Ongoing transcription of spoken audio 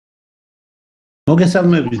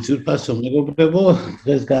მოგესალმებით ძვირფასო მეგობრებო,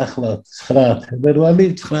 დღეს გახლავთ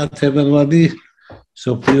 9 თებერვალი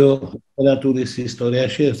სოფიო ლიტერატურის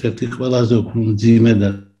ისტორიაში ერთ-ერთი ყველაზე მძიმე და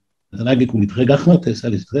ტრაგიკული დღე გახლავთ. ეს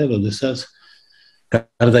არის დღე, როდესაც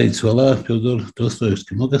გარდაიცვალა ფიოდორ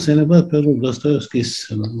დოსტოევსკი. მოგესალმება ფიოდორ დოსტოევსკის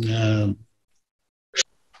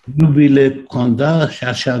იუბილე ჰქონდა,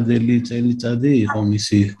 შარშანდელი წელიწადი იყო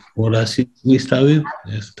მისი 200 წლისთავი,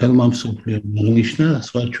 ეს თელმა მსოფლიომ აღნიშნა,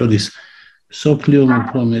 სხვა შორის სოფლიომ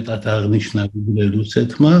უფრო მეტად აღნიშნა ვიდრე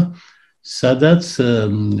რუსეთმა, სადაც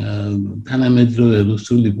თანამედროვე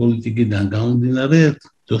რუსული პოლიტიკიდან გამომდინარე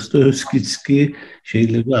დოსტოევსკიც კი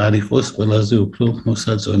შეიძლება არ იყოს ყველაზე უფრო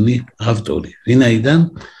მოსაწონი ავტორი. ვინაიდან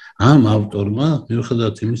ამ ავტორმა,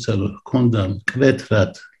 მიუხედავად იმისა, რომ ჰქონდა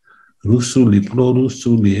მკვეთრად რუსული,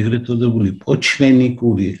 პრორუსული, ეგრეთ წოდებული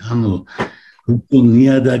პოჩვენიკური, ანუ რუსულ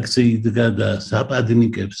ნიადაგზე იდგა და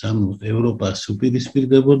საპადნიკებს, ანუ ევროპას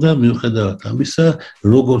უპირისპირდებოდა, მიუხედავად ამისა,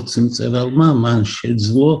 როგორც მწერალმა, მან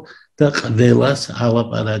შეძლო და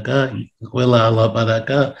ყველა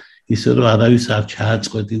ალაპარაკა, ისე რომ არავის არ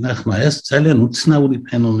ჩააწყვეტინა ხმა. ეს ძალიან უცნაური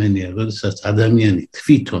ფენომენია, როდესაც ადამიანი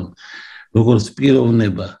თვითონ, როგორც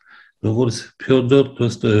პიროვნება, როგორც ფიოდორ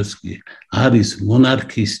დოსტოევსკი არის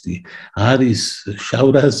მონარქისტი, არის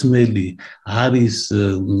შავრაზმელი, არის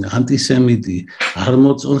ანტისემიტი, არ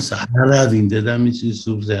მოწონს არავინ დედამიწის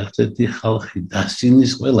ზურგზე არცერთი ხალხი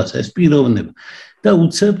დასცინის ყველას, ეს პიროვნება და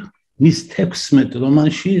უცებ მის 16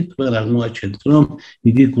 რომანში თქვენ აღმოაჩენთ, რომ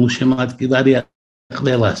იგი გულშემატკივარია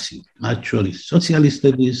ყველასი, მათ შორის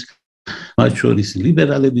სოციალისტების, მათ შორის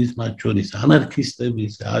ლიბერალების, მათ შორის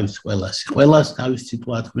ანარქისტების, არის ყველას თავისი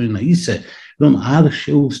თვალთქმენა ისე, რომ არ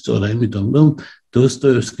შეუსწორა, იმიტომ რომ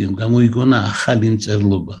დოსტოევსკიმ გამოიგონა ახალი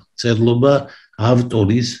მწერლობა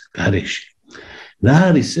ავტორის გარეშე. რა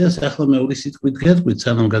არის ეს? ახლა მეორე სიტყვით გეტყვით,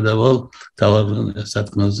 სანამ გადავალ თავარ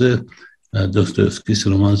სათქმელზე დოსტოევსკის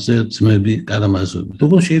რომანზე ძმები, კარამაზოვები.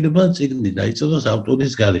 როგორ შეიძლება წიგნი დაიწეროს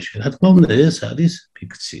ავტორის გარეშე? რა თქმა უნდა, ეს არის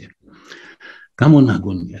ფიქცია.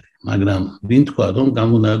 გამონაგონი არის, მაგრამ ვინ თქვა, რომ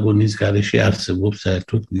გამონაგონის გარეშე არსებობს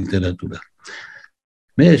საერთოდ ლიტერატურა?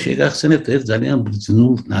 მე შეგახსენებთ ერთ ძალიან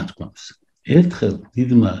ბრძნულ ნათქვამს. ერთხელ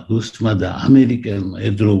დიდმა რუსმა და ამერიკელმა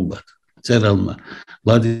ერთდროულად მწერალმა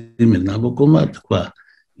ვლადიმერ ნაბოკოვმა თქვა,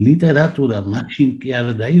 ლიტერატურა მაშინ კი არ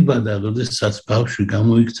დაიბადა, როდესაც ბავშვი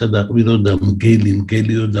გამოიქცა და ყვიროდა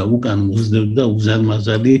მგელიო და უკან მოსდევდა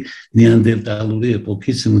უზარმაზარი ნეანდერტალური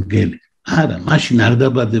ეპოქის მგელი. არა, მაშინ არ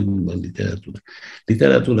დაბადებულა ლიტერატურა.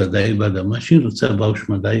 ლიტერატურა დაიბადა მაშინ, როცა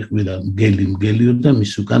ბავშვმა დაიყვირა მგელიო და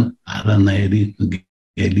მის უკან არანაირი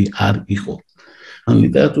მგელი არ იყო. ან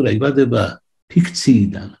ლიტერატურა იბადება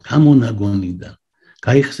ფიქციიდან, გამონაგონიდან.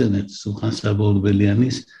 გაიხსენეთ სულხან-საბა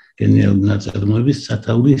ორბელიანის გენიალური ნაწარმოების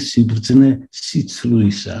სათაური სიბრძნე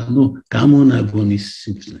სიცრუისა, ანუ გამონაგონის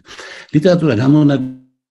სიბრძნე. ლიტერატურა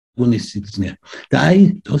გამონაგონის სიბრძნეა. და აი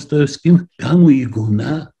დოსტოევსკიმ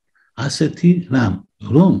გამოიგონა ასეთი რამ,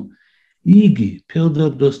 რომ იგი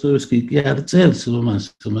ფიოდორ დოსტოევსკი კი არ წერს რომანს,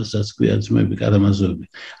 რომელსაც ქვია ძმები, კარამაზოვები.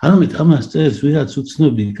 არამედ ამას წერს ვიღაც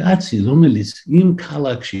უცნობი კაცი, რომელიც იმ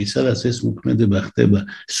ქალაქში, სადაც ეს მოქმედება ხდება,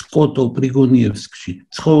 სკოტო პრიგონიევსკში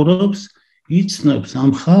ცხოვრობს, იცნობს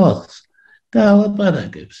ამ ხალხს და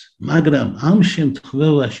ალაპარაკებს. მაგრამ ამ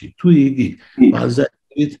შემთხვევაში, თუ იგი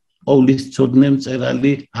ბაზარით ყოვლისცოდნე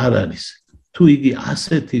მწერალი არ არის, თუ იგი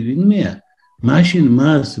ასეთი ვინმეა, მაშინ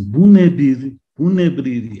მას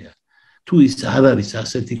ბუნებრია. თუ ის არ არის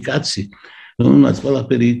ასეთი კაცი, რომელმაც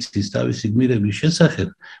ყველაფერი იცის თავისი გმირების შესახებ,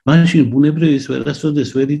 მაშინ ბუნებრივი ის ვერასოდეს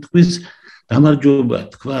ვერ იტყვის გამარჯობა,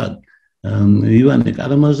 თქვა ივანე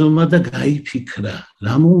კარამაზოვმა და გაიფიქრა,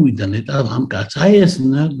 რა მოუვიდა ნეტავ ამ კაცს. აი ეს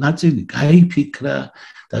ნაწილი გაიფიქრა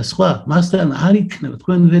და სხვა, მასთან არ იქნება,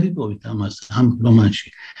 თქვენ ვერ იპოვით ამას ამ რომანში.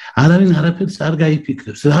 არავინ არაფერს არ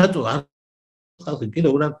გაიფიქრებს. რატო? ხალხი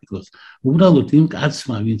კიდევ არ ფიქრობს. უბრალოდ იმ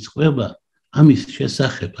კაცმა, ვინც ყვება, ამის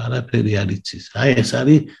შესახებ არაფერი არ იცის. აი ეს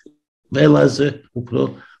არის ყველაზე უფრო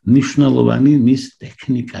მნიშვნელოვანი მის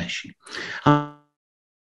ტექნიკაში.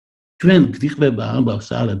 ჩვენ გვიყვება ამბავს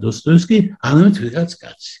არა დოსტოევსკი, არამედ ვიღაც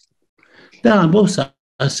კაცი. და ამბობს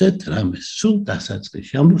ასეთ რამეს, სულ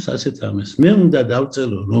დასაწყისში ამბობს ასეთ რამეს. მე უნდა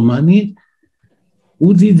დავწერო რომანი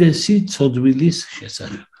უდიდესი ცოდვილის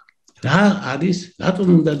შესახებ. რა არის, რატომ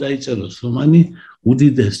უნდა დაიწეროს რომანი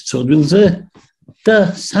უდიდეს ცოდვილზე და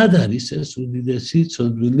სად არის ეს უდიდესი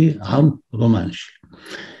ცოდვილი ამ რომანში?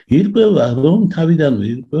 ირკვევა, რომ თავიდანვე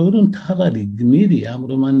ირკვევა, რომ მთავარი გმირი ამ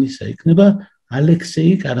რომანისა იქნება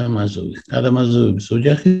ალექსეი კარამაზოვი, კარამაზოვების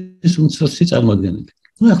ოჯახის უმცროსი წარმოადგენელი.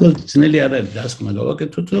 ახლა ძნელი არ არის დასკვნა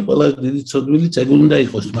გავაკეთოთ, რომ ყველა დიდი ცოდვილი წეგული უნდა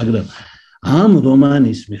იყოს, მაგრამ ამ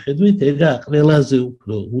რომანის მიხედვით ეგა ყველაზე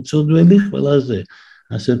უფრო უცოდველი, ყველაზე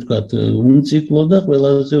ასე ვთქვათ, უნციკლო და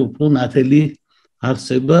ყველაზე უფრო ნათელი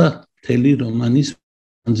არსება მთელი რომანის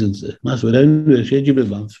მანძილზე. მას ვერავინ ვერ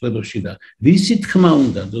შეჯიბრება ამ სფეროში და ვისი თქმა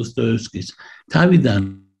უნდა დოსტოევსკის თავიდან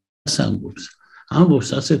ამბობს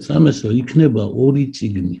ასეთ რამეს, რომ იქნება ორი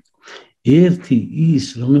წიგნი. ერთი ის,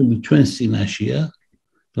 რომელიც ჩვენს წინაშეა,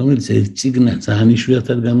 რომელიც ერთ წიგნად ძალიან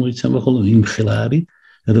იშვიათად გამოიცემა, ხოლო იმხლარი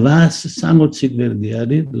 860 გვერდი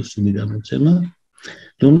არის რუსული გამოცემა,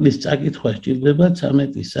 რომლის წაკითხვა სჭირდება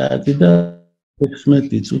 13 საათი და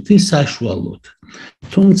 16 წუთი საშუალოდ.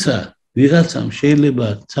 თუმცა ვიღაცამ შეიძლება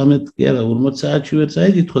 13 კი არა 40 საათში ვერ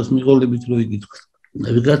წაიკითხოს მიღოლებით რო იკითხოს.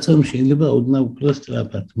 ვიღაცამ შეიძლება ოდნავ უფრო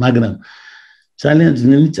სწრაფად, მაგრამ ძალიან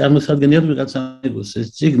ძნელი წარმოსადგენია ვიღაცამ ეგოს ეს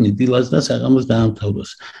წიგნი დილას და საღამოს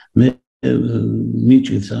დაამთავროს. მე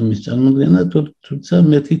მიჭირს ამის წარმოდგენა, თუმცა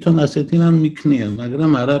მე თვითონ ასეთი რამ მიქნია,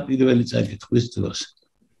 მაგრამ არა პირველი წაკითხვის დროს.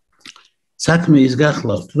 საქმე ის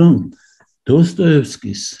გახლავთ, რომ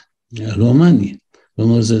დოსტოევსკის რომანი,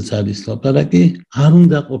 რომელზეც არის ლაპარაკი, არ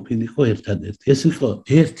უნდა ყოფილიყო ერთადერთი. ეს იყო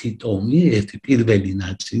ერთი ტომი, ერთი პირველი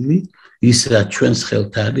ნაწილი, ის რაც ჩვენს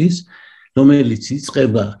ხელთ არის, რომელიც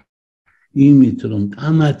იწყება იმით, რომ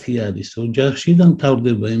კამათი არის ოჯახში და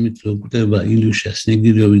მთავრდება იმით, რომ გვხვდება ილიუშა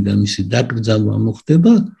სნეგიროვი და მისი დაკრძალვა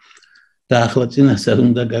მოხდება და ახლა წინასწარ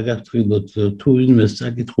უნდა გაგაფრთხილოთ, თუ ვინმეს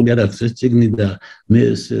წაკითხული არ აქვს ეს წიგნი და მე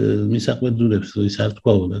მისაყვედურებს, რომ ის არ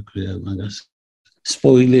თქვაო, რა ქვია, მაგას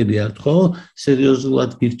სპოილერი არ თქვაო,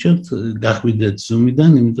 სერიოზულად გირჩევთ, გახვიდეთ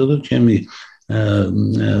ზუმიდან, იმიტომ რომ ჩემი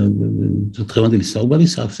დღევანდელი საუბარი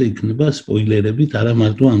სავსე იქნება სპოილერებით, არა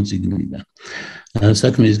მარტო ამ წიგნიდან.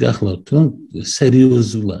 საქმე ის გახლავთ, რომ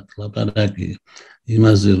სერიოზულად ლაპარაკი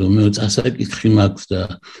იმაზე, რომ მე წასაკითხი მაქვს და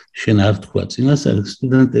შენ არ თქვა წინასწარ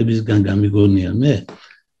სტუდენტებისგან გამიგონია მე,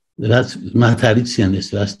 რაც მათ არიციან ეს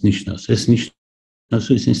რას ნიშნავს, ეს ნიშნავს,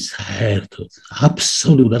 რომ ისინი საერთოდ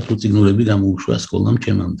აბსოლუტურად უწიგნურები გამოუშვა სკოლამ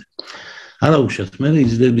ჩემამდე. არა უშავს, მე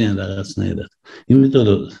იზრდებიან რაღაცნაირად, იმიტომ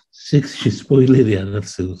რომ სიქსში სპოილერი არ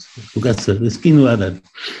არსებობს, უკაცრავად ეს კინო არ არის.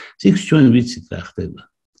 სიქსში ჩვენ ვიცით რა ხდება.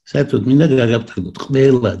 საერთოდ მინდა გაგაფრთხილოთ,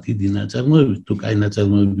 ყველა დიდი ნაწარმოები, თუ კაი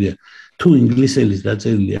ნაწარმოებია, თუ ინგლისელის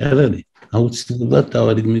დაწერილი არ არის, აუცილებლად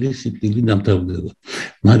თავარი გმირის სიკვდილით დამთავრდება.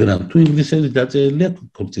 მაგრამ თუ ინგლისელის დაწერილია,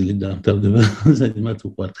 ქორწილით დამთავრდება, მათ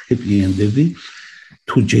უყვართ ჰეპი ენდები,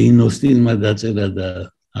 თუ ჯეინ ოსტინმა დაწერა და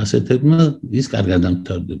ასეთებმა, ის კარგად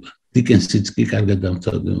დამთავრდება. დიკენსიც კი კარგად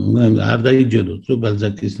დამთავრდება. არ დაიჯეროთ, რომ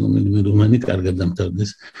ბალზაკის რომანი კარგად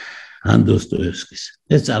დამთავრდეს ან დოსტოევსკის.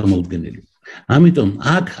 ეს წარმოუდგენელი. ამიტომ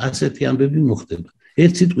აქ ასეთი ამბები მოხდება.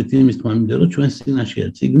 ერთ სიტყვით იმის თქმა მინდა, რომ ჩვენს წინაშეა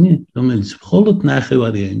წიგნი, რომელიც მხოლოდ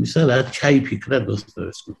ნახევარია იმისა, რაც ჩაიფიქრა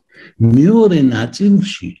დოსტოევსკიმ. მეორე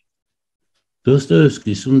ნაწილში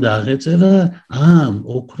დოსტოევსკის უნდა აღეწერა ამ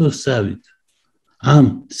ოქროსავით, ამ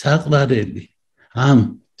საყვარელი, ამ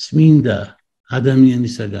წმინდა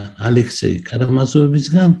ადამიანისაგან, ალექსეი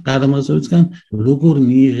კარამაზოვისგან, როგორ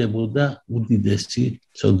მიიღებოდა უდიდესი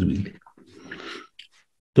ცოდვილი.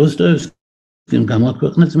 დოსტოევსკიმ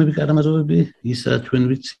გამოაქვეყნა ძმები კარამაზოვები, ის რაც ჩვენ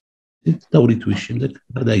ვიცით და 2 თვის შემდეგ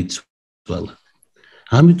გარდაიცვალა.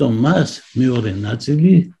 ამიტომ მას მეორე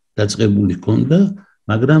ნაწილი დაწყებული ჰქონდა,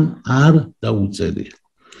 მაგრამ არ დაუწერია.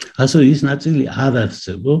 ასევე ის ნაწილი არ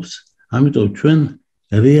არსებობს, ამიტომ ჩვენ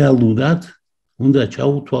რეალურად უნდა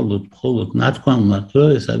ჩაუთვალოთ მხოლოდ ნათქვამად, რომ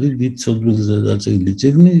ეს არის დიდ ცოდვილზე დაწერილი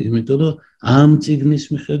წიგნი, იმიტომ რომ ამ წიგნის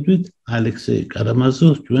მიხედვით ალექსეი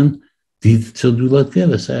კარამაზოვს ჩვენ დიდ ცოდვილად კი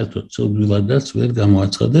არა, საერთოდ ცოდვილადაც ვერ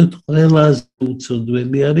გამოაცხადებთ, ყველაზე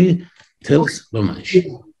უცოდველი არის თელს რომანში.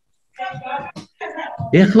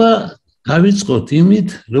 ეხლა გავიწყოთ იმით,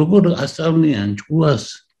 როგორ ასწავლიან ჭკუას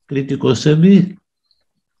კრიტიკოსები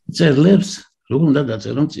მწერლებს, როგორ უნდა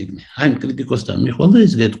დაწერონ წიგნი. აი ამ კრიტიკოსთან მიხვალ და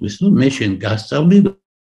ის გეტყვის, რომ მე შენ გასწავლი,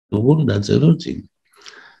 როგორ დაწერო წიგნი.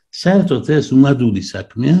 საერთოდ ეს უმადური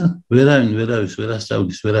საქმეა, ვერავინ ვერავის ვერ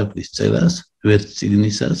ასწავლის ვერაფრის წერას, ვერც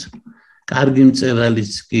წიგნისას. კარგი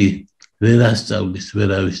მწერალიც კი ვერ ასწავლის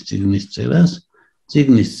ვერავის წიგნის წერას.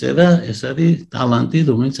 წიგნის წერა ეს არის ტალანტი,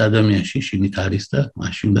 რომელიც ადამიანში შინით არის და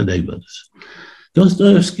მაშინ უნდა დაიბადოს.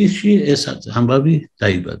 დოსტოევსკიში ეს ამბავი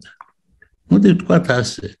დაიბადა. მოდი ვთქვათ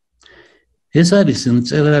ასე. ეს არის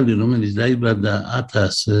მწერალი, რომელიც დაიბადა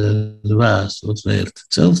 1821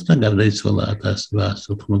 წელს და გარდაიცვალა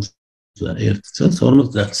 1891 წელს,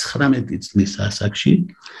 59 წლის ასაკში.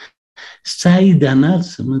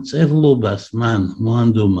 საიდანაც მწერლობას მან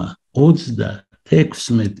მოანდომა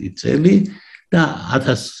 36 წელი და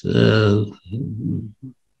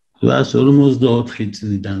 1854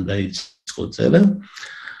 წლიდან დაიწყო წერა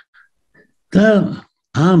და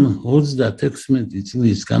ამ 36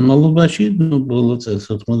 წლის განმავლობაში, ბოლო წელს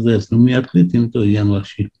 91 ნუ მიატყვით, იმიტომ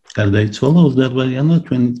იანვარში გარდაიცვალა 28 იანვარს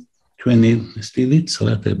ჩვენი სტილით,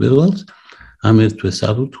 ცხრა თებერვალს, ამ ერთ თვეს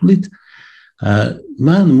აბუთულით,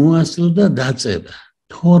 მან მოასწრო და დაწერა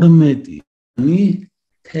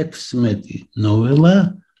 12-16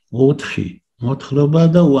 ნოველა, 4 მოთხრობა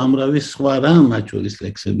და უამრავი სხვა რამ, მათ შორის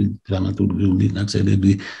ლექსები, დრამატურგიული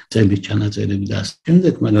ნაწერები, წელის ჩანაწერები და ასე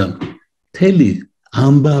შემდეგ, მაგრამ მთელი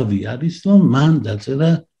ამბავი არის, რომ მან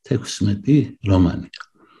დაწერა 16 რომანი.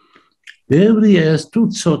 ბევრია ეს თუ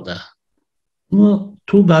ცოტა.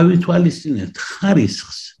 თუ გავითვალისწინებთ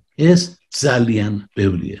ხარისხს, ეს ძალიან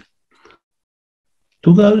ბევრია. თუ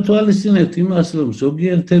გავითვალისწინებთ იმას, რომ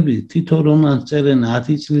ზოგიერთები თითო რომანს წერენ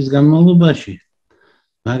 10 წლის განმავლობაში,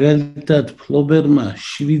 მაგალითად ფლობერმა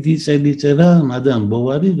 7 წელი წერა მადამ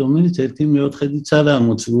ბოვარი, რომელიც 1/4-იც არა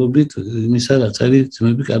მოცულობით იმისა, რაც არის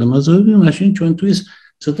ძმები კარამაზოვები, მაშინ ჩვენთვის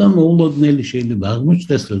ცოტა მოულოდნელი შეიძლება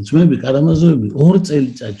აღმოჩნდეს, რომ ძმები კარამაზოვები 2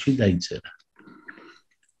 წელიწადში დაიწერა.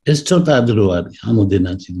 ეს ცოტა დრო არის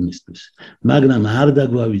ამოდენა წიგნისთვის, მაგრამ არ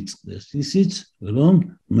დაგვავიწყდეს ისიც, რომ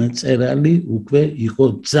მწერალი უკვე იყო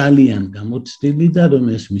ძალიან გამოცდილი და რომ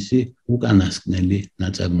ეს მისი უკანასკნელი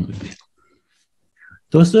ნაწარმოებია.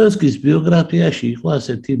 დოსტოევსკის ბიოგრაფიაში იყო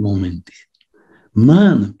ასეთი მომენტი.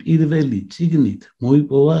 მან პირველი წიგნით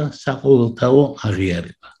მოიპოვა საყოველთაო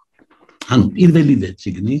აღიარება. ანუ პირველივე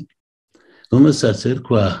წიგნი, რომელსაც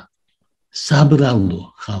ერქვა საბრალო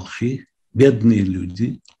ხალხი, бедные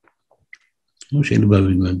люди, შეიძლება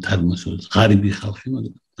ვინმე თარგმნოს ღარიბი ხალხი,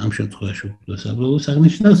 მაგრამ ამ შემთხვევაში უფრო საბრალოს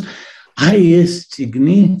აღნიშნავს. აი ეს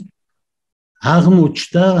წიგნი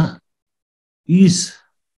აღმოჩნდა ის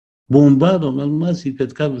ბომბა, რომელმაც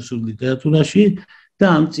იფეთქა რუსულ ლიტერატურაში და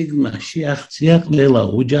ამ წიგნმა შეაღწია ყველა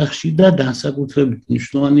ოჯახში და განსაკუთრებით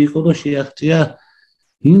მნიშვნელოვანი იყო, რომ შეაღწია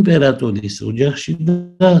იმპერატორის ოჯახში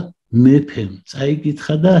და მეფემ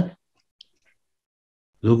წაიკითხა და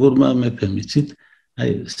როგორმა მეფემ იცით, აი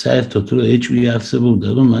საერთოდ რომ ეჭვი არსებობდა,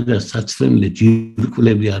 რომ მაგას საცლემლე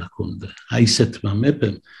ჯირკვლები არ ჰქონდა. აი ესეთმა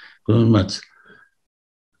მეფემ, რომელმაც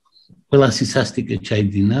ყველა სისასტიკე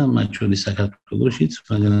ჩაიდინა, მათ შორის საქართველოშიც,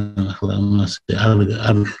 მაგრამ ახლა ამას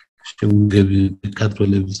არ შეუგები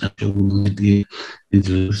ქართველების ნახევრმეტი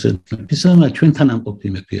რუსეთისა, მაგრამ ჩვენთან ამყოფი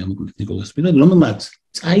მეფეა მოკლედ ნიკოლას პირველი, რომელმაც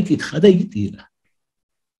წაიკითხა და იტირა.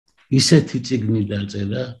 ისეთი წიგნი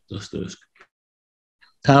დაწერა დოსტოევსკი.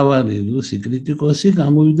 თავარი რუსი კრიტიკოსი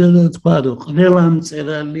გამოვიდა და თქვა, რომ ყველა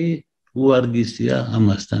მწერალი უარგისია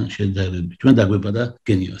ამასთან შედარებით. ჩვენ დაგვეპადა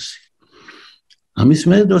გენიოსი. ამის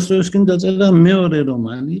მერე დოსტოევსკიმ დაწერა მეორე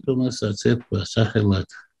რომანი, რომელსაც ერქვა სახელად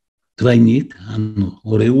დრაინიკ, ანუ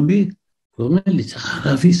ორეული, რომელიც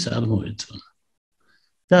არავის არ მოეწონა.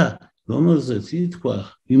 და რომელზეც ითქვა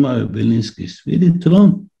იმავე ბელინსკის პირით, რომ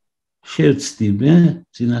შევცდი მე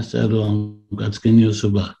წინასწარ ამ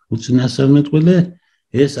გაცგენიოსობა უწინასწარმეტყველე,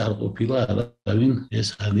 ეს არ ყოფილა არავინ, ეს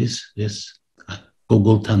არის ეს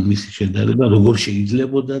გოგოლთან მისი შედარება, როგორ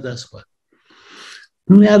შეიძლებოდა და სხვა.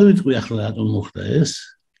 ნუ არ ვიტყვი ახლა რატომ მოხდა ეს,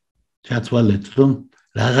 ჩათვალეთ, რომ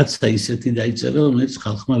რაღაცა ისეთი დაიწერა, რომელიც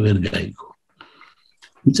ხალხმა ვერ გაიგო.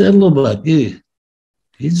 მწერლობა კი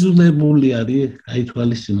იძულებული არის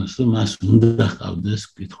გაითვალისწინოს, რომ მას უნდა ჰყავდეს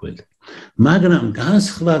კითხველი. მაგრამ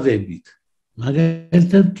განსხვავებით,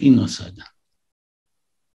 მაგალითად კინოსაგან.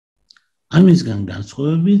 ამისგან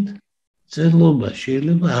განსხვავებით, მწერლობა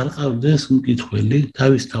შეიძლება არ ყავდეს მკითხველი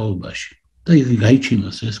თავის თაობაში და იგი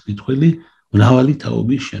გაიჩინოს ეს მკითხველი მრავალი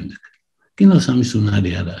თაობის შემდეგ. კინოს ამის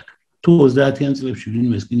უნარი არ აქვს. თუ 30-იან წლებში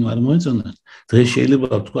ვინმეს კინო არ მოეწონათ, დღეს შეიძლება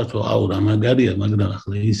ვთქვათ, რომ აუ რა მაგარია, მაგრამ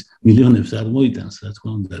ახლა ის მილიონებს არ მოიტანს, რა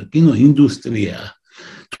თქმა უნდა. კინო ინდუსტრიაა.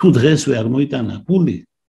 თუ დღესვე არ მოიტანა ფული,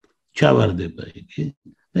 ჩავარდება იგი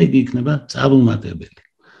და იგი იქნება წარუმატებელი.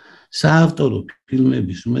 საავტორო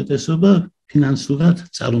ფილმების უმეტესობა ფინანსურად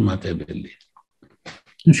წარუმატებელია.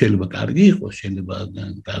 შეიძლება კარგი იყოს, შეიძლება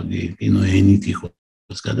კარგი კინო ენით იყოს,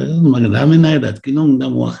 მაგრამ რამენაირად კინო უნდა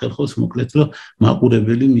მოახერხოს მოკლედ, რომ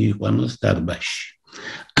მაყურებელი მიიყვანოს დარბაზში.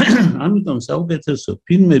 ამიტომ საუკეთესო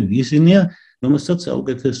ფილმები ისინია, რომელსაც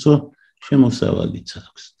საუკეთესო შემოსავალიც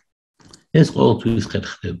აქვს. ეს ყოველთვის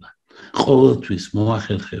ხერხდება. ყოველთვის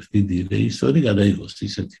მოახერხებს დიდი რეჟისორი გადაიღოს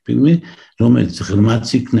ისეთი ფილმი, რომელიც ღრმაც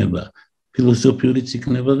იქნება, ფილოსოფიურიც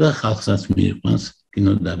იქნება და ხალხსაც მიიყვანს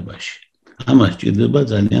კინოდარბაზში. ამას ჭირდება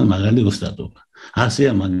ძალიან მაღალი ოსტატობა.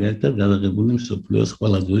 ასეა მაგალითად გადაღებული მსოფლიოს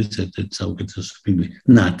ყველა დროის ერთ-ერთი საუკეთესო ფილმი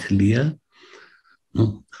ნათლია,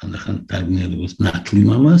 ხანდახან დაგნერგოს ნათლი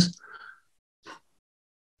მამას,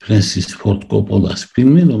 ფრენსის ფორდ კოპოლას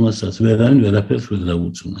ფილმი, რომელსაც ვერავინ ვერაფერს ვერ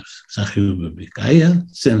დაუწუნებს. მსახიობები კაია,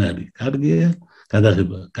 სცენარი კარგია,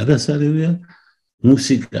 გადაღება გადასარევია,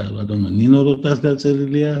 მუსიკა ბატონო ნინო როტას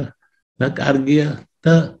დაწერილია და კარგია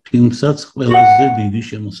და ფილმსაც ყველაზე დიდი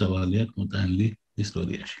შემოსავალი აქვს მოტანილი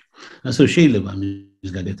ისტორიაში. ასე შეიძლება მის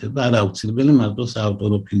გაკეთება არ აუცილებელი მარტო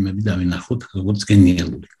საავტორო ფილმები დავინახოთ როგორც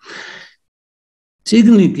გენიალური.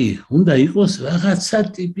 წიგნი კი უნდა იყოს რაღაცა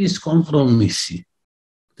ტიპის კომპრომისი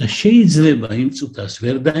და შეიძლება იმ წუთას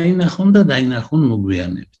ვერ დაინახონ და დაინახონ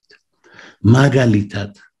მოგვიანებით.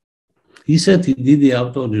 მაგალითად ისეთი დიდი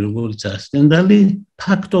ავტორი როგორც სტენდალი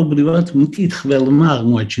ფაქტობრივად მკითხველმა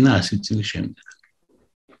აღმოაჩინა 100 წლის შემდეგ.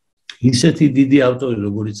 ისეთი დიდი ავტორი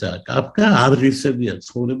როგორც კაფკა არ ღირსებია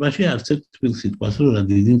ცხოვრებაში არც ერთ თბილ სიტყვას რომ რა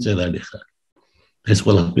დიდი მწერალი ხარ. ეს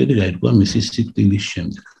ყველაფერი გაირკვა მისი სიკვდილის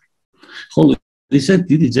შემდეგ. ხოლო ისეთი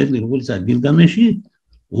დიდი ძეგლი როგორც გილგამეში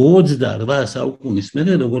 28 საუკუნის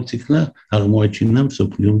მერე როგორც იქნა აღმოაჩინა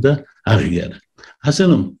მსოფლიო და აღიარა. ასე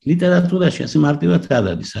რომ ლიტერატურაში ასე მარტივად არ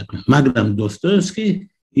არის საქმე, მაგრამ დოსტოევსკი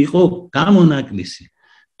იყო გამონაკლისი.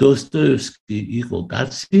 დოსტოევსკი იყო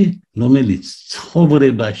კაცი, რომელიც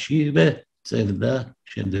ცხოვრებაშივე წერდა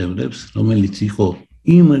შედევრებს, რომელიც იყო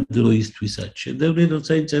იმ დროისთვისაც შედევრი,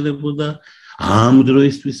 როცა იწერებოდა, ამ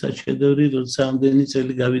დროისთვისაც შედევრი, როცა ამდენი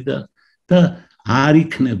წელი გავიდა და არ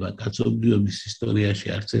იქნება კაცობრიობის ისტორიაში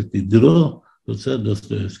არც ერთი დრო, როცა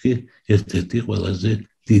დოსტოევსკი ერთ-ერთი ყველაზე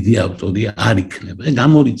დიდი ავტორი არ იქნება.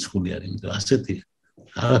 გამორიცხული არის, იმიტომ ასეთი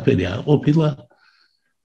არაფერი არ ყოფილა.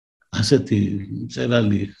 ასეთი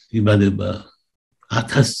მწერალი იბადება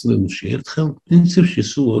 1000 წლებში ერთხელ, პრინციპში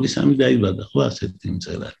სულ 2-3 დაიბადა, ხო ასეთი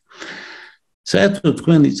მწერალი. საერთოდ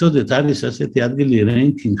თქვენ იცოდეთ, არის ასეთი ადგილი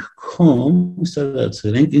ranking.com, სადაც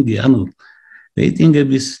რენკინგი, ანუ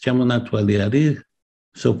რეიტინგების ჩამონათვალი არის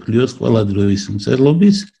მსოფლიოს ყველა დროის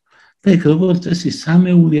მწერლობის და იქ როგორც წესი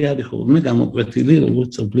სამეული არის ხოლმე გამოკვეთილი როგორც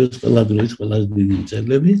მსოფლიოს ყველა დროის ყველაზე დიდი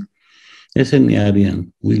მწერლები. ესენი არიან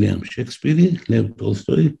უილიამ შექსპირი, ლევ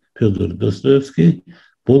ტოლსტოი, ფიოდორ დოსტოევსკი.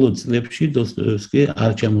 ბოლო წლებში დოსტოევსკი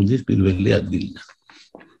არ ჩამოდის პირველი ადგილიდან.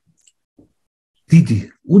 დიდი,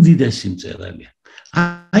 უდიდესი მწერალი.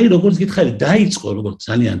 აი როგორც გითხარი, დაიწყო როგორც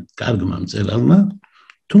ძალიან კარგმა მწერალმა,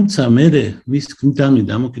 თუმცა მერე მის გმდამი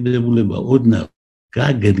დამოკიდებულება ოდნავ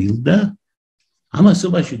გაგრილდა.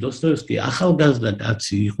 ამასობაში დოსტოევსკი ახალგაზრდა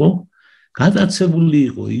კაცი იყო, გატაცებული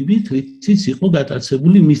იყო იმით, რითიც იყო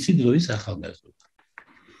გატაცებული მისი დროის ახალგაზრდობა.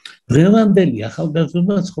 დღევანდელი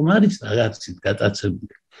ახალგაზრდობაც ხომ არის რაღაცით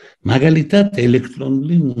გატაცებული. მაგალითად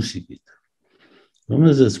ელექტრონული მუსიკით.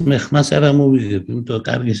 რომელზეც მე ხმას არ ამოვიღებ, იმიტომ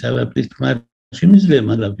კარგი სავაფრის თქმა შემიძლია,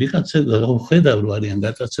 მაგრამ ვიღაცები ხედავ რომ არიან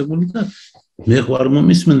გატაცებული და მე ხარ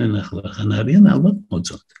მომისმენენ ახლა ხან არიან ალბათ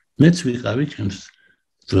მოწონთ. მეც ვიყავი ჩემს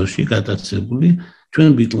დროში გატაცებული, ჩვენ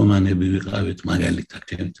ბიტლომანები ვიყავით მაგალითად,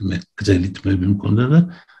 მე გრძელი თმები მქონდა და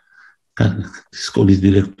სკოლის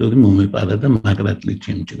დირექტორი მომეპარა და მაგრატლით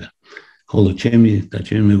ჩემჭრა. ხოლო ჩემი და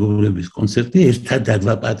ჩემი მეგობრების კონცერტი ერთად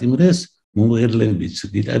დაგვაპატიმრეს მომღერლების,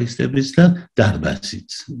 გიტარისტების და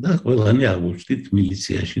დარბაზით და ყველანი აღვიჩდით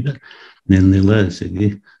მილიციაში და ნელ-ნელა ესე იგი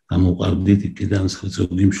გამოყავდით იქიდან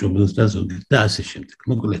ზოგი მშობელს და ზოგი და ასე შემდეგ.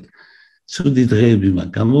 მოკლედ ცუდი დღეები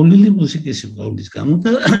მაქვს გამოვლილი მუსიკის სიმღერის გამო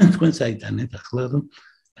და თქვენ საიტანეთ ახლა რომ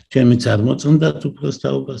ჩემიც არ მოწონდათ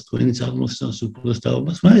უფროსთაობას, თქვენიც არ მოსწონს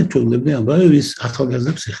უფროსთაობას, მაგრამ ჩვეულებრივი ამბავი ვის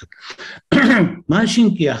ახალგაზრდებს ეხება. მაშინ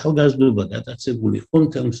კი ახალგაზრდობა გატაცებული იყო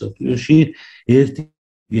მთელ მსოფლიოში ერთი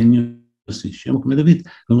გენიოსის შემოქმედებით,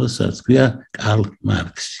 რომელსაც ქვია კარლ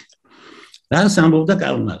მარქსი. რას ამბობდა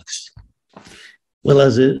კარლ მარქსი?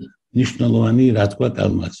 ყველაზე ნიშნულოვანი რა თქვა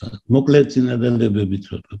კარლ მარქსმა. მოკლედ წინადადებებით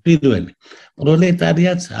რო თქვა. პირველი,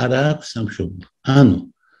 პროლეტარიატს არ აქვს სამშობლო. ანუ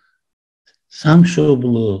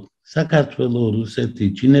სამშობლო საქართველო, რუსეთი,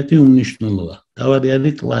 ჩინეთი უმნიშვნელოა. თავარი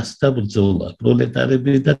არის კლასთა ბრძოლა,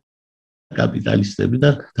 პროლეტარები და კაპიტალისტები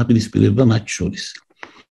და დაპირისპირება მათ შორის.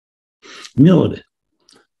 მეორე,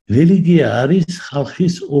 რელიგია არის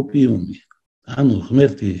ხალხის ოპიუმი. ანუ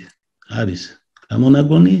ღმერთი არის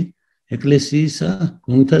გამონაგონი ეკლესიისა,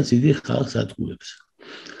 რომელთაც იგი ხალხს ატყუებს.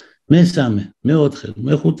 მესამე, მეოთხე,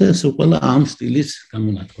 მეხუთე ყველა ამ სტილის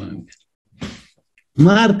გამონათქვამები.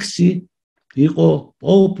 მარქსი იყო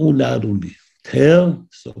პოპულარული თელ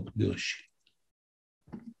მსოფლიოში.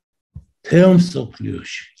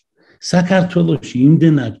 საქართველოში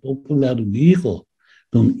იმდენად პოპულარული იყო,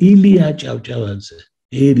 რომ ილია ჭავჭავაძე,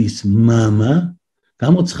 ერის მამა,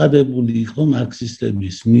 გამოცხადებული იყო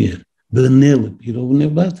მარქსისტების მიერ ბნელ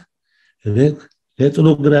პიროვნებად,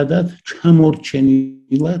 რეტროგრადად,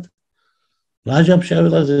 ჩამორჩენილად.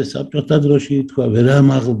 ლაჟაბშაველაძე საბჭოთა დროში ითქვა ვერ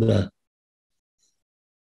ამაღლდა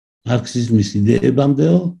მარქსიზმის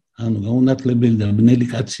იდეებამდეო, ანუ გაუნათლებელი და ბნელი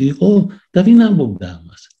კაცი იყო და ვინ ამბობდა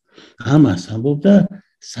ამას? ამას ამბობდა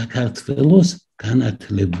საქართველოს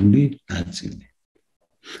განათლებული ნაწილი.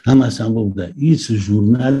 ამას ამბობდა ის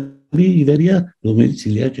ჟურნალი ივერია, რომელიც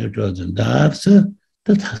ილია ჭავჭავაძემ დააარსა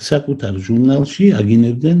და საკუთარ ჟურნალში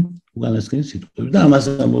აგინებდნენ უკანასკნელი სიტყვები და ამას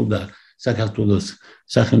ამბობდა საქართველოს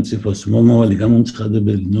სახელმწიფოს მომავალი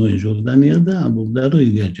გამომცხადებელი ნოე ჟორდანია და ამბობდა რომ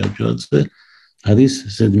ილია ჭავჭავაძე არის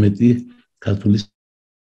ზედმეტი ქართული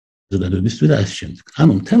საზოგადოებისთვის და ასე შემდეგ.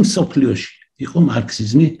 ანუ მთელ მსოფლიოში იყო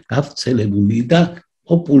მარქსიზმი გავრცელებული და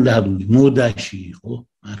პოპულარული მოდაში იყო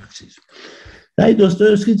მარქსიზმი. და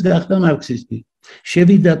დოსტოევსკიც გახდა მარქსისტი.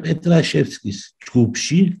 შევიდა პეტრაშევსკის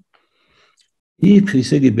ჯგუფში იქ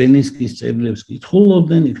ისე იგი ბელინსკის წევრებს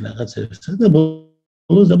კითხულობდნენ იქ რაღაცებსა და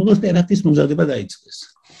ბოლოს ტერაქტის მომზადება დაიწყეს.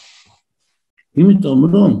 იმიტომ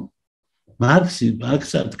რომ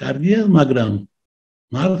მარქსად კარგია, მაგრამ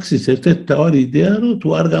მარქსის ერთ-ერთი თავარი იდეა რომ თუ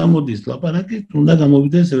არ გამოდის ლაპარაკი, უნდა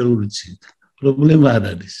გამოვიდეს რევოლუციით. პრობლემა არ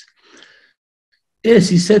არის. ეს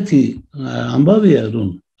ისეთი ამბავია რომ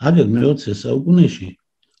აგერ მე-20 საუკუნეში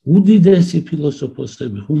უდიდესი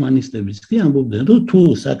ფილოსოფოსები, ჰუმანისტებიც კი ამბობდნენ რომ თუ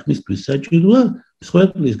საქმისთვის საჭიროა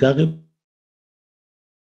სხვაგვრის გაღება.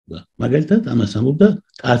 მაგალითად ამას ამბობდა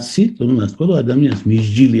კაცი, რომელსაც თქვა რომ ადამიანს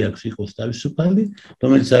მისჯილი აქვს იყოს თავისუფალი,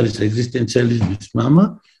 რომელიც არის ეგზისტენციალიზმის მამა,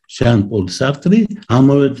 ჟან-პოლ სარტრი,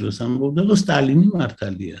 ამავე დროს ამბობდა რომ სტალინი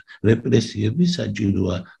მართალია, რეპრესიები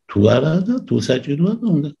საჭიროა თუ არა და თუ საჭიროა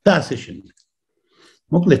და ასე შემდეგ.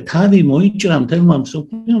 მოკლედ თავი მოიჭრა მთელმა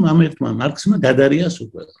მსოფლიომ ამ ერთმა მარქსმა გადარია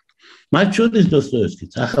სუპერა. მათ შორის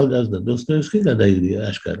დოსტოევსკიც, ახალგაზრდა დოსტოევსკი გადაიღია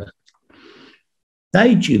აშკარად.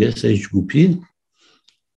 დაიჭირეს ეს ჯგუფი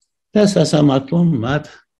და სასამართლომ მათ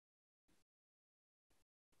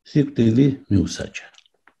სიკვდილი მიუსაჯა.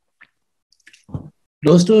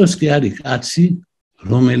 დოსტოევსკი არის კაცი,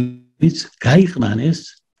 რომელიც გაიყვანეს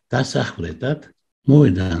დასახვრეტად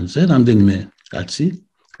მოედანზე, რამდენიმე კაცი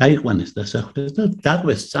გაიყვანეს დასახვრეტად,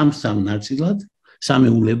 დაყვეს სამ ნაწილად,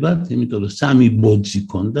 სამეულებად, იმიტომ რომ სამი ბოძი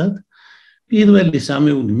ჰქონდათ. პირველი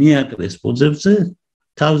სამეული მიაკრეს ბოძებზე,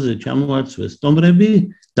 თავზე ჩამოაცვეს სტომრები,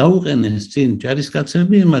 დაუყენეს წინ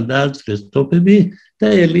ჯარისკაცები, მათ დააწრეს თოფები და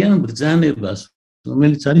ელიან ბრძანებას,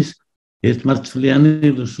 რომელიც არის ერთმარცვლიანი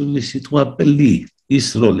რუსული სიტყვა პლი, ის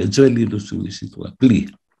როლე, ძველი რუსული სიტყვა პლი.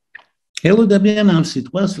 ელოდებიან ამ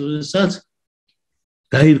სიტყვას, როდესაც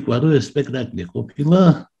გაირკვა, რომ ეს სპექტაკლი ყოფილა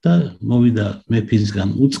და მოვიდა მეფისგან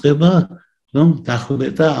უწყება, რომ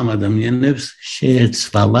დახვრეტა ამ ადამიანებს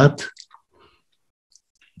შეეცვალათ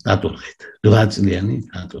კატორღით, 8 წლიანი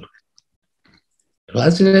კატორღით.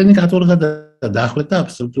 8 წლიანი კატორღა და დახვრეტა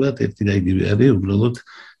აბსოლუტურად ერთი და იგივე არის, უბრალოდ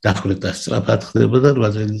დახვრეტა სწრაფად ხდება და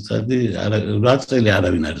 8 წელი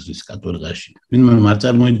არავინ არ ზის კატორღაში. ვინმე არ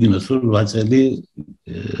წარმოიდგინოს, რომ 8 წელი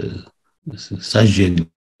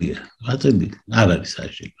სასჯელია. 8 წელი არ არის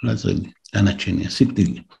სასჯელი, 8 წელი განაჩენია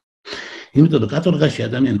სიკვდილი. იმიტომ რომ კატორღაში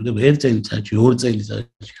ადამიანი კვდება 1 წელიწადში, 2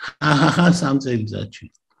 წელიწადში, 3 წელიწადში.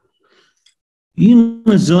 იმ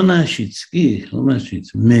ზონაშიც კი, რომელშიც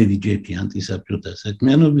მე ვიჯექი ანტისაბჭოთა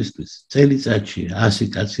საქმიანობისთვის, წელიწადში 100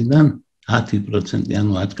 კაციდან 10%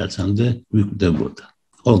 ანუ 10 კაცამდე ვიკვდებოდა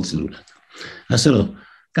ყოველწლიურად. ასე რომ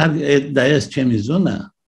და ეს ჩემი ზონა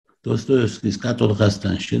დოსტოევსკის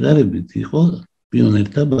კატორღასთან შედარებით იყო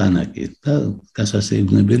პიონერთა ბანაკი და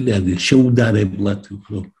გასასეირნებელი ადგილი, შეუდარებლად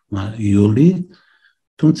უფრო იოლი,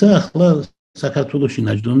 თუმცა ახლა საქართველოში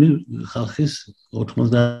ნაჯდომი ხალხის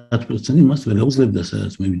 90% იმას ვერ აუძლებდა,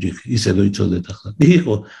 სადაც მე ვიჯექი, ისე რომ იცოდეთ ახლა.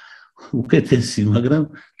 იყო უკეთესი, მაგრამ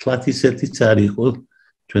თვათ ისეთიც არ იყო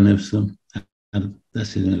ჩვენებს არ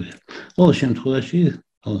დასინებია. ყოველ შემთხვევაში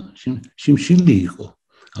შიმშილი იყო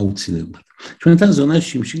აუცილებლად. ჩვენთან ზონაში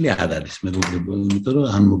შიმშილი არ არის მეგობრებო, იმიტომ რომ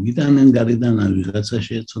ან მოგიტანენ გარედან, ან ვიღაცა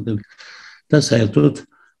შეეცოდებს და საერთოდ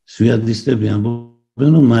სვიადისტები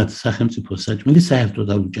ამბობენ, რომ მათ სახელმწიფო საჭმელი საერთოდ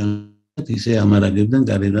არ უჭამთ, ისე ამარაგებდნენ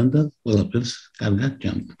გარედან და ყველაფერს კარგად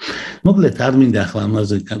ჭამდნენ. მოკლედ არ მინდა ახლა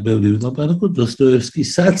ამაზე ბევრი ვილაპარაკო,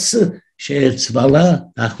 დოსტოევსკისაც შეეცვალა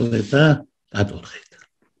დახვრეტა კატორღით.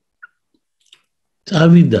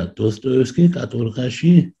 წავიდა დოსტოევსკი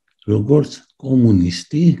კატორღაში როგორც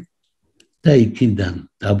კომუნისტი და იქიდან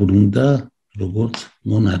დაბრუნდა როგორც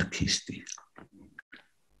მონარქისტი.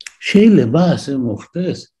 შეიძლება ასე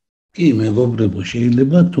მოხდეს? კი, მეგობრებო,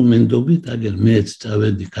 შეიძლება თუ მენდობით, აგერ მეც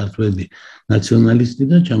წავედი ქართველი ნაციონალისტი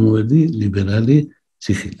და ჩამოვედი ლიბერალი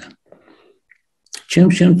ციხიდან. ჩემ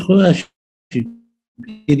შემთხვევაში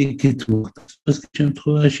პირიქით მოხდა, ეს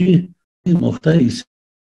შემთხვევაში მოხდა ის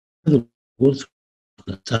როგორც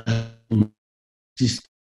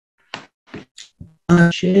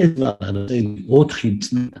შეიძლება 4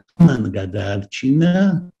 წელი მან გადაარჩინა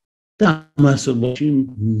და მასობაში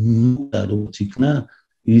მუდაროდ იქნა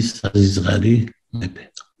ის საზღარი მეფე.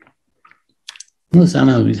 ნუ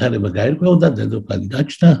სანამ ვითარება გაირკვევა და დედოფალი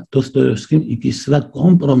დაჭდა, დოსტოევსკიმ იკისრა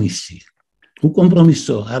კომპრომისი.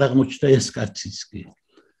 უკომპრომისო არ აღმოჩნდა ეს კაციც კი.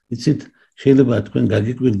 იცით, შეიძლება თქვენ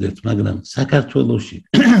გაგიკვირდეთ, მაგრამ საქართველოში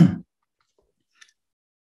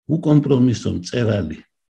უკომპრომისო მწერალი,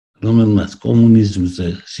 რომელმაც კომუნიზმზე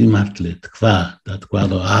სიმართლე თქვა და თქვა,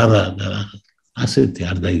 რომ არა და ასეთი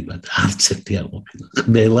არ დაიბადა, არც ერთი არ ყოფილა.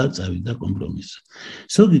 ყველა წავიდა კომპრომისზე.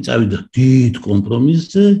 ზოგი წავიდა დიდ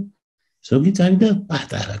კომპრომისზე, ზოგი წავიდა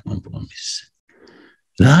პატარა კომპრომისზე.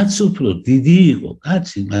 რაც უფრო დიდი იყო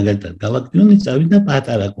კაცი, მაგალითად გალაქტიონი წავიდა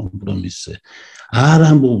პატარა კომპრომისზე. არ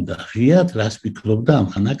ამბობდა ღიად, რას ფიქრობდა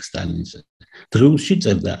ამხანაგ სტალინზე. დროულში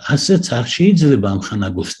წერდა, ასეც არ შეიძლება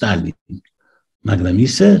ამხანაგო სტალინი, მაგრამ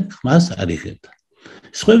ისე ხმას არ იღებდა.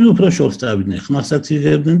 სხვები უფრო შორს წავიდნენ, ხმასაც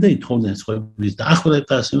იღებდნენ და ითხოვდნენ სხვების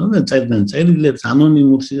დახვრეტას, წერდნენ წერილებს,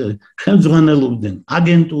 ანონიმურ ხელმძღვანელობდნენ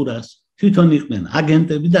აგენტურას, თვითონ იყვნენ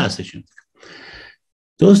აგენტები და ასე შემდეგ.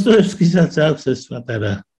 დოსტოევსკისაც აქვს ეს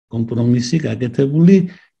პატარა კომპრომისი გაკეთებული,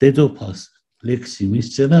 დედოფალს ლექსი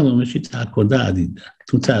მისწერა, რომელშიც აქოდა ადიდა,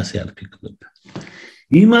 თუმცა ასე არ ფიქრობდა.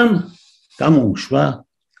 იმან გამოუშვა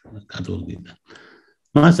კათოლიკიდან.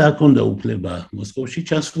 მას არ ჰქონდა უფლება მოსკოვში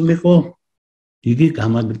ჩასულიყო, იგი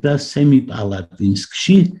გამაგრდა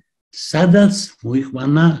სემიპალატინსკში, სადაც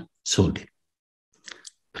მოიყვანა ცოლი.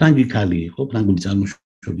 ფრანგი ქალი იყო, ფრანგული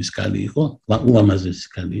წარმოშობის ქალი იყო, ულამაზესი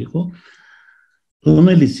ქალი იყო,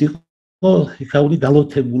 რომელიც იყო იქაური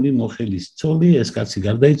გალოთებული მოხელის ცოლი, ეს კაცი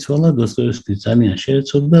გარდაიცვალა, დოსტოევსკი ძალიან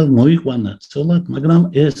შეეცოდა, მოიყვანა ცოლად, მაგრამ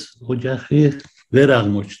ეს ოჯახი ვერ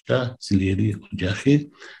აღმოჩნდა ძლიერი ოჯახი,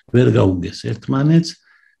 ვერ გაუგეს ერთმანეთს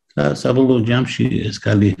და საბოლოო ჯამში ეს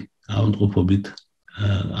ქალი ავადმყოფობით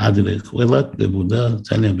ადრე ყველა კვდებოდა,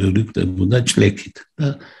 ძალიან ბევრი კვდებოდა ჭლექით და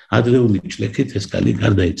ადრეული ჭლექით ეს ქალი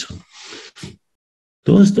გარდაიცვალა.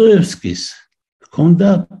 დოსტოევსკის ჰქონდა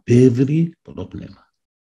ბევრი პრობლემა.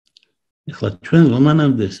 ეხლა ჩვენ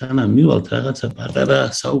რომანამდე სანამ მივალთ რაღაცა პატარა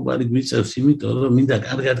საუბარი გვიწევს, იმიტომ რომ მინდა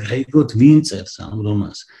კარგად გაიგოთ ვინ წერს ამ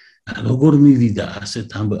რომანს. როგორ მივიდა ასეთ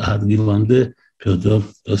ადგილამდე ფიოდორ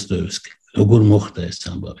დოსტოევსკი, როგორ მოხდა ეს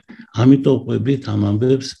ამბავი. ამიტომ ყვებით ამ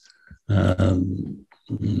ამბებს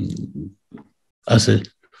ასე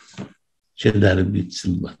შედარებით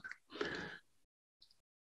ცუდად.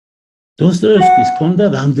 დოსტოევსკის ჰქონდა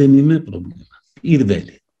რამდენიმე პრობლემა.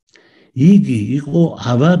 პირველი, იგი იყო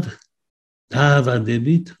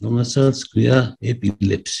დაავადებით, რომელსაც ქვია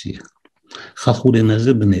ეპილეფსია, ხალხურ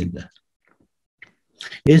ენაზე ბნელდა.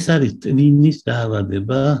 ეს არის ტვინის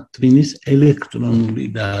დაავადება, ტვინის ელექტრონული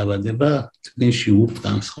დაავადება, ტვინში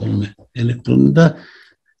ურტყამს ხოლმე ელექტრონი და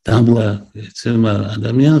დამბლა ეცემა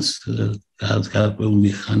ადამიანს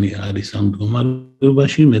გარკვეული ხანი არის ამ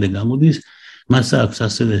მდგომარეობაში, მერე გამოდის, მას აქვს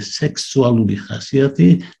ასევე სექსუალური ხასიათი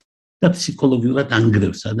და ფსიქოლოგიურად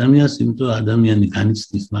ანგრევს ადამიანს, იმიტომ ადამიანი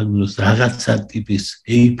განიცდის მაგ დროს რაღაცა ტიპის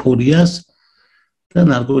ეიფორიას და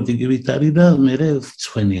ნარკოტიკებით არის და მერე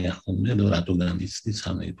ცვენია ხოლმე, რატო განიცდის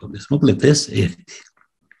ამ ეიფორიას. მოკლედ ეს ერთი.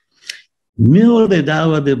 მეორე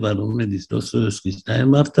დაავადება, რომელიც დოსტოევსკის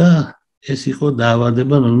დაემართა, ეს იყო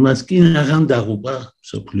დაავადება, რომელმაც კინაღამ დაღუპა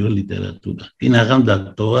მსოფლიო ლიტერატურა. კინაღამ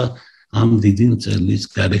დატოვა ამ დიდი მწერლის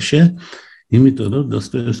გარეშე, იმიტომ რომ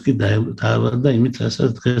დოსტოევსკი დაავადდა იმით, რასაც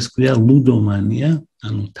დღეს ქვია ლუდომანია,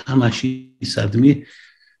 ანუ თამაშისადმი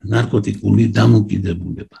ნარკოტიკული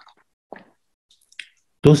დამოკიდებულება.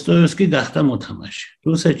 დოსტოევსკი გახდა მოთამაშე.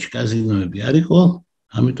 რუსეთში კაზინოები არ იყო,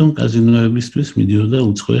 ამიტომ კაზინოებისთვის მიდიოდა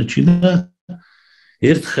უცხოეთში და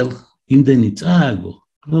ერთხელ იმდენი წააგო,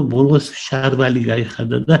 რომ ბოლოს შარვალი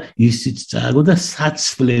გაიხადა და ისიც წააგო და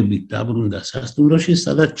საცვლებით დაბრუნდა სასტუმროში,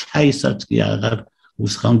 სადაც ჩაისაც კი აღარ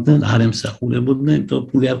უსხამდნენ, არ ემსახურებოდნენ, იმიტომ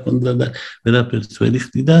პული არ ჰქონდა და ვერაფერს ვერ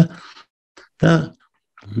იხდიდა და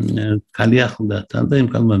ქალი ახლდა თან და იმ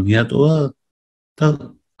ქალმა მიატოვა და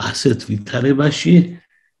ასეთ ვითარებაში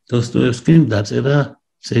დოსტოევსკიმ დაწერა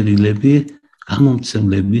წერილები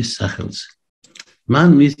გამომცემლების სახელზე. მან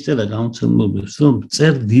მისწერა გამომცემლობებს, რომ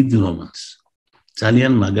წერ დიდ რომანს,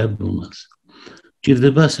 ძალიან მაგარ რომანს.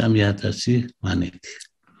 ჭირდება 3000 მანეთი.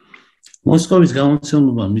 მოსკოვის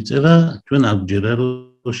გამომცემლობამ მიწერა, ჩვენ არ გვჯერა,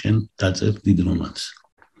 რომ შენ დაწერ დიდ რომანს.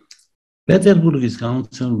 პეტერბურგის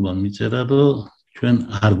გამომცემლობამ მიწერა, რომ ჩვენ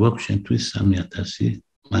არ გვაქვს შენთვის 3000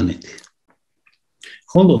 მანეთი.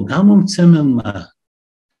 ხოლო გამომცემელმა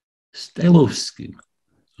სტელოვსკიმ,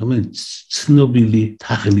 რომელიც ცნობილი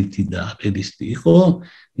თაღლითი და აპერისტი იყო,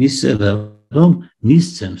 მისწერა, რომ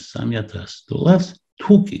მისცემს $3000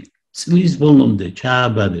 თუ კი წლის ბოლომდე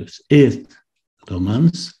ჩააბარებს ერთ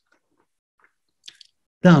რომანს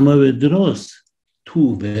და ამავე დროს თუ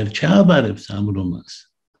ვერ ჩააბარებს ამ რომანს,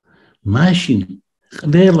 მაშინ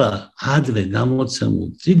ყველა ადრე გამოცემულ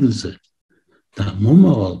წიგნზე და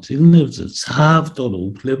მომავალ წიგნებზე საავტორო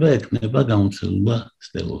უფლება ექნება გამომცემლობა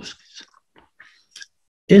სტელოვსკის.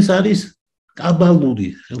 ეს არის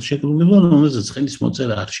კაბალური ხელშეკრულება, რომელზეც ხელის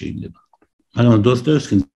მოწერა არ შეიძლება. მაგრამ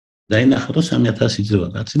დოსტოევსკიმ დაინახა რომ 3000 იძლევა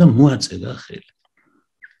კაცი და მოაწერა ხელი.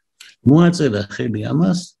 მოაწერა ხელი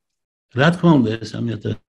ამას, რა თქმა უნდა ეს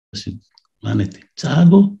 3000 მანეთი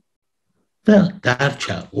წააგო და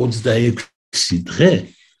დარჩა 26 დღე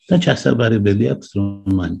და ჩასაბარებელი აქვს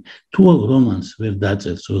რომანი. თუ რომანს ვერ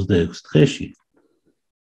დაწერს 26 დღეში,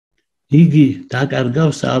 იგი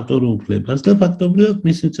დაკარგავს ავტორ უფლებას და ფაქტობრივად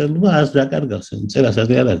მისი წერილობა ას დაკარგავს. წერას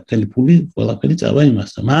ასე არ არის, მთელი ფული ყველაფერი წავა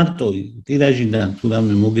იმასთან. მარტო ტირაჟიდან თუ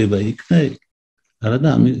რამე მოგება იქნა, არა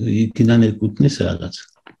და იქიდან ეკუთვნის რაღაც.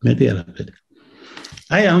 მეტი არაფერი.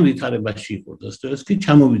 აი ამ ვითარებაში იყო დოსტოევსკი,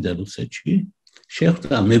 ჩამოვიდა რუსეთში,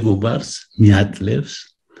 შეხვდა მეგობარს, მიატლევს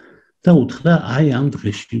და უთხრა აი ამ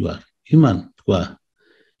დღეში ვარ. იმან თქვა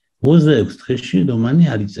 26 დღეში რომანი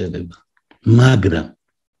არ იწერება. მაგრამ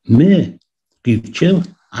მე გირჩევ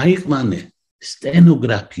აიყვანე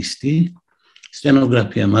სტენოგრაფისტი,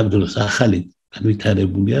 სტენოგრაფია მაგდროს ახალი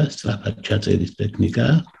განვითარებულია, სწრაფად ჩაწერის ტექნიკა,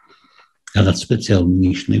 რაღაც სპეციალური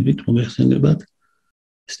ნიშნებით მოიხსენებათ.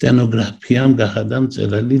 სტენოგრაფიამ გახადა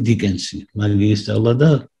მწერალი დიკენსი. მაგი ისწავლა და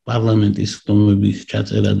პარლამენტის ხდომების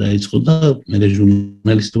ჩაწერა დაიწყო და მე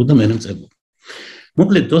ჟურნალისტობა და მე მწერლობა.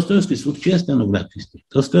 მოკლედ დოსტოევსკის ურჩია სტენოგრაფისტი.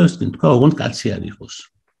 დოსტოევსკი თქვა, ოღონდ კაცი არ იყოს.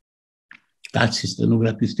 კაცი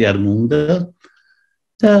სტენოგრაფისტი არ მოუნდა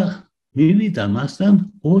და მივიდა მასთან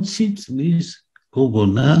 20 წლის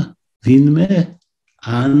გოგონა, ვინმე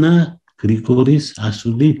ანა გრიგორის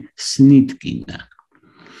ასული სნიტკინა,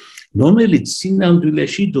 რომელიც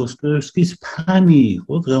სინამდვილეში დოსტოევსკის ფანი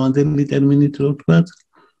იყო, დღევანდელი ტერმინით რო ვთქვათ,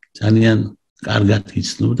 ძალიან კარგად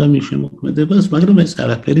იცნობდა მის შემოქმედებას, მაგრამ ეს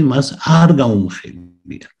არაფერი მას არ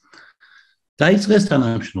გაუმხელია. დაიწყეს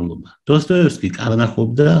თანამშრომლობა. დოსტოევსკი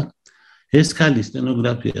კარნახობდა, ეს ქალი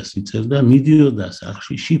სტენოგრაფიას იწერდა, მიდიოდა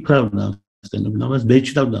სახლში, შიფრავდა სტენოგრამას,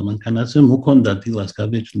 ბეჭდავდა მანქანაზე, მოქონდა დილას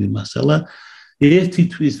გაბეჭდილი მასალა, ერთი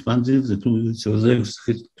თვის მანძილზე, თუ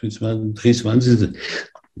 26 თვის მანძილზე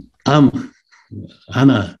ამ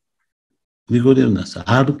ანა გრიგორიევნას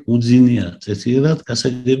არ უძინია წესიერად,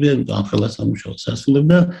 გასაგებია, იმიტომ ამ ხელას ამუშავებს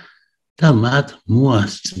ასრულებდა და მათ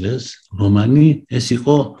მოასწრეს რომანი, ეს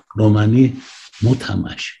იყო რომანი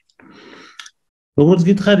მოთამაშე. როგორც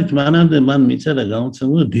გითხარით, მანამდე მან მიწერა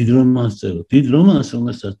გამოცემული დიდ რომანს წერო. დიდ რომანს,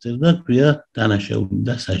 რომელსაც წერდა, ქვია დანაშაული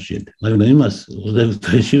და საჯერო. მაგრამ იმას 26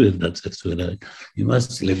 დღეში ვერ დაწერს ვერავინ. იმას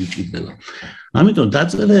წლები ჭირდება. ამიტომ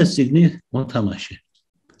დაწერა ეს წიგნი მოთამაშე.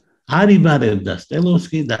 არ იბარებდა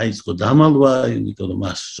სტელოვსკი, დაიწყო დამალვა, იმიტომ რომ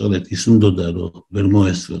მას სწორედ ის უნდოდა, რომ ვერ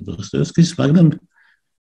მოესწრო დოსტოევსკის, მაგრამ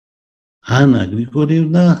ანა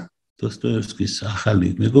გრიგორიევნა, დოსტოევსკის ახალი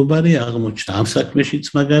მეგობარი, აღმოჩნდა ამ საქმეშიც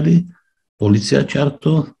მაგარი, პოლიცია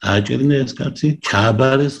ჩართო, დააჭერინა ეს კაცი,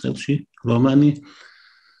 ჩააბარეს ხელში რომანი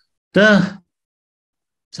და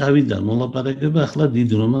წავიდა მოლაპარაკება ახლა დიდ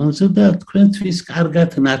რომანზე და თქვენთვის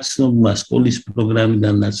კარგად ნაცნობმა სკოლის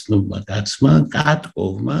პროგრამიდან ნაცნობმა კაცმა,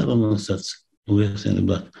 კატკოვმა, რომელსაც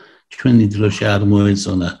მოიხსენებათ ჩვენი დროში არ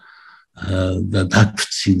მოეწონა და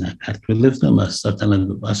დაქცინა ქართველებს და მას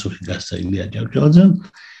სათანადო პასუხი გასცა ილია ჭავჭავაძემ,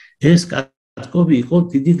 ეს კატკოვი იყო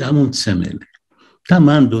დიდი გამომცემელი. და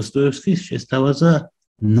მან დოსტოევსკის შესთავაზა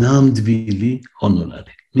ნამდვილი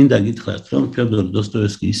ჰონორარი. მინდა გითხრათ, რომ ფიოდორ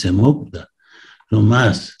დოსტოევსკი ისე მოკვდა, რომ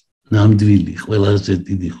მას ნამდვილი ყველაზე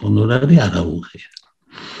დიდი ჰონორარი არ აუღია.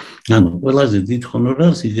 ანუ ყველაზე დიდ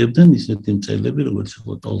ჰონორარს იღებდნენ ისეთი მწერლები, როგორც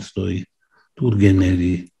იყო ტოლსტოი,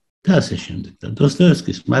 ტურგენევი და ასე შემდეგ. და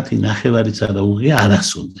დოსტოევსკის მათი ნახევარიც არ აუღია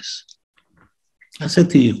არასოდეს.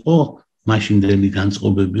 ასეთი იყო მაშინდელი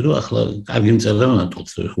განწყობები, რომ ახლა კარგი მწერლები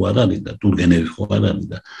ტოლსტოი ხო არ არის და ტურგენევი ხო არ არის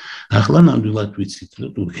და ახლა ნამდვილად ვიცით,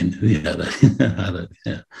 რომ ტურგენევი არ არის.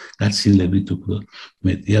 გაცილებით უფრო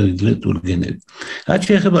მეტია ვიდრე ტურგენევი. რაც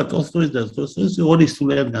შეეხება ტოლსტოის და დოსტოევსკის, ორი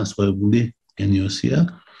სრულიად განსხვავებული გენიოსია,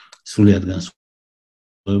 სრულიად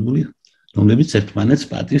განსხვავებული, რომლებიც ერთმანეთს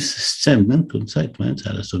პატივს სცემდნენ, თუმცა ერთმანეთს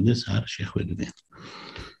არასოდეს არ შეხვედრდნენ.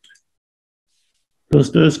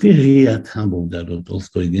 დოსტოევსკი ღიად ამბობდა, რომ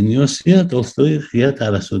ტოლსტოი გენიოსია, ტოლსტოი ღიად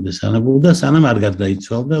არასოდეს ამბობდა, სანამ არ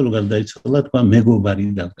გარდაიცვალა, რომ გარდაიცვალა, თქვა მეგობარი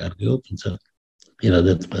დავკარგეო, თუმცა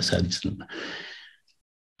პირადად მას არ იცნობდა.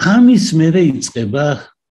 ამის მერე იწყება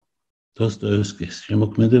დოსტოევსკის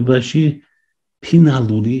შემოქმედებაში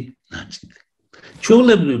ფინალური ნაწილი.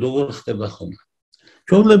 ჩვეულებრივ როგორ ხდება ხოლმე?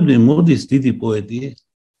 ჩვეულებრივ მოდის დიდი პოეტი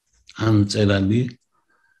ან მწერალი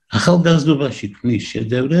ახალგაზრდობაში ქმნის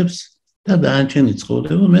შედევრებს და დაანჩენი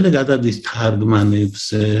ცხოვრება, მერე გადადის თარგმანებს,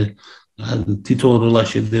 თითოეულა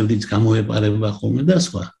შედევრიც გამოეპარება ხოლმე და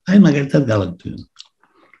სხვა. აი მაგალითად გალაქტიონი.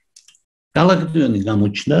 გალაქტიონი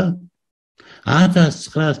გამოჩნდა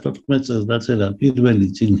 1914 წელს დაწერა პირველი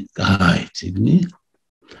წიგნი, კაი წიგნი.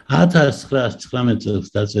 1919 წელს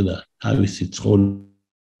დაწერა თავისი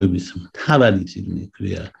ცხოვრების მთავარი წიგნი,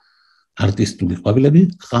 ქვია არტისტული ყვავილები,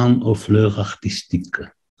 ყან ოფლერ არტისტიკ.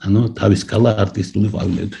 ანუ თავის კალა არტისტული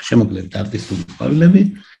ყვავილები, შემოკლებით არტისტული ყვავილები.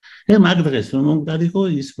 მაგ დღეს რომ მომდარიყო,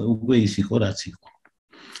 ის უკვე ის იყო, რაც იყო.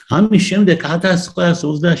 ამის შემდეგ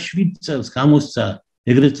 1927 წელს გამოსცა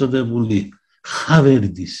ეგრეთ წოდებული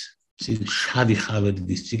ხავერდის, შავი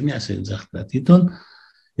ხავერდის წიგნი, ასე ეძახდა თვითონ,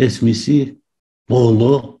 ეს მისი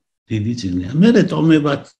ბოლო დიდი წიგნია. მერე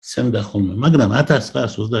ტომებად ცემდა ხოლმე, მაგრამ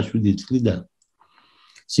 1927 წლიდან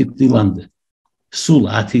სიკვდილამდე სულ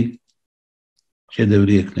 10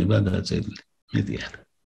 შედევრი ექნება დაწერილი, მეტი არა.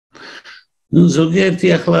 ზოგიერთი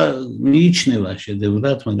ახლა მიიჩნევა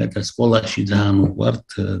შედევრად, მაგალითად სკოლაში ძალიან უყვართ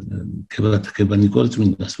ქებანიკორი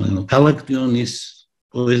წმინდას, მაგრამ გალაქტიონის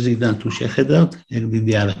პოეზიიდან თუ შეხედავთ, ეგ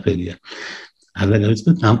დიდი არაფერია. არ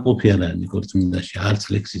დაგავიწყდეთ, ნამყოფი არ არის ნიკორი წმინდაში, არც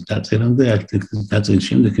ლექსის დაწერამდე, არც ლექსის დაწერის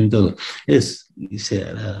შემდეგ, იმიტომ რომ ეს ისე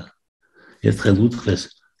არა, ერთხელ უთხრეს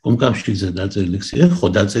კომკავშირზე დაწერილი ლექსია, ხო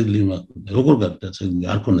დაწერილი მაქვს, როგორ გადაწერილი,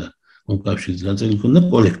 არ ქონდა კომკავშირზე დაწერილი, ქონდა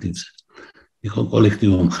კოლექტივზე. იყო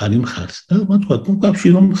კოლექტივო მხარი მხარს და მოთქვა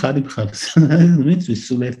კომკავშირო მხარი მხარს. მეც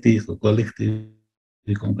სულ ერთი იყო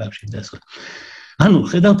კოლექტივი კომკავშირი და სხვა. ანუ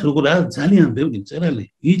ხედავთ როგორ ძალიან ბევრი მწერალი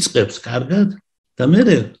იწყებს კარგად და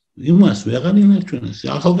მერე იმას ვეღარ ინარჩუნებს.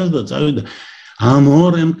 ახალგაზრდა წავიდა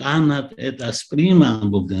ამორემ კანატ ეტას პრიმა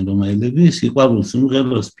ამბობდნენ რომაელები სიყვარულ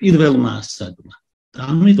სიმღერას პირველმა ასაკმა. და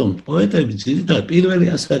ამიტომ პოეტები ძირითადად პირველი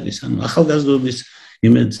ასაკის, ანუ ახალგაზრდობის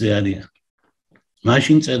იმედზე არიან.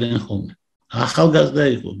 მაშინ წერენ ხოლმე. ახალგაზრდა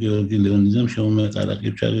იყო გიორგი ლეონიძემ შემომეყარა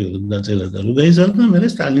ყიფჩაღი დაწერა და რო გაიზარდა მერე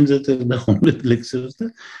სტალინზე წერდა ხოლმე ლექსებს და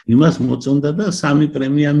იმას მოწონდა და 3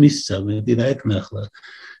 პრემია მისცა. მეტი რა ეკნა ახლა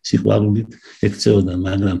სიყვარულით ექცეოდა,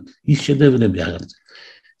 მაგრამ ის შედევრები აღარ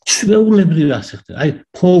ჩვეულებრივ ასახდა. აი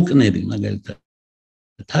ფოლკნერი მაგალითად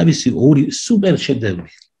თავისი 2 სუპერ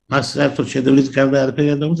შედევრი. მას საერთოდ შედევრის გარდა არაფერი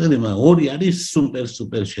არ დაუწერია, მაგრამ 2 არის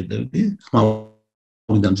სუპერ შედევრი.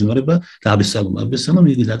 დამძიმარება და აბესალომ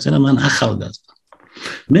იგი დაწერა მან ახალგაზრდა.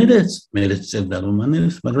 მერეც წერდა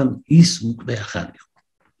რომანებს, მაგრამ ის უკვე ახალ იყო.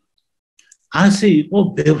 ასე იყო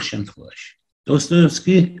ბევრ შემთხვევაში.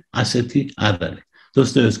 დოსტოევსკი ასეთი არ არის.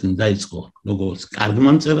 დოსტოევსკიმ დაიწყო როგორც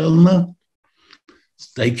კარგმა მწერალმა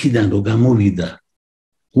და იქიდან რო გამოვიდა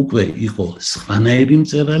უკვე იყო სხვანაირი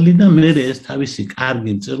მწერალი და მერე ეს თავისი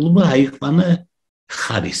კარგი მწერლობა აიყვანა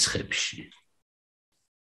ხარისხებში.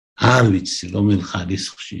 არ ვიცი რომელ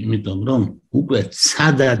ხარისხში, იმიტომ რომ უკვე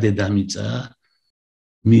ცადადე დამიწა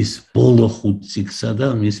მის ბოლო 5 წიგნსა და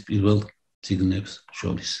მის პირველ წიგნებს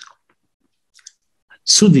შორის.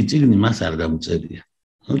 ცუდი წიგნი მას არ დამწერია.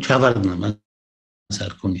 ჩავარდნა მას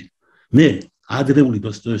არ ქონია. მე ადრეული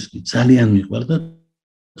დოსტოევსკი ძალიან მიყვარდა,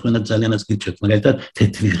 თქვენაც ძალიანაც გიჩვენებთ, მაგალითად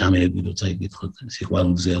თეთრი ღამეები რო წაიკითხოთ,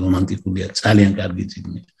 სიყვარულზე რომანტიკულია, ძალიან კარგი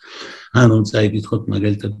წიგნი. ანუ წაიკითხოთ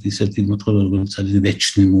მაგალითად ისეთი მოთხრობა როგორც არის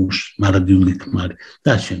ვეჩნი მუშ, მარადიული ქმარი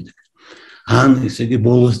და შემდეგ. ან ესე იგი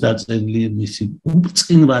ბოლოს დაწერილი მისი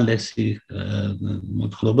უბრწყინვალესი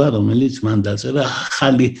მოთხრობა, რომელიც მან დაწერა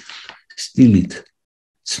ახალი სტილით.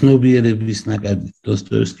 ცნობიერების ნაკადით.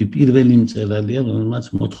 დოსტოევსკი პირველი მწერალია, რომელმაც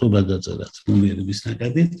მოთხრობა დაწერა ცნობიერების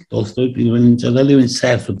ნაკადით. დოსტოევსკი პირველი მწერალი, ვინც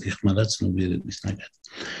საერთოდ იხმარა ცნობიერების ნაკადით.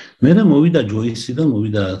 მერე მოვიდა ჯოისი და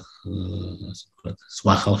მოვიდა ასე ვთქვათ,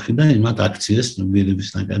 სხვა ხალხი და იმათ აქციეს ცნობიერების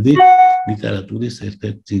ნაკადი ლიტერატურის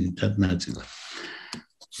ერთ-ერთ ძირითად ნაწილად.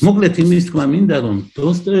 მოკლედ იმის თქმა მინდა, რომ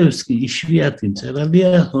დოსტოევსკი იშვიათი მწერალია,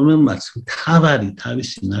 რომელმაც მთავარი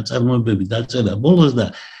თავისი ნაწარმოებები დაწერა ბოლოს და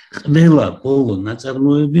ყველა ბოლო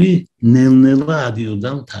ნაწარმოები ნელ-ნელა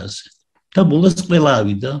ადიოდა მთაზე. და ბოლოს ყველა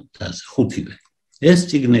ავიდა მთაზე, 5-ვე. ეს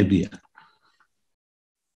წიგნებია.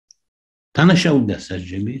 თანაშაული და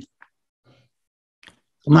საჯელი,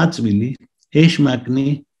 ყმაწვილი, ეშმაკნი,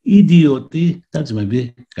 იდიოტი და ძმები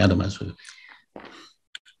კარამაზოვები.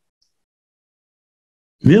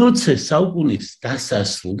 მე-20 საუკუნის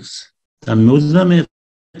დასასრულს და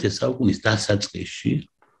მე-21 საუკუნის დასაწყისში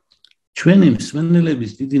ჩვენი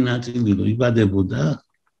მსმენელების დიდი ნაწილი რო იბადებოდა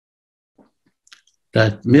და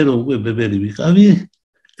მე რო უკვე ბებერი ვიყავი,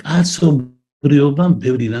 კაცობრიობამ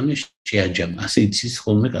ბევრი რამე შეაჯამა. ასე იცის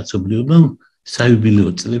ხოლმე კაცობრიობამ საიუბილეო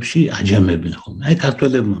წლებში აჯამებენ ხოლმე. აი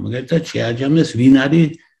ქართველებმა მაგალითად შეაჯამეს ვინ არის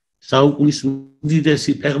საუკუნის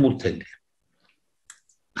უდიდესი ფეხბურთელი.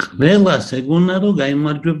 ყველას ეგონა რომ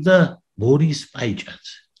გაიმარჯვებდა ბორის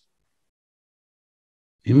პაიჭაძე.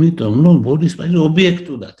 იმიტომ რომ ბორის პაიჭაძე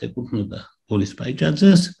ობიექტურად ეკუთვნოდა ბორის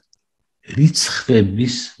პაიჭაძეს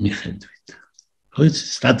რიცხვების მიხედვით. ხოიც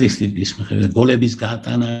სტატისტიკის მიხედვით, გოლების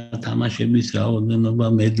გატანა, თამაშების რაოდენობა,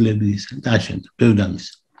 მედლების და შემდეგ ბევრი ამის.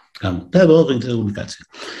 და როღინწეული კაცი.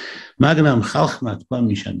 მაგრამ ხალხმა თქვა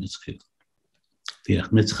მიშანეცხი. დიახ,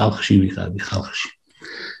 მეც ხალხში ვიყავი, ხალხში.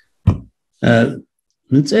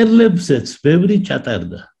 მწერლებსაც ბევრი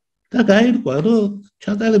ჩატარდა და გაირკვა, რომ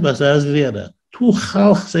ჩატარებას აზრი არა. თუ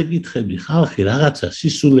ხალხს ეკითხები, ხალხი რაღაცა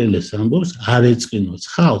სისულელეს ამბობს, არ ეწყინოს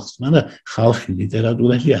ხალხს, მაგრამ ხალხი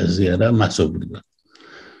ლიტერატურაში აზრი არა მასობრივად.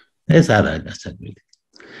 ეს არაა გასაკვირი.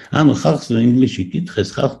 ანუ ხალხს რომ ინგლისში კითხეს,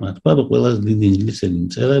 ხალხმა თქვა, რომ ყველაზე დიდი ინგლისელი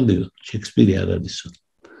მწერალი შექსპირი არ არისო.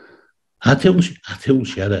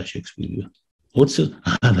 ათეულში არაა შექსპირი. 20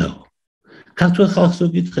 არაო. ქართულ ხალხს რო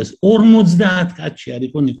კითხეს, 50 კაცში არ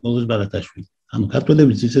იყო ნიკოლოზ ბარათაშვილი. ანუ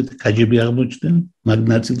ქართველებიც ისეთი კაჯები აღმოჩნდნენ მაგ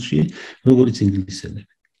ნაწილში, როგორც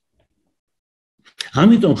ინგლისელები.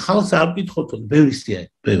 ამიტომ ხალხს არ კითხოთ,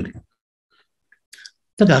 ბევრი.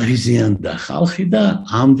 და გაღიზიანდა ხალხი და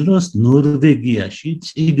ამ დროს ნორვეგიაში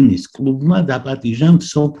წიგნის კლუბმა დაპატიჟა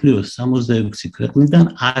მსოფლიოს 66 ქვეყნიდან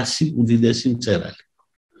 100 უდიდესი მწერალი.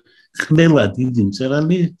 ყველა დიდი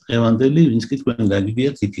მწერალი დღევანდელი, ვინც კი თქვენ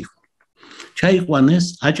გაგიგიათ, იქ იყო. ჩაიყვანეს,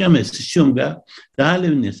 აჭამეს შომგა,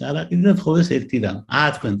 დაალევნეს არაყი და თხოვეს ერთი რამ.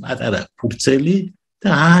 თქვენ პატარა ფურცელი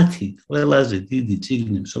და 10 ყველაზე დიდი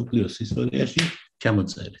წიგნი მსოფლიოს ისტორიაში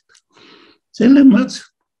ჩამოწერეთ. წელებმაც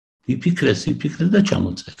იფიქრეს და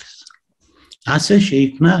ჩამოწერეს. ასე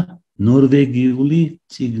შეიქმნა ნორვეგიული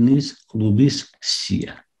წიგნის კლუბის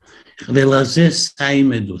სია. ყველაზე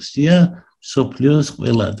საიმედო სია მსოფლიოს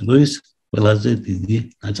ყველა დროის ყველაზე დიდი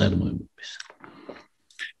ნაწარმოებების.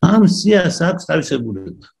 ამ სიას აქვს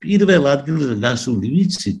თავისებურება. პირველ ადგილზე გასული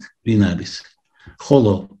ვიცით, ვინ არის,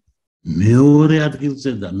 ხოლო მეორე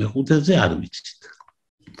ადგილზე და მეხუთეზე არ ვიცით.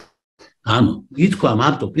 ანუ ითქვა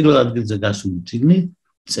მარტო პირველ ადგილზე გასული წიგნი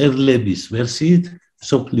მწერლების ვერსიით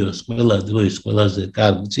მსოფლიოს ყველა დროის ყველაზე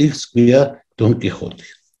კარგ წიგნს ქვია დონ კიხოტი.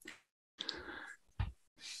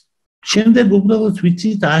 შემდეგ უბრალოდ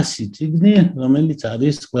ვიცით 100 წიგნი, რომელიც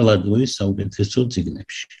არის ყველა დროის საუკეთესო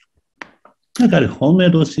წიგნებში. აქ არის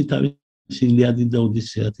ჰომეროსი თავისი ილიადი და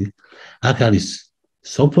ოდისეათი, აქ არის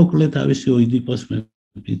სოფოკლე თავისი ოიდიპოს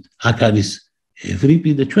მეფით, აქ არის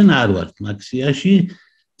ევრიპიდე, ჩვენ არ ვართ მაქსიაში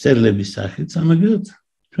მწერლების სახით, მაგრამ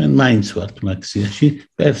ჩვენ მაინც ვართ მაქსიაში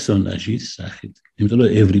პერსონაჟის სახით, იმიტომ რომ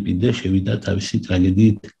ევრიპიდე შევიდა თავისი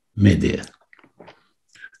ტრაგედიით მედეა.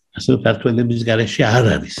 ასე ქართველების გარეშე არ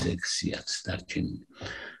არის ლექციაც დარჩენილი.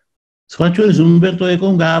 სხვა შორის უმბერტო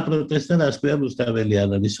ეკომ გააპროტესტა, რას ქვია რუსთაველი არ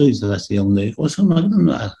არისო, ისრასია უნდა იყოსო, მაგრამ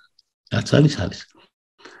რაც არის.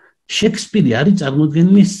 შექსპირი არის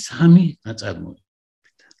წარმოდგენილი 3 ნაწარმოებით.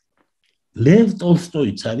 ლევ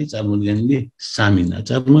ტოლსტოიც არის წარმოდგენილი 3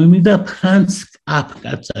 ნაწარმოებით და ფრანც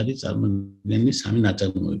კაფკაც არის წარმოდგენილი 3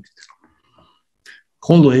 ნაწარმოებით.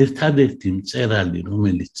 ხოლო ერთადერთი მწერალი,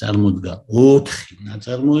 რომელიც წარმოდგა 4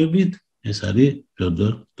 ნაწარმოებით, ეს არის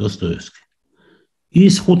ფიოდორ დოსტოევსკი.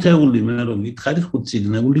 ის ხუთეული მე რომ გითხარით, 5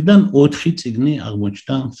 წიგნეულიდან 4 წიგნი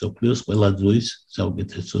აღმოჩნდა მსოფლიოს ყველა დროის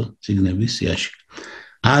საუკეთესო წიგნების სიაში.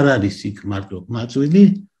 არ არის იქ მარტო მაწვილი,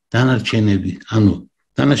 დანარჩენები, ანუ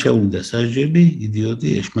დანაშაული და სასჯელი, იდიოტი,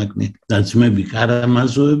 ეშმაკნი და ძმები,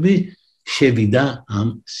 კარამაზოვები შევიდა ამ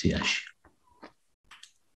სიაში.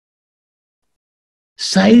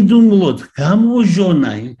 საიდუმლოდ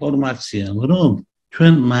გამოჟონა ინფორმაციამ, რომ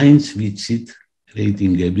ჩვენ მაინც ვიცით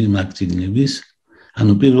რეიტინგები მაგ წიგნების,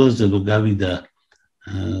 ანუ პირველზე რომ გავიდა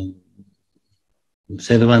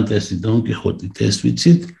სერვანტესი, დონ კიხოტით, ეს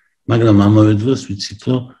ვიცით, მაგრამ ამავე დროს ვიცით,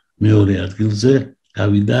 რომ მეორე ადგილზე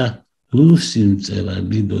გავიდა რუსი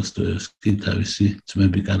მწერალი დოსტოევსკი თავისი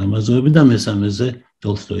ძმები, კარამაზოვები და მესამეზე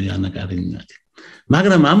ტოლსტოი, ანა კარენინაი.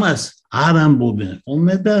 მაგრამ ამას არ ამბობენ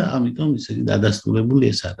ხოლმე და ამიტომ ისეთი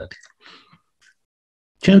დადასტურებული ეს არ არის.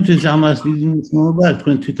 ჩემთვის ამას დიდი მნიშვნელობა აქვს,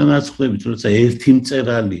 თქვენ თვითონაც ხვდებით, როცა ერთი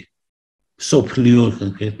მწერალი სოფლიო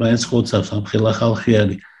ერთმანეთს ხოცავს, ამ ხელა ხალხი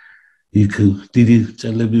არის, იქ დიდი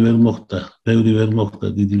მწერლები ვერ მოხდა, ბევრი ვერ მოხდა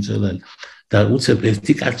დიდი მწერალი. და უცებ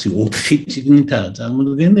ერთი კაცი 4 წიგნითაა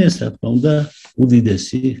წარმოდგენილი, ეს რა თქმა უნდა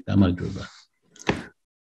უდიდესი გამარჯვება.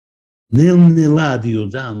 ნელ-ნელა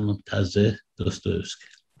ადიოდა ამ მთაზე დოსტოევსკი.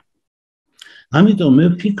 ამიტომ მე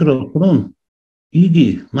ვფიქრობ, რომ იგი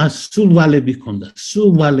მას სულ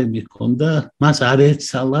ვალები ჰქონდა, მას არ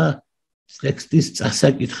ეცალა ტექსტის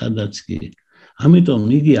წასაკითხადაც კი. ამიტომ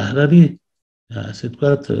იგი არ არის, ასე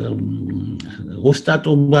ვთქვათ,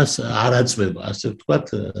 ოსტატობას არ აწვევა, ასე ვთქვათ,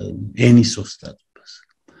 ენის ოსტატობას.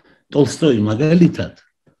 ტოლსტოი მაგალითად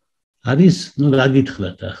არის, რა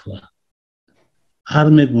გითხრათ ახლა, არ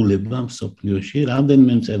მეგულება მსოფლიოში,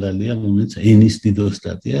 რამდენიმე მწერალია, რომელიც ენის დიდ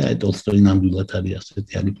ოსტატია, ტოლსტოი ნამდვილად არის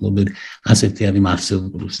ასეთი, არის ფლობერი, ასეთი არის მარსელ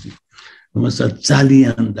პრუსტი, რომელსაც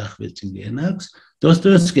ძალიან დახვეწილი ენა აქვს.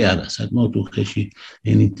 დოსტოევსკი არა, საკმაოდ უხეში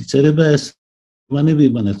ენით იწერება, ეს რომანები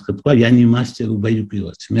იმანაც თქვა, იანი მასწერ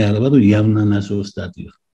უბაიუპილოც, მე არა ვარ, явно нас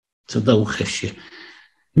ოსტატია. ცოტა უხეშია.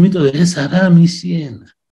 იმიტომ ეს არა მისი ენა.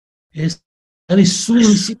 ეს არის სულ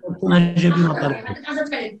მისი პერსონაჟები მოპარკები.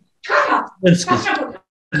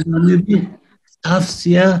 დოსტოევსკის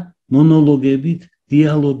ავსია მონოლოგებით,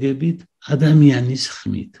 დიალოგებით, ადამიანის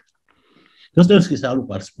ხმით. დოსტოევსკის არ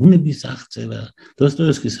უყვარს ბუნების აღწერა,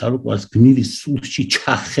 დოსტოევსკის არ უყვარს გმირის სულში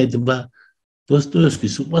ჩახედვა,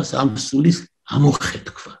 დოსტოევსკის უყვარს ამ სულის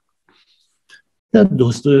ამოხეთქვა. და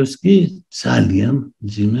დოსტოევსკი ძალიან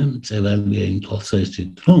მძიმე მწერალია იმ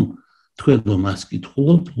თვალსაზრისით, რომ თქვენ რომ მას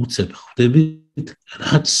კითხულობთ, უცებ ხვდებით,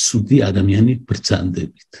 რაც ცუდი ადამიანი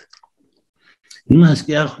ბრძანდებით. იმას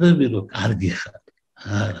კი არ ხვდები, რომ კარგი ხარ.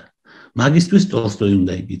 არა. მაგისტრის ტოლსტოი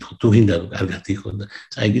უნდა იკითხო, თუ გინდა რომ კარგად იყოს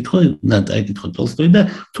და წაიკითხო ტოლსტოი და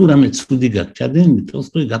თუ რამე ცუდი გაქვს ჩადენილი,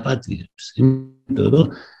 ტოლსტოი გაპატიებს. იმიტომ რომ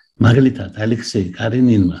მაგალითად ალექსეი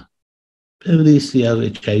კარენინმა ბევრი სიავე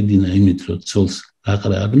ჩაიდინა იმით, რომ ცოლს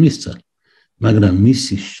აყრა არ მისცა, მაგრამ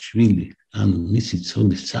მისი შვილი, ანუ მისი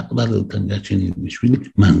ცოლის საყვარელთან გაჩენილი შვილი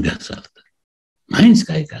მან გასალდა. მაინც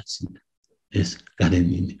კაი კაცია ეს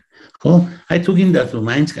კარენინი. ხო? აი თუ გინდათ რომ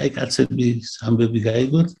მაინც კაი კაცების ამბები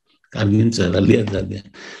გაიგოთ, კარგი მწერალია ძალიან.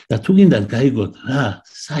 და თუ გინდათ გაიგოთ რა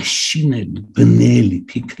საშინელი, ბნელი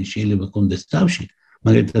ფიქრი შეიძლება კონდეს თავში,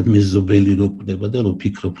 მაგალითად მე ზობელი რო კვდება და რო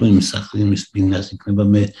ფიქრობ რომ იმ სახლის ბინას იქნება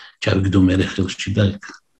მე ჩავიგდო მე ხელში და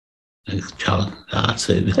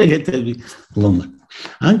ეგეთები ლომა.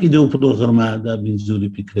 ან კიდევ უფრო ღრმა და ბინძური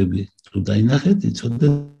ფიქრები თუ დაინახეთ,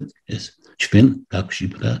 იცოდეთ ეს ჩვენ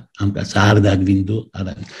გაგვშიფრა ამ კაცს არ დაგვინდო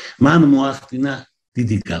არავინ. მან მოახდინა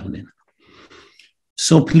დიდი გავლენა.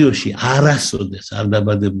 სოფლიოში არასოდეს არ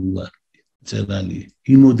დაბადებულა მწერალი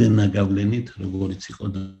იმოდენა გავლენით, როგორიც იყო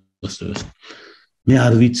დოსტოევსკი. მე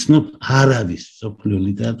არ ვიცნობ, არ არის სოფლიო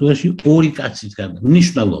ლიტერატურაში ორი კაცის გარდა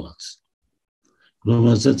მნიშვნელოვანს,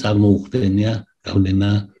 რომელზეც არ მოუხდენია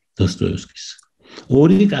გავლენა დოსტოევსკის.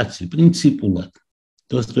 ორი კაცი პრინციპულად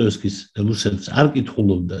დოსტოევსკის რუსეთს არ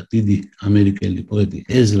კითხულობდა დიდი ამერიკელი პოეტი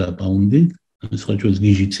ეზრა პაუნდი, სხვა ჩვენს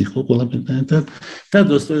გიჟიც იყო ყველაფერთან ერთად და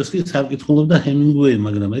დოსტოევსკის არ კითხულობდა ჰემინგუეი,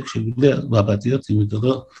 მაგრამ ეგ შეგვიძლია ვაპატიოთ, იმიტომ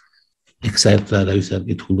რომ ეგ საერთოდ არავის არ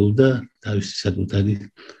კითხულობდა თავისი საკუთარი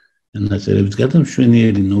ნაწერების გარდა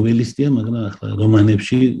მშვენიერი ნოველისტია, მაგრამ ახლა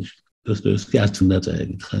რომანებში დოსტოევსკი არც უნდა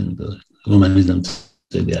წაეკითხა, იმიტომ რომ რომანის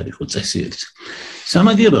დამწერელი არ იყო წესიერიც.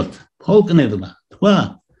 სამაგიეროდ ფოლკნერმა თქვა,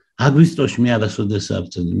 აგვისტოში მე არასოდეს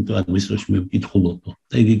ავწევდი, იმიტომ აგვისტოში მე ვკითხულობ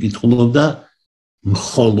და იგი კითხულობდა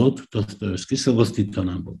მხოლოდ დოსტოევსკის, როგორც თვითონ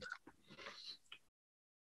ამბობდა.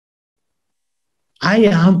 აი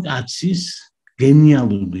ამ კაცის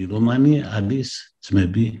გენიალური რომანი არის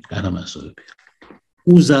ძმები კარამაზოვები.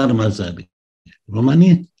 უზარმაზარი რომანი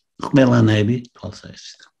ყველანაირი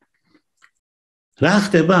თვალსაზრისით. რა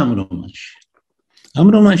ხდება ამ რომანში? ამ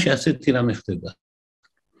რომანში ასეთი რამე ხდება.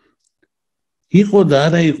 იყო და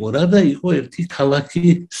არა იყო რა და იყო ერთი ქალაქი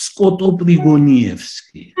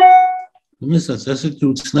სკოტოპრიგონიევსკი. რომელსაც ასეთი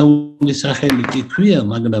უცნაური სახელი კი ქვია,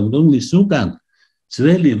 მაგრამ რომლის უკან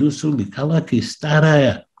ძველი რუსული ქალაქი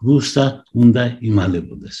სტარაია რუსა უნდა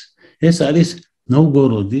იმალებოდეს. ეს არის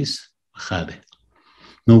ნოვგოროდის მხარე.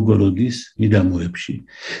 ნოვგოროდის მიდამოებში.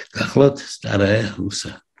 გახლავთ სტარაია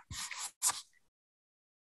რუსა.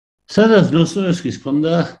 სადაც დოსტოევსკის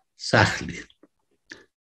ჰქონდა სახლი.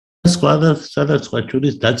 სადაც სხვა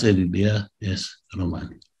შორის დაწერილია ეს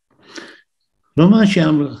რომანი. რომანში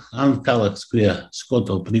ამ ქალაქს ქვია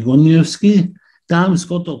სკოტოპრიგონიევსკი და ამ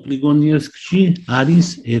სკოტოპრიგონიევსკში არის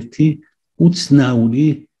ერთი უცნაური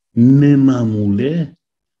მემამულე,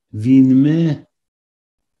 ვინმე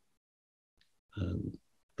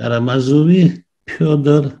კარამაზოვი,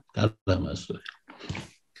 ფიოდორ კარამაზოვი.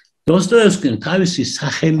 დოსტოევსკიმ თავისი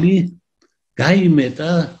სახელი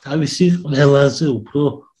გაიმეტა თავისი ყველაზე უფრო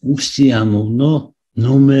უსიამოვნო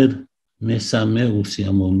ნომერ მესამე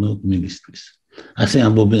უსიამოვნო გმირისთვის. ასე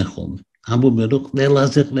ამბობენ ხოლმე. ამბობენ, რომ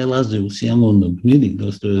ყველაზე უსიამოვნო გმირი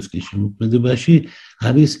დოსტოევსკის შემოქმედებაში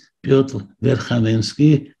არის პიოტრ ვერხავენსკი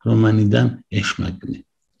რომანიდან ეშმაკნი.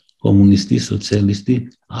 კომუნისტი, სოციალისტი,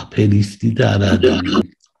 აფერისტი და არაადამიანი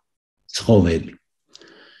ცხოველი.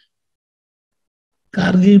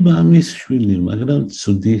 კარგი მამის შვილი, მაგრამ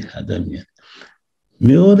ცუდი ადამიანი.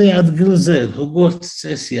 მეორე ადგილზე, როგორც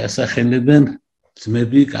წესი, ასახელებენ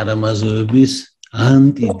ძმები კარამაზოვების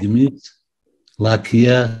ანტიგმით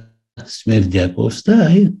ლაქია სმერდიაკოს და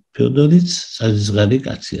აი ფიოდორიც საზღარი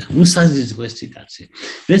კაცია. მოსაზღვრესი კაცია.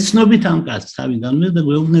 ვეცნობით ამ კაცს თავიდანვე და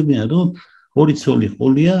გვეუბნებიან, რომ ორი ცოლი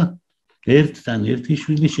ყოლია, ერთთან ერთი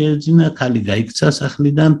შვილი შეეძინა, ქალი გაიქცა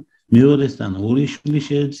სახლიდან, მეორესთან ორი შვილი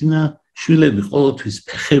შეეძინა, შვილები ყოველთვის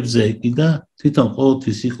ფეხებზე ეკიდა, თვითონ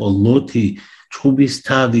ყოველთვის იყო ლოთი,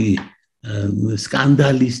 ჩხუბისთავი,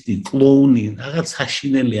 სკანდალისტი, კლოუნი, რაღაც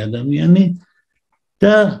საშინელი ადამიანი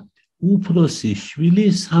და უფროსი შვილი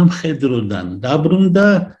სამხედროდან დაბრუნდა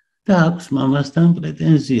და აქვს მამასთან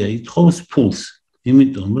პრეტენზია, ითხოვს ფულს.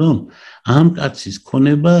 იმიტომ რომ ამ კაცის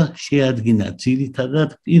ქონება შეადგინა ძირითადად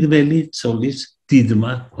პირველი ცოლის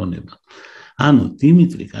დიდმა ქონება. ანუ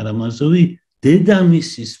დიმიტრი კარამაზოვი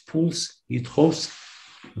დედამისის ფულს ითხოვს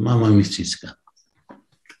მამამისისგან.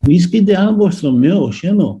 ის კიდე ამბობს რომ მეო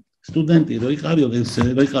შენო სტუდენტი რო იყავი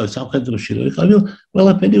სამხედროში რო იყავი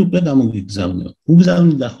ყველაფერი უკვე გამოგიგზავნეო.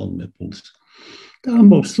 უგზავნიდა ხოლმე ფულს. და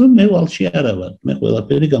ამბობს რომ მე ვალში არა ვარ. მე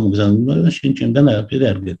ყველაფერი გამოგზავნილი მაგრამ შენ ჩემგან არაფერი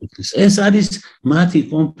არ გეკუთვნის. ეს არის მათი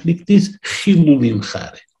კონფლიქტის ხილული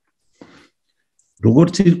მხარე.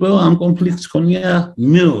 როგორც ირკვევა ამ კონფლიქტს ქონია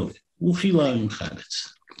მეორე უხილავი მხარეც.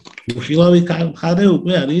 უხილავი მხარე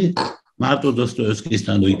უკვე არის მარტო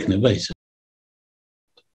დოსტოევსკისთან რო იქნება ისე.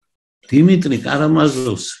 დიმიტრი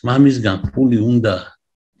კარამაზოვს მამისგან ფული უნდა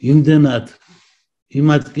იმდენად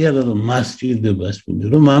იმათ კი არა რომ მას ჭირდება ეს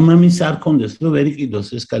ფული რომ მამამის არ კონდეს რომ ვერ იყიდოს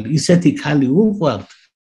ეს ქალი ისეთი ქალი უყვართ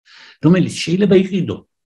რომელიც შეიძლება იყიდო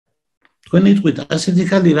თქვენ იტყვით ასეთი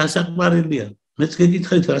ქალი რა საყვარელია მეც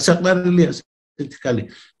გეკითხეთ რა საყვარელია ასეთი ქალი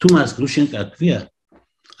თუ მას გრუშენკა ქვია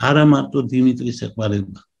არა მარტო დიმიტრის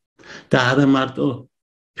ეყვარება და არა მარტო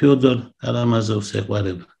ფიოდორ კარამაზოვს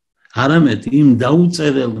ეყვარება არამედ იმ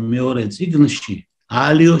დაუწერელ მეორე წიგნში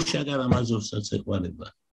ალიოშა კარამაზოვსაც ეყვარება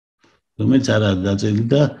რომელიც არა დაწერილი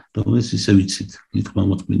და რომელიც ისე ვიცით მithმა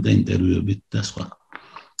მოთმინდა ინტერვიუებით და სხვა.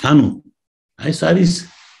 ანუ ეს არის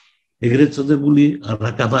ეგრეთ წოდებული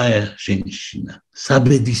რაკაბაია ჟენშინა,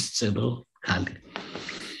 საბედისწერო ქალი.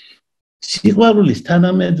 სიყვარულის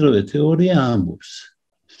თანამედროვე თეორია ამბობს.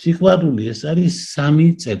 სიყვარული ეს არის სამი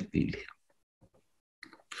წერტილი.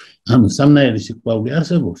 ანუ სამნაირი სიყვარული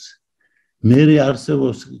არსებობს. მერე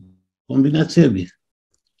არსებობს კომბინაციები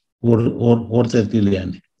ორ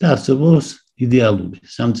წერტილიანი. და არსებობს იდეალური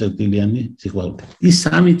სამწერტილიანი სიყვარული. ის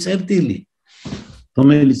სამი წერტილი,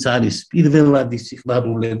 რომელიც არის პირველადი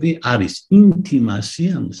სიყვარულები, არის ინტიმასი,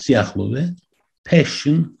 ანუ სიახლოვე,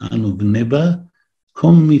 passion, ანუ ბნება,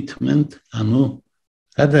 commitment, ანუ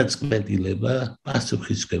გადაწყვეტილება,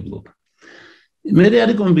 პასუხისმგებლობა. მერე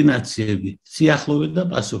არის კომბინაციები, სიახლოვე და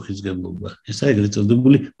პასუხისმგებლობა. ესაა ეგრეთ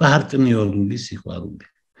წოდებული პარტნიორული სიყვარული.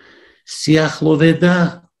 სიახლოვე და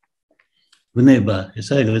ბნება,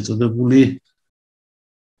 ესაა ეგრეთ წოდებული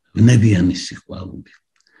ბნებიანი სიყვარული.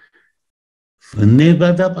 ბნება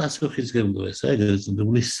და პასუხისმგებლობა, ესაა ეგრეთ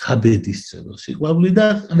წოდებული საბედისწერო სიყვარული და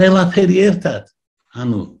ყველაფერი ერთად.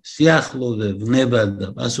 ანუ სიახლოვე, ბნება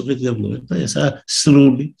და პასუხისმგებლობა და ესაა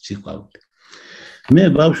სრული სიყვარული. მე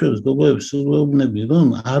ბავშვებს გოგოებს ვეუბნები რომ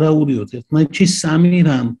არაურიოთ ერთმანეთში სამი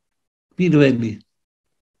რამ. პირველი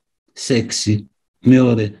სექსი,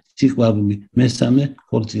 მეორე სიყვარული, მესამე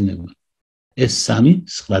ქორწინება. ეს სამი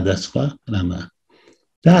სხვადასხვა რამაა.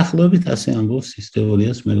 დაახლოებით ასე ამბობს ის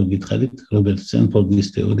თეორიას მე რო გითხარით რობერტ სტენფორდის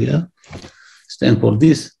თეორია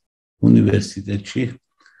სტენფორდის უნივერსიტეტში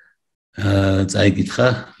წაიკითხა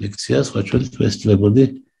ლექცია სხვა შორის ვესწრებოდი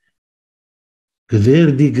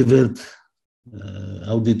გვერდ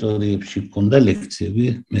აუდიტორიებში მქონდა ლექციები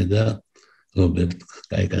მე და რობერტ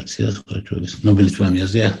კაიკაცია სხვა შორის ნობელის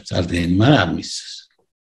პრემიაზე წარდგენილი მაგრამ არ მისცეს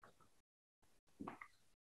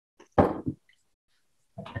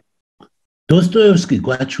დოსტოევსკი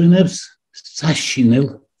გვაჩვენებს საშინელ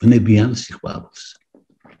ბნებიან სიყვარულს.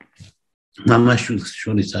 მამაშვილს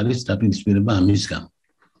შორის არის დაპირისპირება ამის გამო.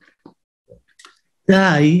 და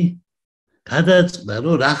აი, გადაწყდა,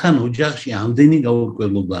 რომ რახან ოჯახში ამდენი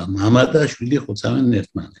გაურკვევლობაა, მამა და შვილი ხოცავენ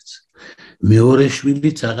ერთმანეთს. მეორე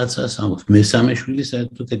შვილიც რაღაცას ამბობს, მესამე შვილი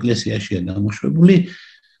საერთოდ ეკლესიაშია გამოშვებული,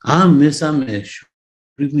 ამ მესამე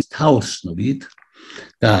შვილის თაოსნობით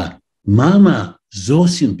და მამა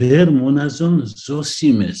ზოსიმ ბერ მონაზონ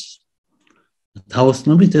ზოსიმეს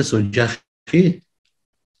თაოსნობით ეს ოჯახი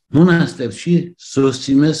მონასტერში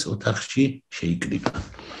ზოსიმეს ოთახში შეიკრიბა.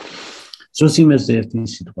 ზოსიმეს ერთი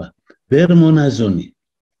სიტყვა ბერ მონაზონი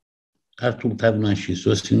ქართულ თარგმანში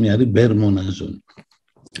ზოსიმი არის ბერ მონაზონი.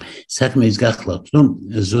 საქმე ის გახლავთ რომ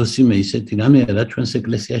ზოსიმე ისეთი რამეა რა ჩვენს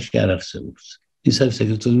ეკლესიაში არ არსებობს. ის არის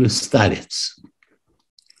ეგრეთ წოდებული სტარეც.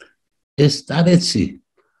 ეს სტარეცი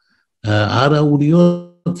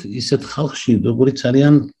არაურიოთ ისეთ ხალხში, როგორიც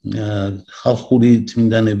არიან ხალხური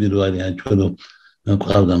წმინდანები რო არიან, ჩვენ რო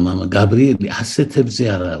მყავდა მამა გაბრიელი, ასეთებზე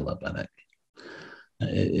არ ალაპარაკი.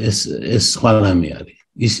 ეს სხვა რამე არის.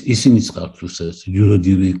 ისინი ყავთ უბრალოდ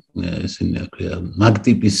ჯუროდივი ესენი აქვია,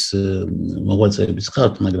 მაგტიპის მოღვაწეების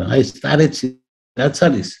ყავთ, მაგრამ აი სტარეცი რაც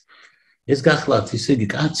არის, ეს გახლავთ ისე იგი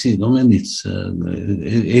კაცი, რომელიც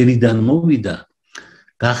ერიდან მოვიდა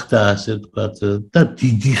გახდა ასე ვთქვათ და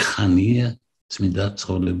დიდი ხანია წმინდა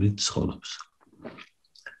ცხოვრებით ცხოვრობს.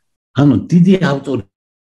 ანუ დიდი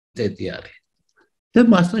ავტორიტეტი უნივერსიტეტი არის. და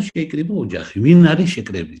მასთან შეიკრიბა ოჯახი. ვინ არის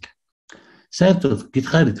შეკრებილი? საერთოდ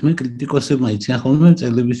გითხარით, მე კრიტიკოსებმა იციან ხოლმე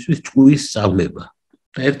მწერლებისთვის ჭკუის სწავლება.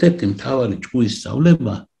 და ერთ-ერთი მთავარი ჭკუის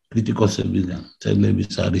სწავლება კრიტიკოსებიდან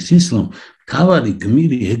მწერლების არის ის, რომ მთავარი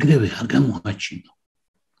გმირი ეგრევე არ გამოაჩინო.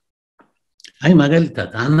 აი მაგალითად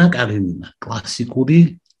ანა კარენინა კლასიკური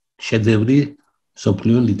შედევრი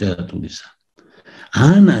მსოფლიო ლიტერატურისა.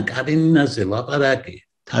 ანა კარენინაზე ლაპარაკი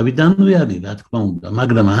თავიდანვე არის, რა თქმა უნდა,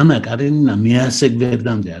 მაგრამ ანა კარენინა მეასე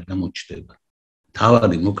გვერდამდე არ გამოჩნდება.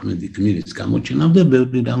 თავარი მოქმედი გმირის გამოჩენამდე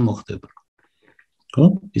ბევრი რამ მოხდება. ხო?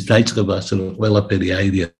 ის დაიწყება ასე, რომ ყველაფერი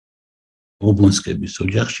აირია ობლონსკების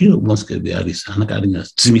ოჯახში, ობლონსკები არის ანა კარენინას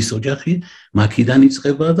ძმის ოჯახი, მაქედან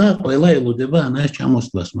იწყება და ყველა ელოდება ანას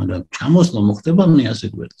ჩამოსვლას, მაგრამ ჩამოსვლა მოხდება მეასე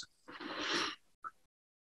გვერდზე.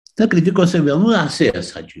 და კრიტიკოსები ამბობენ, ასეა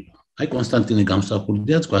საჭირო. აი კონსტანტინე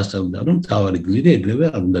გამსახურდიაც გვასწავლიდა, რომ თავარი გმირი ეგრევე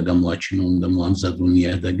არ უნდა გამოაჩინო, უნდა მოამზადო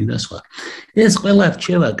ნიადაგი და სხვა. ეს ყველა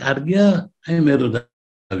რჩევა კარგია, აი მე რო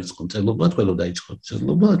დავიწყო მწერლობა, ყველა დაიწყო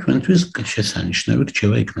მწერლობა, ჩვენთვის შესანიშნავი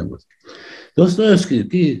რჩევა იქნებოდა. დოსტოევსკი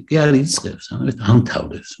კი არ იწყებს,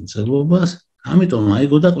 ამთავრებს მწერლობას, ამიტომ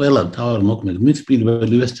აიგო და ყველა თავარ მოქმედ გმირს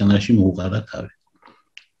პირველივე სცენაში მოუყარა თავი.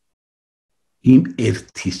 იმ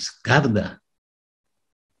ერთის გარდა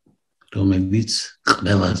რომელიც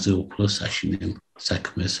ყველაზე უფრო საშინელ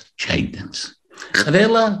საქმეს ჩაიდენს.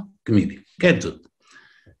 ყველა გმირი. კერძოდ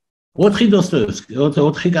 4 დოსტოევსკი,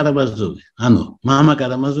 4 კარამაზოვი, ანუ მამა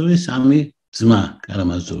კარამაზოვი, 3 ძმა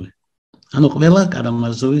კარამაზოვი. ანუ ყველა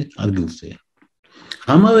კარამაზოვი ადგილზეა.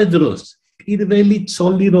 ამავე დროს პირველი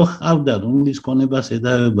ცოლი რო ხავდა, რომლის ქონებას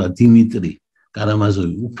ედავება დიმიტრი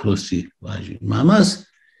კარამაზოვი, უფროსი ვაჟი მამას,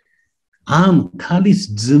 ამ ქალის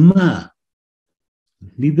ძმა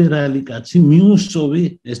ლიბერალი კაცი მიუსოვი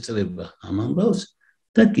ესწრება ამ ამბავს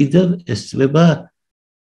და კიდევ ესწრება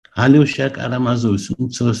ალეუშა კარამაზოვის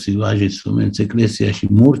უმცროსი ვაჟის, რომელიც ეკლესიაში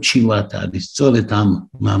მორჩილად არის, სწორედ ამ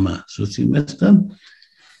მამა სოციმესთან,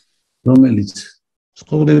 რომელიც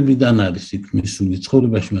ცხოვრებიდან არის იქ მისული,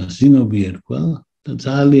 ცხოვრებაში მას ზინობი ერქვა და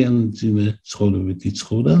ძალიან ძიმე ცხოვრებით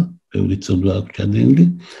იცხოვრა, ბევრი ცოდვა აქვს ჩადენილი,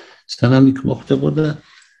 სანამ იქ მოხდებოდა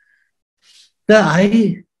და აი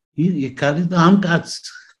იქ არის და ამ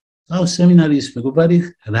კაცს ყავს სემინარიის მეგობარი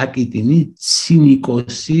რაკიტინი,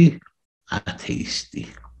 ცინიკოსი, ათეისტი.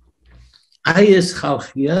 აი ეს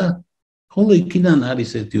ხალხია, ხოლო იქიდან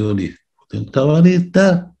არის ერთი ორი მთავარი და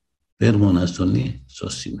ბერმონასონი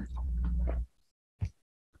სოსიმე.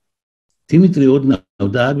 დიმიტრი ოდნავ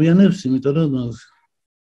დააგვიანებს, იმიტომ რომ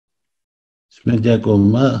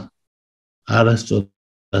სმერჯაკოვმა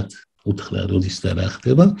არასწორად უთხრა, როდის და რა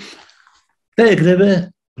ხდება და ეგრევე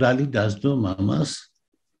ბრალი დასდო მამას.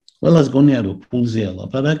 ყველას გონია, რომ ფულზეა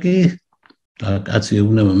ლაპარაკი და კაცი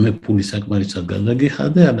ეუბნება, მე ფული საკმარისად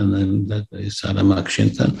გადაგიხადე, ეს არა მაქვს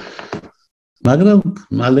შენთან. მაგრამ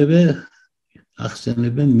მალევე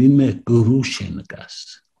ახსენებენ ვინმე გრუშენკას.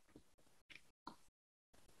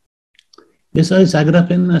 ეს არის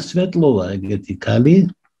აგრაფენა სვეტლოვა, ეგეთი ქალი,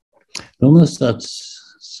 რომელსაც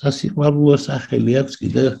სასიყვარულო სახელი აქვს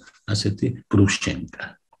კიდევ ასეთი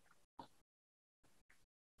გრუშენკა.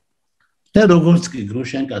 და როგორც კი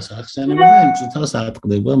გრუშენკას ახსენებდა, იმ წუთას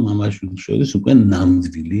ატყდება მამაშვილს შორის უკვე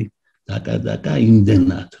ნამდვილი დაკა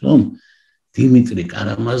იმდენად, რომ დიმიტრი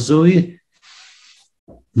კარამაზოვი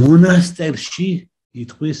მონასტერში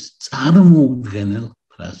ითქვის წარმოუდგენელ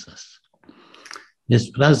ფრაზას. ეს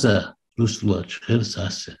ფრაზა русულად ჟღერს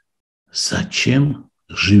ასე: "Зачем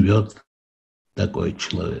живет такой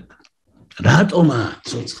человек?" რატომა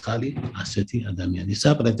ცოცხალი ასეთი ადამიანი?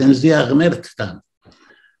 საპრეტენზია ღმერთთან.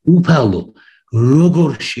 უფალო,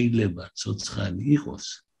 როგორ შეიძლება ცოცხალი იყოს?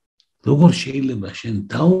 როგორ შეიძლება შენ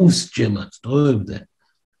დაუსჯელად ტოვებდე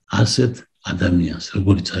ასეთ ადამიანს,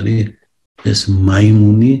 როგორც არის ეს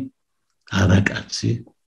მაიმუნი არაკაცი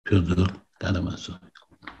ფიოდორ კარამაზოვი.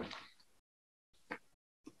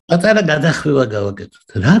 პატარა გადახვევა გავაკეთოთ.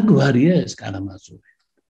 რა გვარია ეს კარამაზოვი?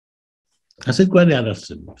 ასეთ გვარი არ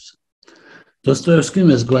არსებობს. დოსტოევსკიმ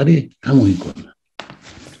ეს გვარი გამოიგონა.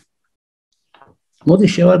 მოდი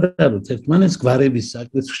შევადაროთ ერთმანეთს გვარების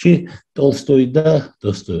საკითხში ტოლსტოი და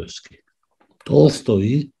დოსტოევსკი.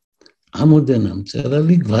 ტოლსტოი ამოდენა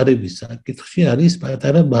მწერალი გვარების საკითხში არის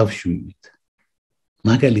პატარა ბავშვივით.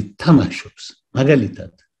 მაგალითად თამაშობს.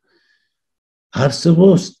 მაგალითად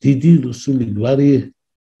არსებობს დიდი რუსული გვარი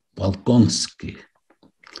ვალკონსკი.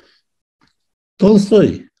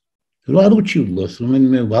 ტოლსტოი რო არ უჩივლოს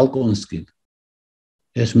რომელიმე ვალკონსკი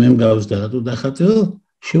ეს მე მგავს და რატო დახატეო,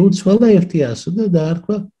 შეუცვალა ერთი ასო და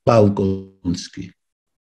დაარქვა ვალკონსკი.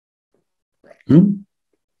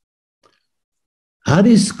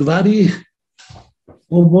 არის გვარი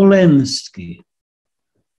ობოლენსკი.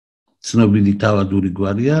 ცნობილი თავადური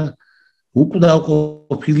გვარია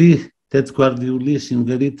უკდავყოფილი თეთრგვარდიული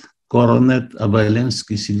სიმღერით კორონეტ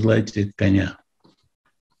აბალენსკის სილაიჭეთკანია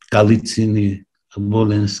გალიცინი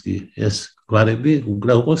აბოლენსკი ეს გვარები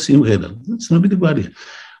უკდავყოფ სიმღერა ცნობილი გვარია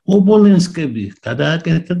ობოლენსკები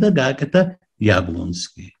გადააკეთა და გააკეთა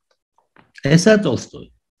იაბლონსკი ესა ტოლსტოი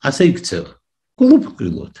ასე იქცევა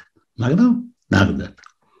გულუფრთხილად მაგრამ ნაღდად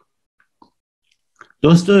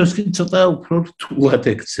დოსტოევსკი ცოტა უფრო რთულად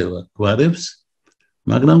ექცევა გვარებს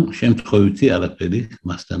მაგრამ შემთხვევითი არაფერი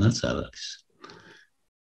მასთანაც არ არის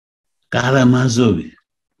კარამაზოვი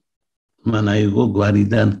მან აიღო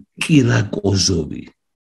გვარიდან კირაკოზოვი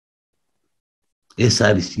ეს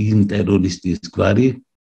არის იმ ტერორისტის გვარი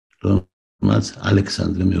რომელსაც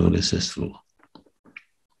ალექსანდრე მეორეს ესრულა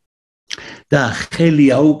და ხელი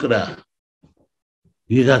აუკრა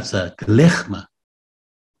ვიღაცა გლეხმა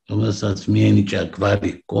რომელსაც მიენიჭა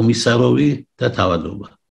გვარი კომისაროვი და თავადობა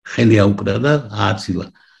ხელი აუკრა და ააცილა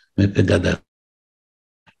მეფე გადაყო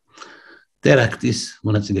ტერაქტის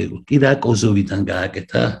მონაწილე იყო კირაკოზოვიდან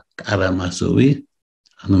გააკეთა კარამაზოვი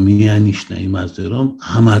ანუ მიანიშნა იმაზე რომ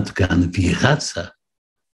ამათგან ვიღაცა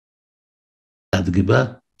ადგება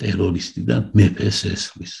ტერორისტი და მეფეს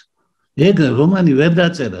ესვლის ეგ რომანი ვერ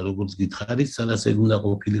დაწერა როგორც გითხარით სადაც ეგ უნდა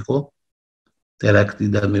ყოფილიყო ტერაქტი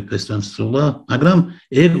და მეფესთან სრულა მაგრამ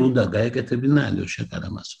ეგ უნდა გაეკეთებინა ალიოშა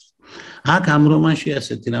კარამაზოვს აქ ამ რომანში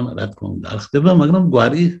ასეთი რამ რა თქმა უნდა არ ხდება მაგრამ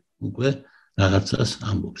გვარი უკვე რაღაცას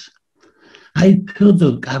ამბობს აი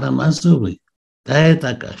ფიოდორ კარამაზოვი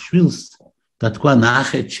დაეტაკა შვილს და თქვა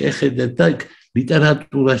ნახეთ შეხედეთ და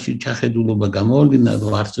ლიტერატურაში ჩახედულობა გამოვინა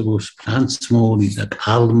რომ არსებობს ფრანცმოური და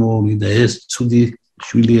ქალმოური და ეს ცუდი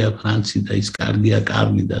შვილია ფრანცი და ის კარგია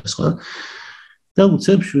კარგი და სხვა და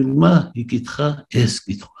უცებ შვილმა იკითხა ეს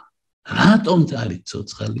კითხვა რატომ არის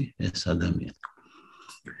ცოცხალი ეს ადამიანი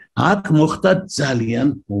აქ მოხდა ძალიან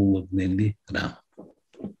მოულოდნელი რამ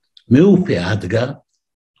მეუფე ადგა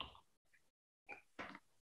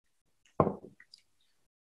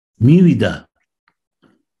მივიდა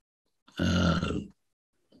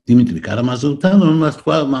დიმიტრი კარამაზოვთან რომელსაც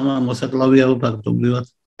თქვა მამა მოსაკლავიაო ფაქტობრივად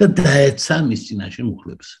და დაეცა მის წინაშე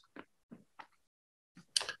მუხლებს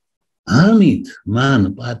ამით მან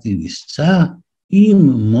პატივისცა იმ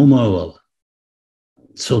მომავალ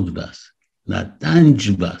ცოდვას და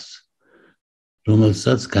ტანჯბას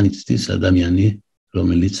რომელსაც განიცდის ადამიანი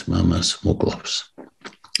რომელიც მამას მოკლავს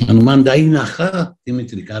ანუ მან დაინახა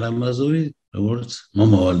დიმიტრი კარამაზოვი როგორც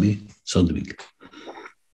მომავალი ცოდვილი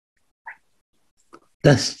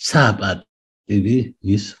და საპატივი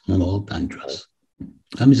ის მომავალ ტანჯვას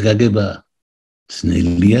ამის გაგება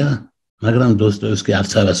ძნელია მაგრამ დოსტოევსკი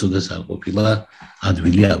არც არასოდეს არ ყოფილა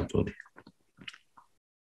ადვილი ავტორი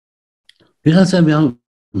ვიღაცები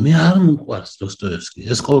მე არ მომყვარს დოსტოევსკი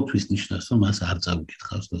ეს ყოველთვის ნიშნავს რომ მას არ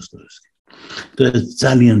წავიკითხავს დოსტოევსკი და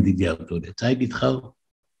ძალიან დიდი ავტორია წაიკითხავ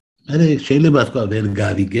მე შეიძლება თქვა ვერ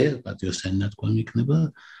გავიგე პატიოსანი ნათქვამი იქნება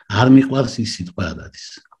არ მიყვარს ის სიტყვა არ არის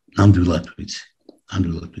ნამდვილად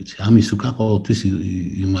ვიცი ამის უკან ყოველთვის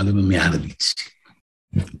იმალება მე არ ვიცი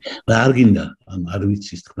და არ გინდა ამ არ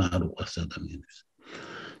ვიცის თქმა არ უყვარს ადამიანებს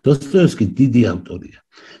დოსტოევსკი დიდი ავტორია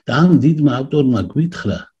და ამ დიდმა ავტორმა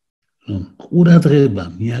გვითხრა რომ ყურადღება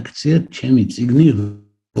მიაქციეთ ჩემი წიგნი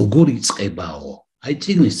როგორ იწყებაო აი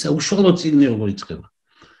წიგნის უშუალო წიგნი როგორ იწყება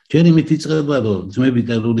ჯერ იმით იწყება რომ ძმები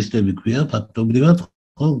ტერორისტები ქვია ფაქტობრივად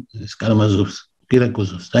ხო ეს კარამაზოვს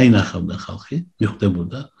კირაკოზოვს დაინახავდა ხალხი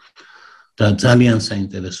მიხვდებოდა და ძალიან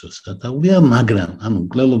საინტერესო სათაურია მაგრამ ანუ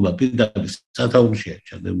მკვლელობა პირდაპირ სათაურშია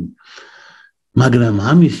ჩადებული მაგრამ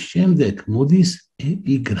ამის შემდეგ მოდის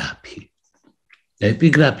ეპიგრაფი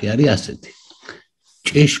ეპიგრაფი არის ასეთი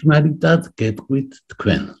ჭეშმარიტად გეტყვით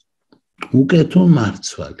თქვენ უკეთო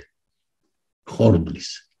მარცვალი ხორბლის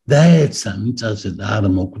დაეცა მიწაზე და არ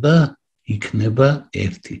მოკვდა იქნება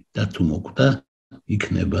ერთი და თუ მოკვდა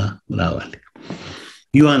იქნება მრავალი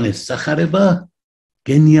იოანეს სახარება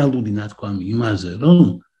გენიალური ნათქვამი იმაზე რომ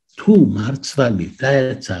თუ მარცვალი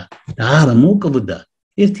დაეცა და არ მოკვდა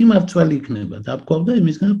ერთი მარცვალი იქნება და თქვავდა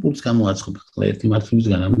იმისგან პულს გამოაცხობა ხოლმე ერთი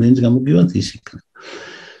მარცვლისგან რამდენიც გამოგივათ ის იქნება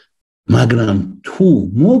მაგრამ თუ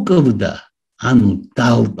მოკვდა ანუ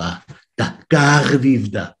დალპა და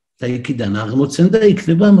გააღვივდა და იქიდან აღმოცენდა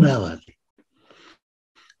იქნება მრავალი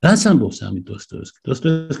რას ამბობს ამით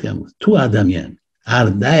დოსტოევსკი ამბობს თუ ადამიანი არ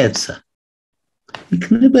დაეცა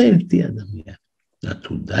იქნება ერთი ადამიანი და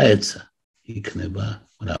თუ დაეცა იქნება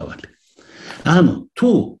მრავალი ანუ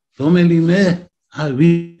თუ რომელიმე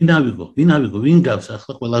ვინ გავს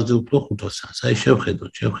ახლა ყველაზე უფრო ხუთოსანს აი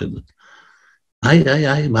შევხედოთ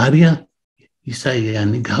აი მარია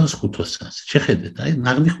ისაიანი გავს ხუთოსანს შეხედეთ აი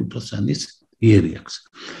ნაღმი ხუთოსანის იერი აქვს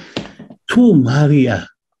თუ მარია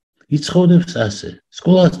იცხოვრებს ასე,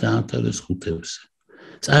 სკოლას დაამთავრებს ხუთეულზე.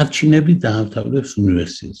 წარჩინებით დაამთავრებს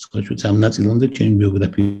უნივერსიტეტს. ხოჭუც ამ ნაწილამდე ჩემი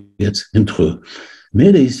ბიოგრაფიაც ემთხვევა.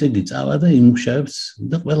 მერე ისე იგი წავა და იმუშავებს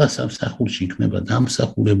და ყველა სამსახურში იქნება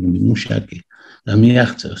დამსახურებული მუშაკი და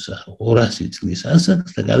მიაღწევს 200 წლის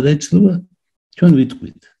ასაკს და გარდაიცვალა ჩვენ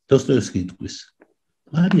ვიტყვით დოსტოევსკი იტყვის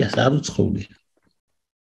მარიას არ უცხოვრია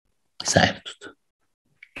საერთოდ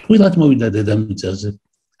თვილად მოვიდა დედამიწაზე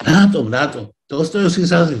რატომ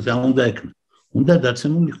დოსტოევსკის აზრით რა უნდა ეკნა უნდა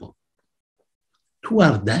დაცემულიყო თუ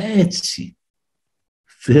არ დაეცი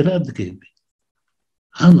ვერ ადგები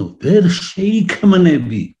ანუ ვერ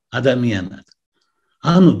შეიქმნები ადამიანად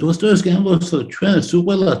ანუ დოსტოევსკი ამბობს რომ ჩვენ სულ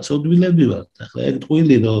ყველა ცოდვილები ვართ ახლა ეგ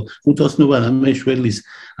ტყუილი რომ ხუთოსნობა რამეშველის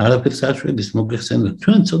არაფერს აშველის მოგეხსენებათ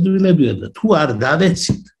ჩვენ ცოდვილები ვართ და თუ არ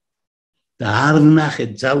დავეცით და არ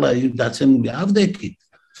ვნახეთ ძალა დაცემული ავდექით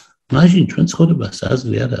მაშინ ჩვენ ცხოვრებას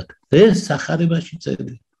აზრი არ აქვს ეს სახარებაში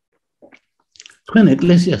წერია თქვენ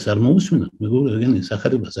ეკლესიას არ მოусმინოთ მეგობრებო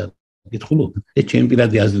სახარებას არ გითხულობ ეს ჩემი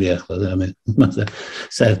პირადი აზრია ახლა და მე მასა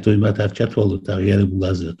საერთოდ მათ არ ჩათვალოთ აღიარებულ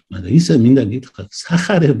აზრად მაგრამ ისე მინდა გითხრათ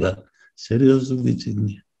სახარება სერიოზული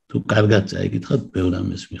წიგნია თუ კარგად წაიკითხოთ ბევრ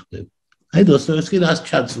ამას მიხდები აი დოსტოევსკი რას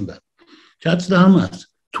ჩაწდა ამას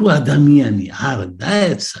თუ ადამიანი არ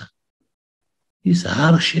დაეცა ის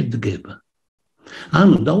არ შედგება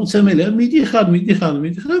ანუ დაუცემელია მიდიხარ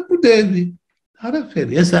კუდები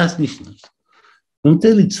არაფერი ეს ას ნიშნავს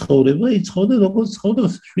მთელი ცხოვრება იცხოვდა როგორც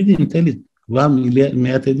ცხოვრობს 7.8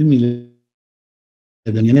 მილიარდი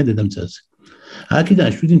ადამიანი დედამიწაზე. აქედან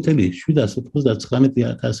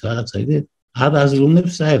 7.799 რაღაცა იდე არ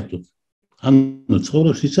აზროვნებს საერთოდ. ანუ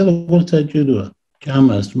ცხოვრობს ისე როგორც საჭიროა.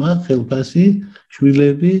 ჭამას, ხელფასი,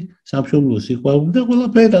 შვილები, სამშობლო სიყვარული და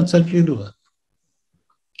ყველაფერი საჭიროა.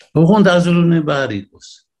 ოღონდ აზროვნება არ იყოს.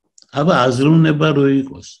 აბა აზროვნება რო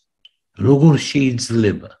იყოს. როგორ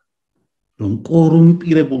შეიძლება რომ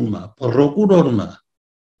კორუმპირებულმა პროკურორმა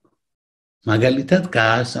მაგალითად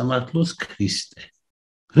გაასამართლოს ქრისტე.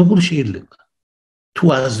 როგორ შეიძლება? თუ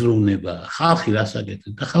აზროვნება, ხალხი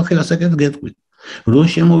რასაკეთებს და ხალხი რასაკეთებს გეტყვით. რო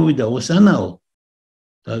შემოვიდა ოსანაო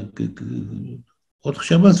და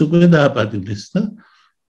ოთხშაბათს უკვე დააპატიმრეს და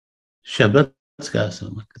შაბათს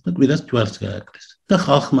გაასამართლეს და კვირას ჯვარს გააკრეს. და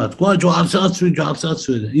ხალხმა თქვა ჯვარსაცვი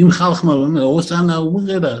იმ ხალხმა რომ ოსანაო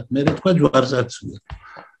უღერა, მე თქვა ჯვარსაცვი.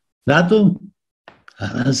 რატომ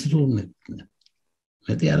არაზრუნებდნენ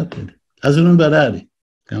მეტი არაფერი აზროვნება რა არის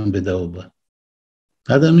გამბედაობა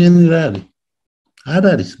ადამიანი რა არის არ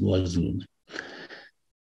არის მოაზროვნე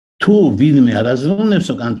თუ ვინმე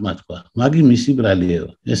არაზრუნებს კანტმა თქვა მაგი მისი ბრალიეო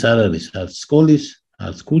ეს არ არის არც სკოლის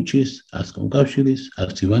არც ქუჩის არც კომკავშირის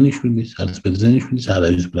არც ივანიშვილის არც ბერძენიშვილის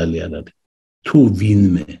არავის ბრალი არ არის თუ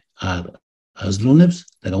ვინმე არ აზროვნებს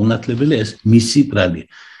და გაუნათლებელი ეს მისი ბრალია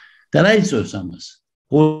და რა იწვევს ამას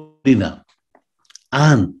ორინა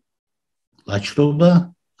ან ლაჩრობა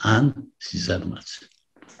ან სიზარმაცე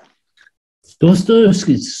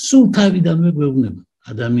დოსტოევსკის სულ თავიდანვე გვეუბნება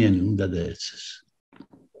ადამიანი უნდა დაეცეს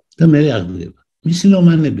და მე აღდგება მისი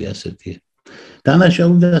რომანები ასეთია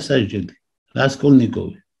დანაშაული და საჯელი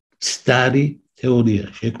რასკოლნიკოვი ცდარი თეორია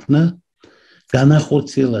შექმნა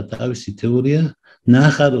განახორციელა თავისი თეორია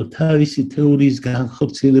ნახა რომ თავისი თეორიის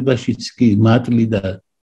განხორციელებაშიც კი მატლი და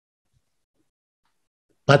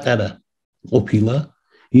პატარა ყოფილა,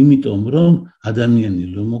 იმიტომ რომ ადამიანი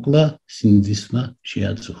რომ მოკლა სინძისმა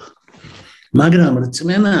შეაწუხა. მაგრამ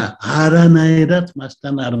რწმენა არანაირად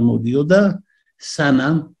მასთან არ მოდიოდა,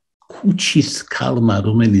 სანამ ქუჩის ქალმა,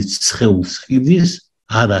 რომელიც ცხეულს ხიდის,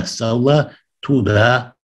 არ ასწავლა თუ რა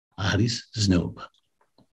არის ზნეობა.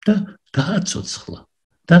 და გააცოცხლა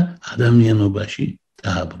და ადამიანობაში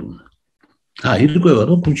დააბრუნა. ირკვევა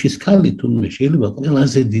რომ ქუჩის ქალი თუნდაც შეიძლება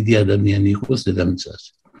ყველაზე დიდი ადამიანი იყოს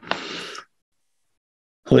დედამიწაზე.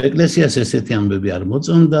 ეკლესიას ესეთი ამბები არ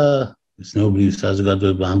მოწონდა, ზნეობრივი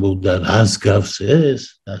საზოგადოება ამბობდა რას გავს ეს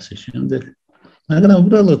და ასე შემდეგ. მაგრამ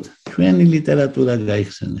უბრალოდ ჩვენი ლიტერატურა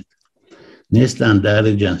გაიხსენეთ. ნესტან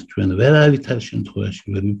დარეჯანს ჩვენ ვერავითარ შემთხვევაში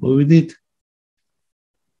ვერ ვიპოვიდით.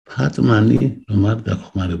 ფატმანი რომ არ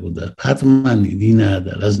დაგხმარებოდა. ფატმანი ვინაა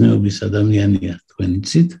და რა ზნეობის ადამიანია თქვენ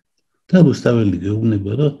იცით? და რუსთაველი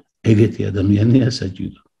გეუბნება რომ ეგეთი ადამიანია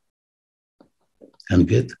საჭირო.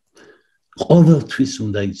 ამგეთ ყოველთვის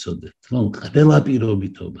უნდა იცოდეთ რომ ყველა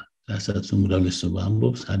პირობითობა რასაც უმრავლესობა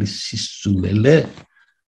ამბობს არის სისულელე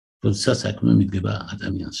როდესაც საქმე მიდგება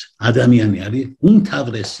ადამიანზე. ადამიანი არის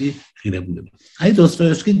უმთავრესი ღირებულება. აი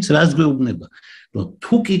დოსტოევსკიც რას გვეუბნება რომ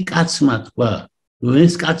თუ კი კაცმა თქვა რომ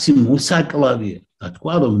ეს კაცი მოსაკლავია და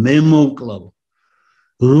თქვა რომ მე მოვკლავო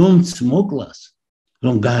რომც მოკლას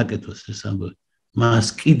რომ გააკეთოს ეს ამბავი მას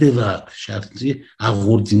კიდევ აქვს შანსი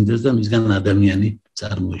აღორძინდეს და მისგან ადამიანი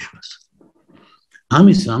წარმოიშვას.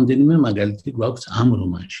 ამის რამდენიმე მაგალითი გვაქვს ამ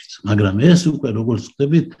რომანშიც, მაგრამ ეს უკვე როგორც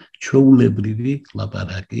ვხვდებით, ჩვეულებრივი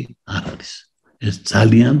ლაპარაკი არ არის. ეს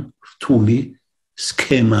ძალიან რთული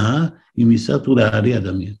სქემაა იმისა, თუ რა არის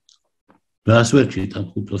ადამიანი. რას ვერ ჭირთან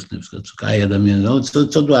ხუთოსნებს, კაცო, კაი ადამიანი,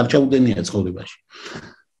 ცოტა არ ჩაუდენია ცხოვრებაში.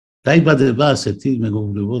 დაიბადება ასეთი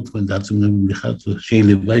მეგობრებო, თქვენ დარწმუნებული ხართ,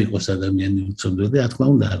 შეიძლება იყოს ადამიანი უცოდველი, რა თქმა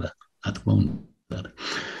უნდა არა, რა თქმა უნდა არა.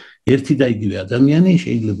 ერთი და იგივე ადამიანი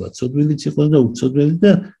შეიძლება ცოდვილიც იყოს და უცოდველი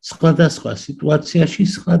და სხვადასხვა სიტუაციაში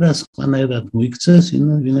სხვადასხვანაირად მოიქცეს,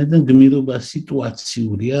 ვინაიდან გმირობა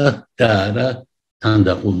სიტუაციურია და არა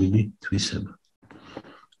თანდაყოლილი თვისება.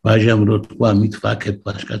 ვაჟამ რო თქვა მithვაქებ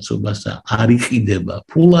ვაჟკაცობასა არ იყიდება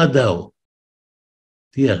ფულადაო.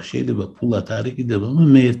 დიახ, შეიძლება ფულად არ იყიდება,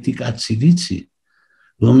 მაგრამ მე ერთი კაცი ვიცი,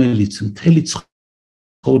 რომელიც მთელი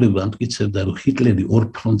ცხოვრება ამტკიცებდა, რომ ჰიტლერი ორ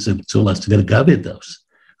ფრონტზე ბრძოლას ვერ გავედავს,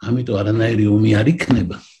 ამიტომ არანაირი ომი არ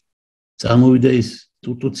იქნება. წამოვიდა ის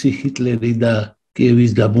ტუტუცი ჰიტლერი და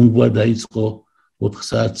კიევის დაბომბვა დაიწყო 4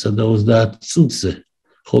 საათსა და 30 წუთზე,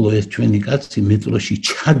 ხოლო ეს ჩვენი კაცი მეტროში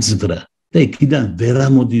ჩაძვრა და იქიდან ვერ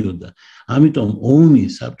ამოდიოდა. ამიტომ ომი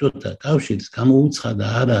საბჭოთა კავშირს გამოუცხადა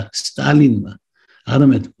არა სტალინმა,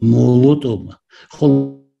 არამედ მოლოტოვმა,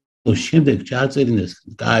 ხოლო შემდეგ ჩააწერიეს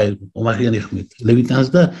ომახიანი ხმით ლევიტანს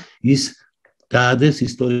და ის დაადეს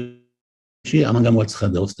ისტორიაში ამან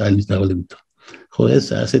გამოაცხადა სტალინის დავალებით. ხო ეს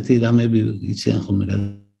ასეთი რამები იციან ხოლმე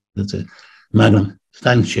გადაწყვეტ, მაგრამ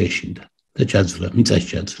სტალინს შეეშინდა და ჩაძვრა, მიწაში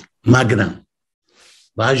ჩაძვრა. მაგრამ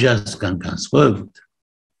ვაჟასგან განსხვავებით,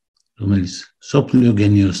 რომელიც სოფლიო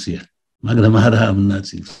გენიოსია, მაგრამ არა ამ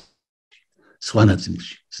ნაწილში, სხვა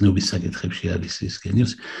ნაწილში, ცნობის საკითხებში არის ის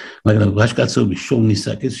გენიოსი, მაგრამ ვაჟკაცობის შოვნის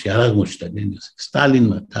საკითხში არ აღმოჩნდა გენიოსი.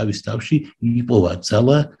 სტალინმა თავის თავში იპოვა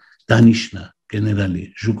ძალა, დანიშნა გენერალი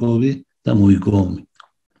ჟუკოვი და მოიგო ომი.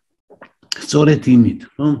 სწორედ იმით,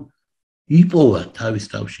 რომ იპოვა თავის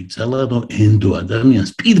თავში ძალა, რომ ენდო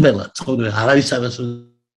ადამიანს პირველად ცხოვრება არ არის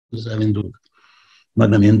არასოდეს ენდო,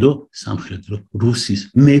 მაგრამ ენდო სამხედრო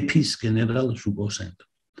რუსის მეფის გენერალ ჟუკოვს ენდო.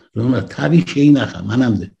 რომელმაც თავი შეინახა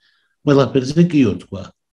მანამდე ყველაფერზე კიო თქვა.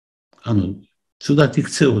 ანუ ცუდად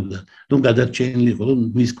იქცეოდა, რომ გადარჩენილი იყო, რომ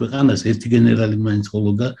მის ქვეყანას ერთი გენერალი მაინც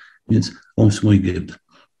ყოლოდა, ვინც ომს მოიგებდა.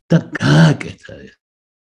 და გააკეთა ეს.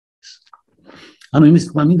 ანუ იმის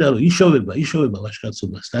თქმა მინდა, რომ იშოვება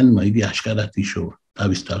ვაჟკაცობა, სტალინმა იგი აშკარად იშოვა,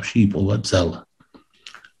 თავის თავში იპოვა ძალა.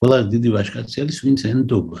 ყველაზე დიდი ვაჟკაცი არის, ვინც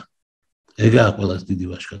ენდობა. ეგაა ყველაზე დიდი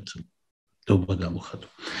ვაჟკაცობა. დობა გამოხატო.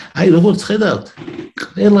 აი, როგორც ხედავთ,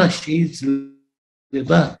 ყველა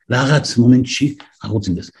შეიძლება რაღაც მომენტში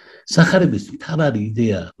აღორძინდეს. სახარების მთავარი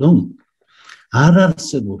იდეაა, რომ არ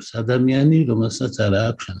არსებობს ადამიანი, რომელსაც არ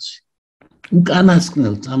აქვს შანსი.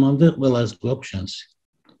 უკანასკნელ წამამდე ყველას გვაქვს შანსი.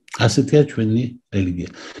 ასეთია ჩვენი რელიგია.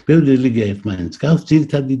 ბევრი რელიგია ერთმანეთს გავს,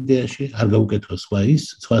 ძირითად იდეაში არ გაუკეთო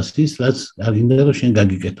სხვას ის, რაც არ გინდა რომ შენ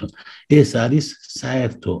გაგიკეთონ. ეს არის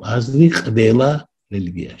საერთო აზრი ყველა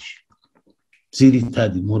რელიგიაში.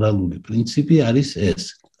 ძირითადი მორალური პრინციპი არის ეს.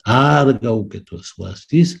 არ გაუკეთო სხვას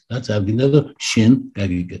ის, რაც არ გინდა რომ შენ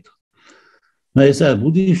გაგიკეთო. მაგრამ ესაა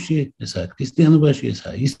ბუდიზმში, ესაა ქრისტიანობაში,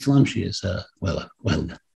 ესაა ისლამში, ესაა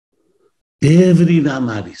ყველა. ბევრი რამ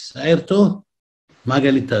არის საერთო,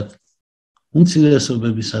 მაგალითად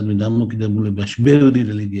უმცირესობებისადმი დამოკიდებულებაში ბევრი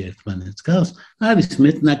რელიგია ერთმანეთს გავს, არის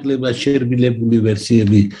მეტნაკლებად შერბილებული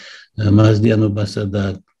ვერსიები მაზდიანობასა და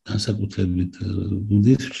განსაკუთრებით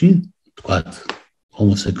ბუდიზმში, თქვათ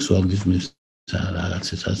ჰომოსექსუალიზმის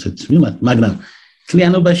რაღაცის ასეთის მიმართ, მაგრამ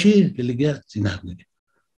მთლიანობაში რელიგია წინააღმდეგია.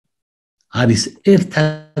 არის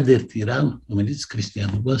ერთადერთი რამ, რომელიც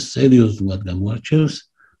ქრისტიანობას სერიოზულად გამოარჩევს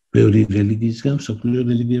ბევრი რელიგიისგან, მსოფლიო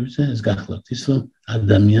რელიგიებისგან, ეს გახლავთ ის, რომ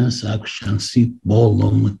ადამიანს აქვს შანსი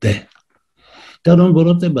ბოლომდე. და რომ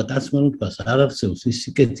ბოროტება კაცმა რომ თქვას, არ არსებობს ის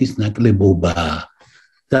სიკეთის ნაკლებობა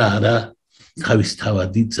და არა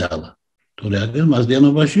თავისთავადი ძალა. თორე აგერ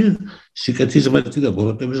მაზდიანობაში სიკეთის ღმერთი და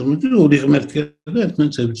ბოროტების ღმერთი ორი ღმერთია და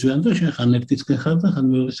ერთმანეთს ებრძვიან და შენ ხან ერთისკენ ხარ და ხან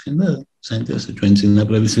მეორისკენ და საინტერესო ჩვენ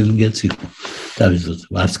წინაპრების რელიგიაც იყო. დავიზოთ,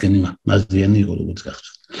 ვარსკენი მაზდიანი იყო როგორც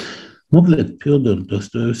გახსოვთ. მოკლედ ფიოდორ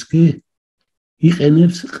დოსტოევსკი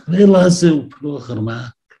იყენებს ყველაზე უფრო ღრმა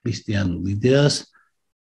ქრისტიანულ იდეას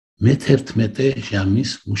მე-11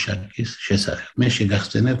 ჟამის მუშაკის შესახებ. მე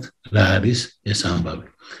შეგახსენებთ რა არის ეს ამბავი.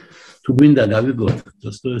 თუ გვინდა გავიგოთ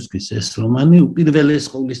დოსტოევსკის ეს რომანი, უპირველეს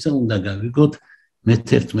ყოვლისა უნდა გავიგოთ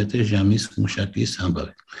მე-11 ჟამის მუშაკის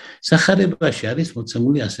ამბავი. სახარებაში არის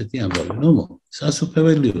მოცემული ასეთი ამბავი, რომ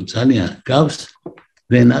სასופველიო ძალიან გავს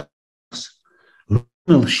ვენას,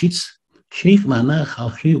 რომელშიც შეიყვანა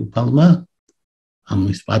ხალხი უფალმა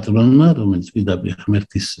ამის პატრონმა, რომელიც პირდაპირ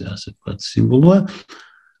ღმერთის ასე ვთქვათ სიმბოლოა,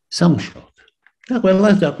 სამუშაოდ. და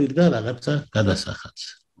ყველას დაპირდა რაღაცა გადასახადს.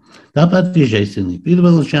 დაპატიჟა ისინი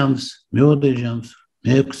პირველ ჟამს, მეორე ჟამს,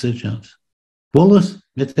 მეექვსე ჟამს. ბოლოს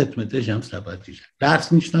მე-11 ჟამს დაპატიჟა. რაც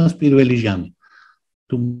ნიშნავს პირველი ჟამი.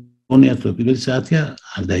 თუ გონიათ რომ პირველი საათია,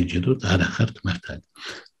 არ დაიჯეროთ, არ ახართ მართალი.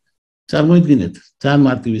 წარმოიდგინეთ, ძალიან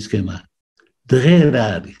მარტივი სქემა. დღე რა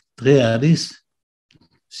არის? დღე არის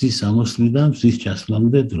მზის ამოსვლიდან მზის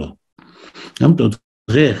ჩასვლამდე დრო. ამიტომ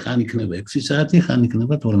დღე ხან იქნება 6 საათი, ხან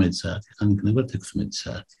იქნება 12 საათი, ხან იქნება 16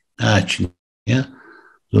 საათი. გააჩნია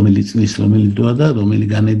რომელი წლის, რომელი დროა და რომელი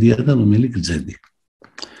განედია და რომელი გრძელი.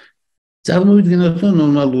 წარმოვიდგინოთ, რომ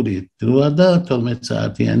ნორმალური დროა და 12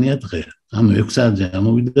 საათიანია დღე. ამ 6 საათზე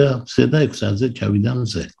ამოვიდა მზე და 6 საათზე ჩავიდა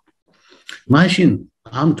მზე. მაშინ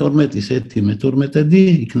ამ 12-ის 1 მე-12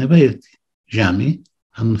 იქნება 1 ჟამი,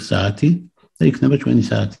 ამ საათი და იქნება ჩვენი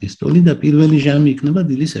საათის ტოლი და პირველი ჟამი იქნება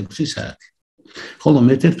დილის 6 საათი. ხოლო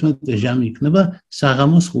მე-11 ჟამი იქნება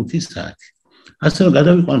საღამოს 5 საათი. ასე რომ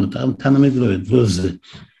გადავიყვანოთ ამ თანამედროვე დროზე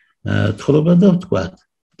თხრობა და ვთქვათ,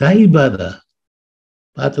 დაიბადა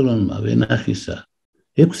პატრონმა ვენახისა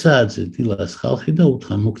 6 საათზე დილას ხალხი და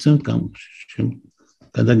უთხრა მოგცემთ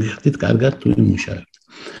გადაგიხდით კარგად თუ იმუშავებთ.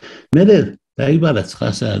 მერე დაიბადა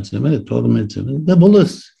 9 საათზე, მერე 12-ზე და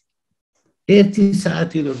ბოლოს 1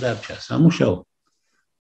 საათი რო დარჩა სამუშაო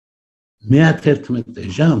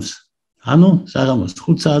მე-11 ჟამს, ანუ საღამოს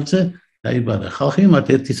 5 საათზე დაიბადა ხალხი, მათ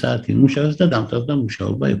 1 საათი იმუშავეს და დამთავრდა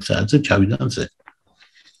მუშაობა 6 საათზე ჩავიდა მზე.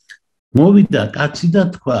 მოვიდა კაცი და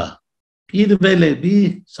თქვა, პირველები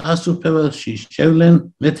სასუფეველში შევლენ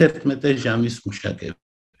მე-11 ჟამის მუშაკები.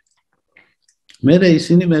 მერე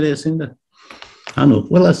ისინი ანუ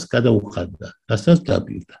ყველას გადაუხადდა, რასაც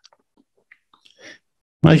დაპირდა.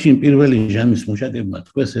 მაშინ პირველი ჟამის მუშაკებმა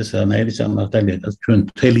თქვეს, ეს რანაირი სამართალია, ჩვენ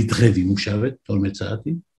მთელი დღე ვიმუშავეთ 12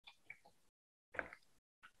 საათი.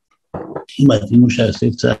 იმათ იმუშავეს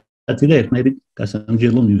 1 საათი და ერთნაირი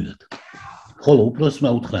გასამჯელო მივიღეთ. ხოლო უფროსმა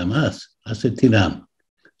უთხრა მას, ასეთი რამ,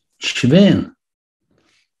 ჩვენ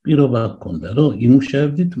პირობა გქონდა, რომ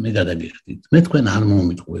იმუშავებდით, მე გადაგიხდით. მე თქვენ არ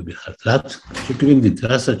მომიტყუები ხართ, რაც შეკრიბდით,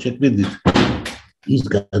 რასაც შეკრიბდით, ის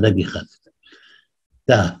გადაგიხადეთ.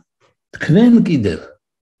 და თქვენ კიდევ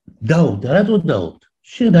დაუთ, რატო დაუთ?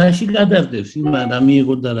 შენ რაში გადავდებს იმ რა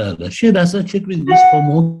მიიღო და რა და შენ რასაც შეკრიბდით, ის ხომ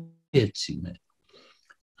მოგეციმე.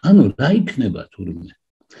 ანუ რა იქნება თურმე?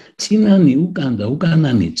 წინანი უკან და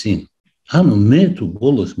უკანანი წინ. ანუ მე თუ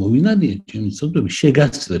ბოლოს მოვინადიე ჩემი ცოდვები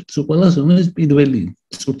შეგასწრებთ სულ ყველას, რომელიც პირველი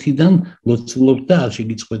წუთიდან ლოცულობთ და არ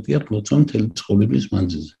შეგიწყვეტია ლოცვა მთელი ცხოვრების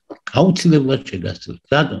მანძილზე. აუცილებლად შეგასწრებთ.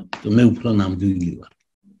 რატომ? მე უფრო ნამდვილი ვარ.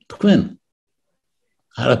 თქვენ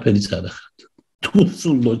არაფერიც არ ახართ. თუ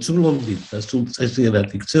სულ ლოცულობდით და სულ წესიერად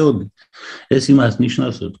იქცეოდით, ეს იმას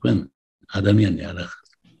ნიშნავს, რომ თქვენ ადამიანი არ ახართ.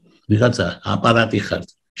 ვიღაცა აპარატი ხართ,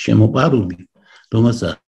 შემოპარული,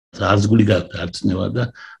 რომელსაც არც გული გაქვთ, არც ნევა და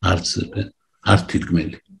არც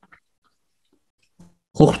თირკმელი.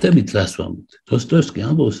 ხო ხვდებით რას ვამბობთ? დოსტოევსკი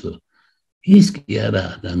ამბობს, რომ ის კი არა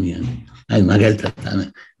ადამიანი. აი მაგალითად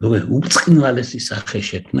როგორ უწყინვალესი სახე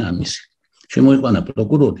შექმნა ამისი. შემოიყვანა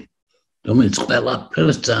პროკურორი, რომელიც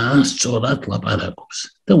ყველაფერს ძალიან სწორად ლაპარაკობს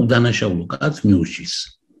და უდანაშაულო კაცს მიუშის.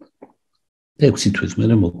 6 თვეს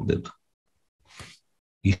მერე მოკვდება.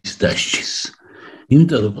 ის დასჯის.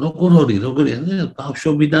 იმიტომ რომ პროკურორი როგორია,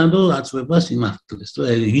 ბავშვობიდან რომ აწვებას იმართლეს, რომ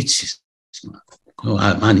იცის.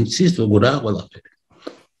 მან იცის როგორაა ყველაფერი.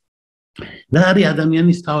 და არის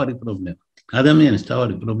ადამიანის თავარი პრობლემა. ადამიანის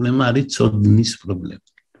თავარი პრობლემა არის ცოდნის პრობლემა.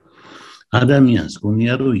 ადამიანს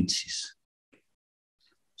გონია რომ იცის.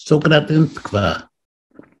 სოკრატემ თქვა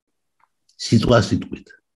სიტყვით.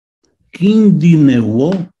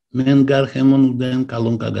 კინდინევო მენ გარხემონუდენ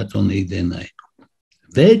კალონკაგათონეიდენაი.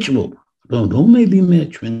 ვეჭვო რომ რომელიმე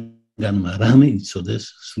ჩვენგანმა რამე იცოდეს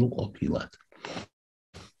სრულყოფილად.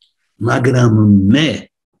 მაგრამ მე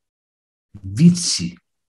ვიცი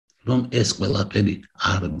რომ ეს ყველაფერი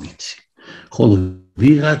არ ვიცი. ხოლო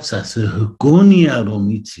ვიღაცას გონია რომ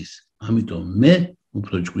იცის, ამიტომ მე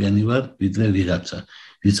უფრო ჭკვიანი ვარ ვიდრე ვიღაცა,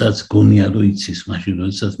 ვისაც გონია რომ იცის, მაშინ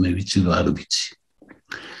როდესაც მე ვიცი რომ არ ვიცი.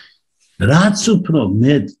 რაც უფრო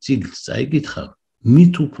მე წიგნს წაიკითხავ,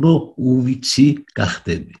 მით უფრო უვიცი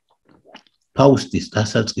გახდები. ფაუსტის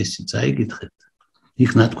დასაწყისი წაიკითხეთ,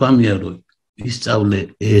 იქ ნათქვამია რომ ისწავლე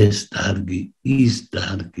ეს დარგი, ის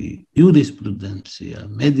დარგი, იურისპრუდენცია,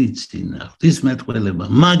 მედიცინა, ღვთისმეტყველება,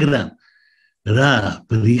 მაგრამ რა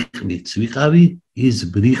ბრიხვიც ვიყავი, ის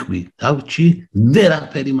ბრიხვი თავში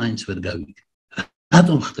ვერაფერი მაინც ვერ გავიგე.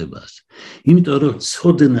 რატომ ხდება ასე? იმიტომ რომ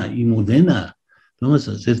ცოდნა იმოდენა,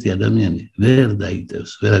 რომელსაც ერთი ადამიანი ვერ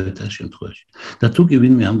დაიტევს ვერავითარ შემთხვევაში. და თუ კი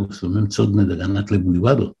ვინმე ამბობს, რომ მე მცოდნე და განათლებული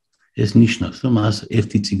ვარო, ეს ნიშნავს, რომ მას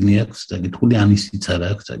ერთი წიგნი აქვს წაკითხული, ამისიც არ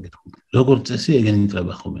აქვს წაკითხული. როგორც წესი, ეგენი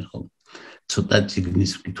ტრაბა ხოლმე. ცოტა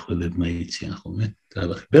წიგნის მკითხველებმა იციან ხოლმე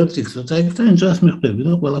ტრაბახი. ბევრ წიგნს რო წაიკითხა, იმას მიხვდები,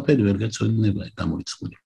 რომ ყველაფერი ვერ გაწოდინება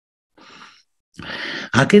გამორიცხული.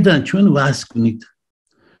 აქედან ჩვენ ვასკვნით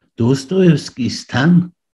დოსტოევსკისთან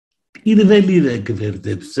პირველივე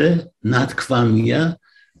გვერდებზე ნათქვამია,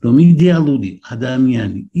 რომ იდეალური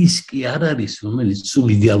ადამიანი ის კი არ არის, რომელიც სულ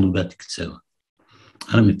იდეალურად იქცევა.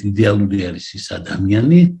 არამედ იდეალური არის ის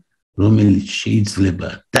ადამიანი, რომელიც შეიძლება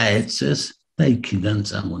დაეცეს და იქიდან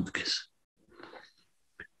წამოდგეს.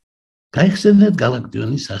 გაიხსენეთ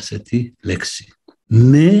გალაქტიონის ასეთი ლექსი.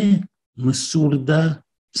 მე მსურდა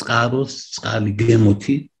წყაროს წყალი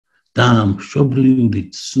გემოთი და მშობლიური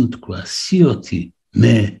სუნთქვა სიოთი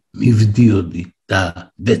მე მივდიოდი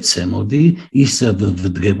და ვეცემოდი, ისევ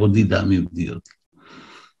ვდგებოდი და მივდიოდი.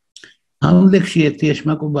 ამ ლექსში ერთი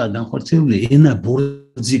ეშმაკობაა განხორციელებული, ენა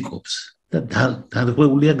ბორძიკობს და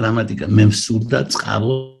დარღვეულია გრამატიკა. მე მსურდა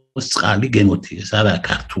წყაროს წყალი გემოთი, ეს არა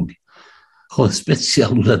ქართული. ხო,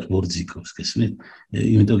 სპეციალურად ბორძიკობს, გესმით?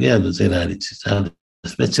 იმიტომ კი არა წერა არ იცის,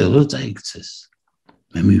 სპეციალურად წაიქცეს.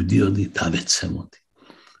 მე მივდიოდი და ვეცემოდი.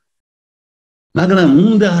 მაგრამ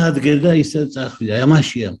უნდა ადგერდა ისევ წახვიდა,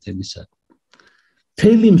 ამაშია მთელი საქმე.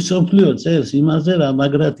 მთელი მსოფლიო წერს იმაზე, რა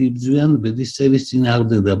მაგრად იბრძვიან ბედისწერის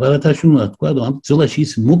წინააღმდეგ და ბარათაშვილმა თქვა, რომ ამ ბრძოლაში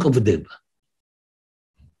ის მოკვდება.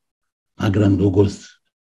 მაგრამ როგორც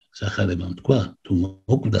სახარებამ თქვა, თუ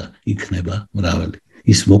მოკვდა, იქნება მრავალი.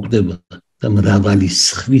 ის მოკვდება და მრავალი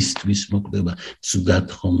სხვისთვის მოკვდება. ცუდად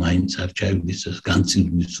ხომ მაინც არ ჩაივლის ეს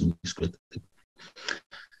განცილვის სულის კვეთება.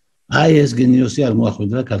 აი ეს გენიოსი არ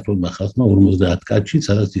მოახვედრა ქართულმა ხალხმა 50 კაცში,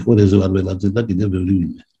 სადაც იყო რეზერვარველაძე და კიდევ ბევრი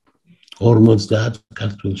ვინმე. 50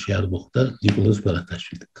 ქართველში არ მოხვდა ნიკოლოზ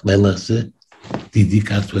ბარათაშვილი. ყველაზე დიდი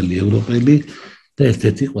ქართველი ევროპელი და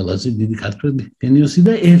ერთ-ერთი ყველაზე დიდი ქართველი გენიოსი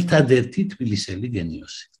და ერთადერთი თბილისელი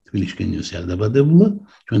გენიოსი. თბილისში გენიოსი არ დაბადებულა,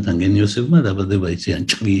 ჩვენთან გენიოსებმა დაბადება იციან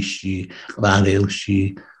ჭრიში, ყვარელში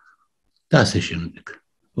და ასე შემდეგ.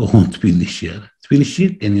 ოღონდ თბილისში არა. თბილისში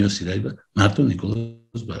გენიოსი დაიბადა მარტო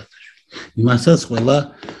ნიკოლოზ ბარათაშვილი. იმასაც ყველა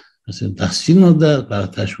ასე დასცინოდა,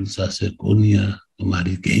 ბარათაშვილს ასე გონია,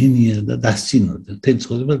 მარი გენია და დასცინოდა. თელ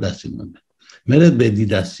ცხოვრება დასცინოდა. მერე ბედი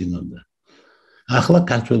დასცინოდა. ახლა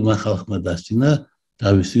ქართველმა ხალხმა დასცინა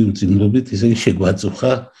თავისი უწინრობით, ისე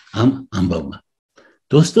შეგვაწუხა ამ ამბავმა.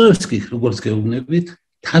 დოსტოევსკი, როგორც გეუბნებით,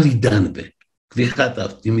 თავიდანვე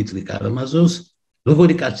გვიხატავს დიმიტრი კარამაზოვს,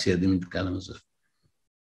 როგორი კაცია დიმიტრი კარამაზოვი.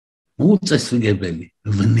 უწესრიგებელი,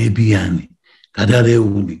 ვნებიანი,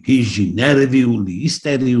 გადარეული, გიჟი, ნერვიული,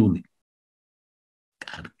 ისტერიული.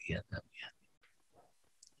 კარგი ადამიანი.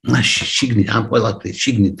 მაშინ შიგნით ამ ყველაფრის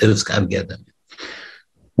შიგნით ერთს კარგი ადამიანი.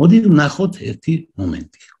 მოდი ვნახოთ ერთი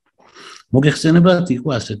მომენტი. მოგეხსენებათ იყო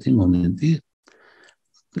ასეთი მომენტი.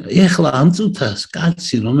 ეხლა ამ წუთას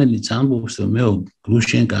კაცი, რომელიც ამბობს, რომ მე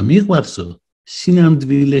გრუშენკა მიყვარსო,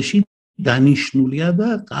 სინამდვილეში დანიშნულია და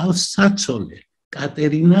ყავს საცოლე.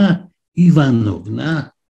 კატერინა ივანოვნა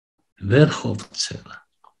ვერხოვცევა,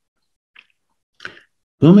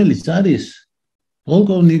 რომელიც არის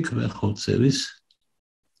პოლკოვნიკ ვერხოვცევის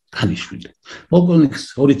ქალიშვილი. პოლკოვნიკს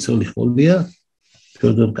ორი ცოლი ჰყოლია,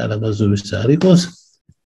 ფიოდორ კარამაზოვის არ იყოს,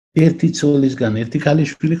 ერთი ცოლისგან ერთი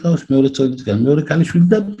ქალიშვილი ყავს, მეორე ცოლისგან მეორე ქალიშვილი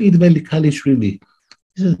და პირველი ქალიშვილი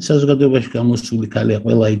საზოგადოებაში გამოსული ქალია,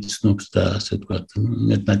 ყველა იცნობს და ასე ვთქვათ,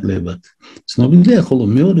 მეტნაკლებად ცნობილია, ხოლო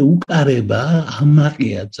მეორე უკარება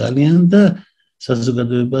ამაყია ძალიან და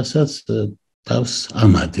საზოგადოებასაც თავს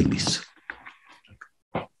ამადლის.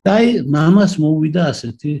 და მამას მოუვიდა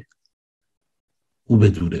ასეთი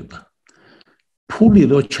უბედურება. ფული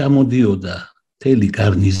რო ჩამოდიოდა მთელი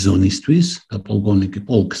გარნიზონისთვის და პოლკოვნიკი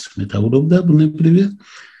პოლკს მეთაურობდა ბუნებრივია,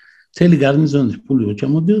 მთელი გარნიზონის ფული რო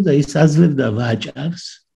ჩამოდიოდა, ის აძლევდა ვაჭარს,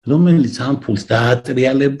 რომელიც ამ ფულს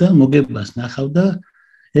დაატრიალებდა, მოგებას ნახავდა,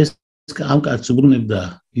 ეს ამ კაცს უბრუნებდა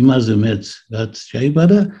იმაზე მეც, რაც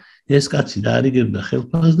ჩაიბარა, ეს კაცი დაარიგებდა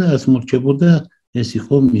ხელფასს და რაც მორჩებოდა, ეს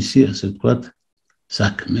იყო მისი, ასე ვთქვათ,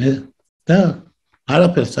 საქმე და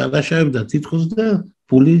არაფერს არ აშავებდა თითქოს და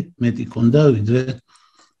ფული მეტი ჰქონდა, ვიდრე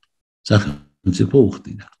სახელმწიფო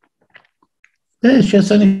უხდიდა. და ეს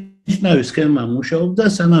შესანიშნავი სქემა მუშაობდა,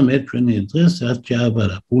 სანამ ერთ ჩვენი დღეს რაც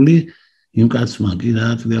ჩააბარა ფული, იმ კაცმა კი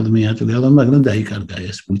მიაწვია, მაგრამ დაიკარგა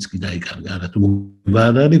ეს ფულიც კი დაიკარგა, არა თუ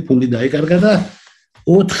არ არის ფული დაიკარგა და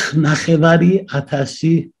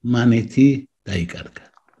 4,500 მანეთი დაიკარგა.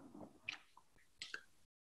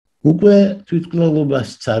 უკვე თვითმკვლელობას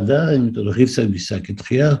სცადა, იმიტომ რომ ღირსების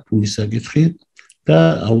საკითხია, ფულის საკითხი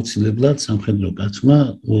და აუცილებლად სამხედრო კაცმა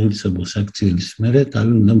უღირსებო საქციელის მერე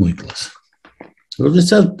თავი უნდა მოიკლას.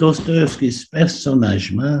 როდესაც დოსტოევსკის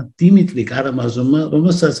პერსონაჟმა დიმიტრი კარამაზოვმა,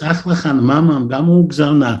 რომელსაც ახლახან მამამ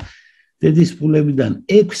გამოუგზავნა დედის ფულებიდან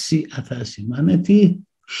 6,000 მანეთი,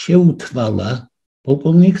 შეუთვალა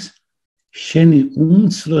პოლკოვნიკს, შენი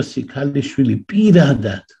უმცროსი ქალიშვილი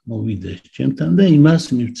პირადად მოვიდეს ჩემთან და იმას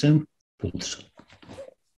მივცემ ფულს.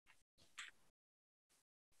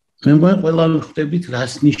 მე ყველა ვხვდებით,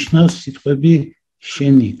 რას ნიშნავს სიტყვები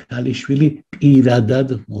შენი ქალიშვილი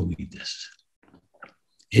პირადად მოვიდეს.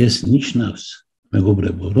 ეს ნიშნავს,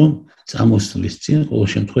 მეგობრებო, რომ წამოსვლის წინ ყოველ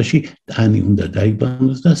შემთხვევაში ტანი უნდა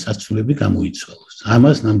დაიბანოს და საცვლები გამოიცვალოს.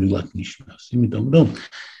 ამას ნამდვილად ნიშნავს, იმიტომ რომ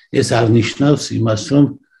ეს არ ნიშნავს იმას, რომ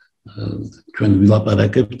ჩვენ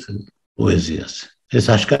ვილაპარაკებთ პოეზიას. ეს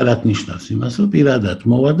აშკარად ნიშნავს იმას, რომ პირადად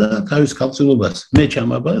მოვა და თავის ქალწულობას მე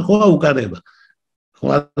ჩამაბა, ხო უკარება. ხო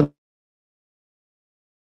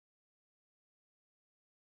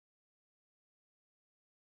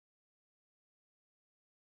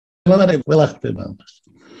ყველა ხდება ამას.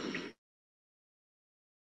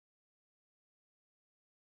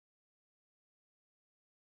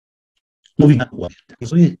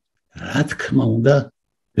 რა თქმა უნდა,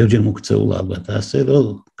 ბევრჯერ მოქცეულა ალბათ ასე, რომ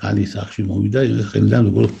ქალის სახში მოვიდა, ხელიდან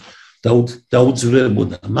როგორ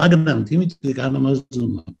დაუძვრებოდა. მაგრამ დიმიტრი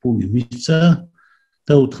კარამაზოვმა ფული მისცა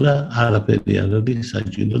და უთხრა, არაფერი არ არის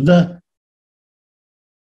საჭირო და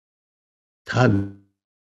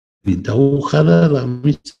თავი დაუხარა,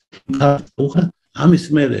 ამის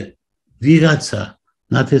მერე ვიღაცა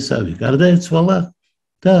ნათესავი გარდაეცვალა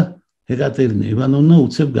და ეკატერინე ივანოვნა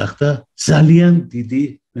უცებ გახდა ძალიან დიდი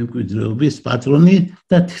მემკვიდრეობის პატრონი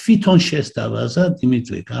და თვითონ შესთავაზა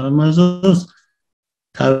დიმიტრი კარამაზოვს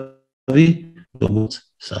თავი როგორც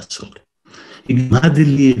საცოლე. იგი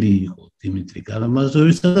მადლიერი იყო დიმიტრი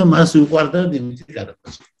კარამაზოვისა და მას უყვარდა დიმიტრი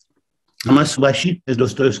კარამაზოვი. ამასობაში ეს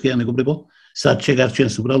დოსტოევსკია მეგობრებო, სად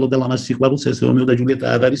შეგარჩენს უბრალოდ ამას სიყვარულს, ეს რომეო და ჯულიეტა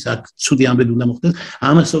არ არის, აქ ცუდი ამბები უნდა მოხდეს.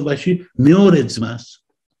 ამასობაში მეორე ძმას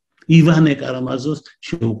ივანე კარამაზოვს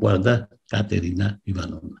შეუყვარდა კატერინა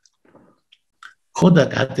ივანოვნა. ხო და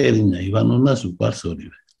კატერინა ივანოვნას უყვარს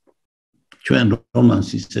ორივე. ჩვენ რომანს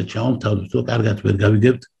ისე ჩავამთავრებთ, რომ კარგად ვერ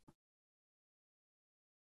გავიგებთ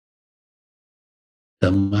და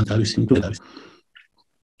მან თავისი მტვრის.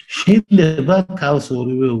 შეიძლება ქალს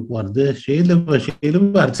ორივე უყვარდეს,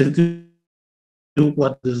 შეიძლება არც ერთი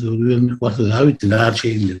უყვარდეს, ორივე მიყვარს, რა ვიცი, რა არ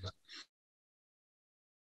შეიძლება.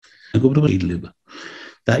 მეგობრებო, შეიძლება.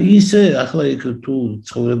 და ისე ახლა იქ თუ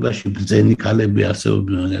ცხოვრებაში ბრძენი ქალები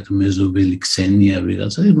არსებობენ, მეზობელი ქსენია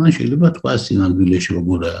ვიღაცა, მან შეიძლება თქვა სინამდვილეში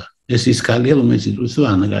როგორაა. ეს ის ქალია, რომელიც იტყვის, რომ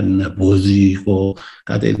ანა კარინა ბოზი იყო,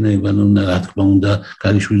 კატერინა ივანოვნა რა თქმა უნდა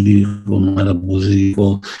ქალიშვილი იყო, მაგრამ ბოზი იყო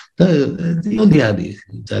და იოდი არის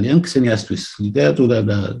ძალიან ქსენიასთვის ლიტერატურა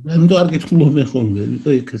და ამიტომ არ გითხულობენ ხოლმე,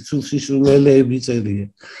 იმიტომ იქ სულსისულელეები წერია.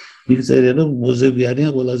 მიწერია, რომ ბოზები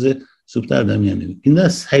არიან ყველაზე სუფთა ადამიანები. კიდე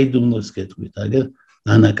საიდუმლოს გეტყვით, აგერ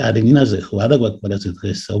ანა კარინინაზე ხო არა გვაქვს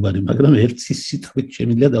დღეს საუბარი, მაგრამ ერთი სიტყვით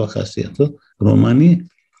შემიძლია დავახასიათო რომანი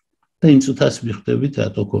და იმ წუთას მიხვდებით,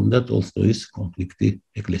 რატო ქონდა ტოლსტოის კონფლიქტი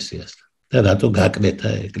ეკლესიასთან და რატო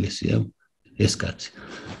გაკრეთა ეკლესიამ ეს კაცი.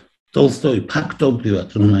 ტოლსტოი ფაქტობრივად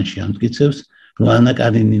რომანში ამტკიცებს, რომ ანა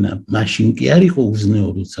კარინინა მაშინ კი არ იყო უზნეო,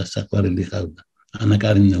 როცა საყვარელი ჰყავდა. ანა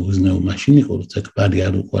კარინინა უზნეო მაშინ იყო, როცა ქმარი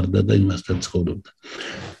არ უყვარდა და იმასთან ცხოვრობდა.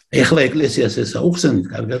 ეხლა ეკლესიას ეს აუხსენით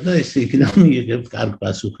კარგად და ეს იქიდან მიიღებთ კარგ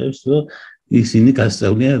პასუხებს, რომ ისინი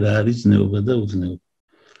გასწავლიან რა არის ზნეობა და უზნეობა.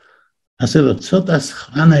 ასე რომ ცოტა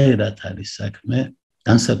სხვანაირად არის საქმე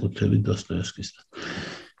განსაკუთრებით დოსტოევსკისთან.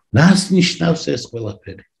 რას ნიშნავს ეს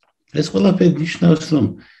ყველაფერი? ეს ყველაფერი ნიშნავს, რომ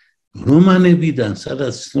რომანებიდან,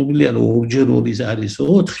 სადაც ცნობილია, რომ ორჯერ ორი არის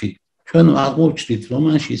 4, ჩვენ აღმოვჩნდით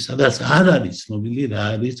რომანში, სადაც არ არის ცნობილი რა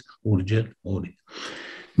არის ორჯერ 2.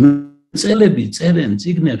 მწერლები წერენ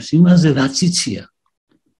წიგნებს იმაზე, რაც იციან.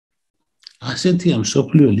 ასეთია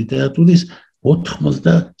მსოფლიო ლიტერატურის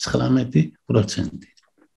 99%.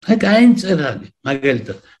 აი კაიმწერალი,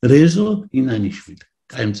 მაგალითად, რეზო ინანიშვილი,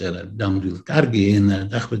 კაიმწერალი, დამრილი, კარგი ენა,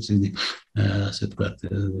 დახვეწილი, ასე ვთქვათ,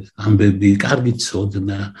 ამბები, კარგი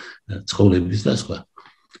ცოდნა, ცხოვრების და სხვა.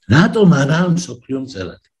 რატომ არა მსოფლიო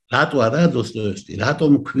მწერალი? რატო არა დოსტოევსკი?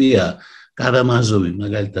 რატომ ქვია კარამაზოვი,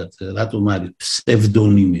 მაგალითად, რატომ არის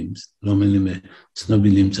ფსევდონიმი, რომელიმე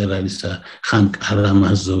ცნობილი მწერალისა, ხან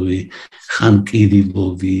კარამაზოვი, ხან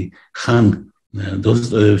კირილოვი, ხან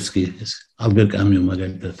დოსტოევსკი, ალბერ კამიუ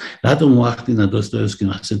მაგალითად. რატომ მოახდინა დოსტოევსკიმ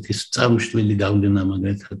ასეთი წარუშლილი გავლენა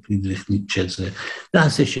მაგალითად ფრიდრიხ ნიცშეზე და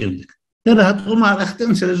ასე შემდეგ. და რატომ არ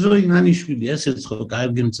ახდენს რეზო ინანიშვილი, ესეც ხო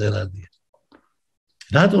კარგი მწერალია.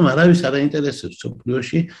 რატომ არავის არ აინტერესებს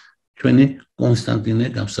მსოფლიოში ჩვენი კონსტანტინე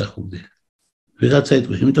გამსახურდია? ვიღაცა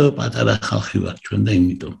იტყვის, იმიტომ რომ პატარა ხალხი ვართ ჩვენ და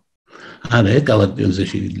იმიტომ. არა გალაქტიონზე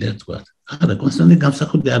შევიდლია თქვა. არა კონსტანტინე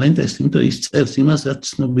გამსახურდი არ ინტერესს, იმიტომ ის წერს იმას, რაც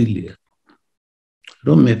ცნობილია.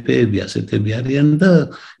 რომ მეფეები ასეთები არიან და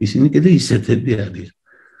ისინი კიდე ისეთები არიან.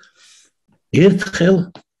 ერთხელ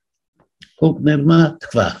ფოლკნერმა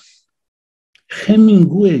თქვა,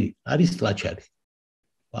 ჰემინგუეი არის ლაჩარი.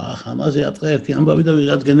 ამაზე ატყდა ერთი ამბავი და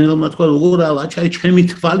ვიღაც გენერალმა თქვა, როგორ ლაჩარი ჩემი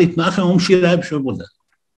თვალით ნახე ომში რა ებშვებოდა.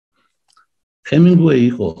 ჰემინგუეი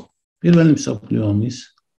იყო პირველი მსოფლიო ომის,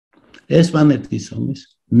 ესპანეთის ომის,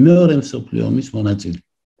 მეორე მსოფლიო ომის მონაწილე.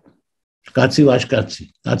 კაცი ვაჟკაცი,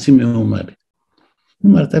 კაცი მეომარი.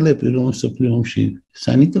 მართალია პირველ მსოფლიო ომში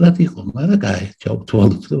სანიტრატ იყო, მაგრამ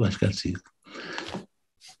ჩავთვალოთ და ვაჟკაცი იყო.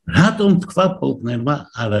 რატომ თქვა ფოლკნერმა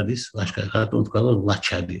არ არის ვაჟკაცი, რატომ თქვა რომ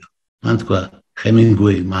ლაჩარია? მან თქვა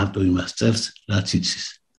ჰემინგუეი მარტო იმას წერს, რაც იცის.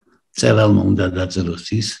 წერალმა უნდა დაწეროს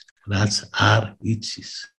ის, რაც არ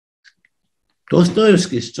იცის.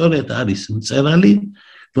 დოსტოევსკი სწორედ არის მწერალი,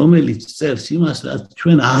 რომელიც წერს იმას, რაც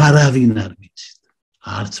ჩვენ არავინ არ ვიცით.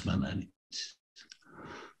 არც მან არ იცის.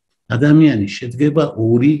 ადამიანი შედგება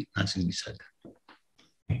ორი ნაწილისაგან.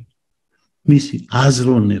 მისი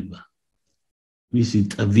აზროვნება, მისი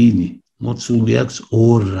ტვინი მოცული აქვს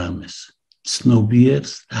ორ რამეს.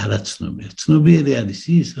 ცნობიერს და არაცნობიერს. ცნობიერი არის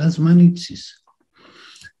ის, რაც მან იცის.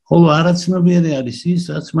 ხოლო არაცნობიერი არის ის,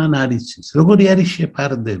 რაც მან არ იცის. როგორი არის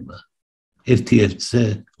შეფარდება? 1-1-ზე,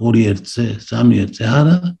 2-1-ზე, 3-1-ზე,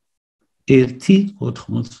 არა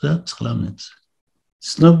 1/99-ზე.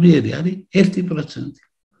 ცნობიერი არის 1%.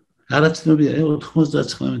 არაცნობიერი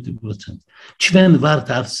 99%. ჩვენ ვართ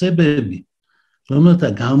არსებები, რომელთა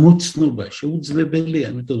გამოცნობა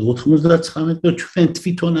შეუძლებელია, იმიტომ 99% ჩვენ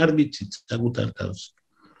თვითონ არ ვიცით საკუთარ თავს.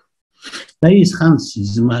 და ის ხან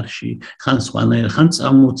სიზმარში, ხან სხვანაირ, ხან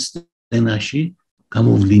წამოწდენაში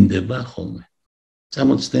გამოვლინდება ხოლმე.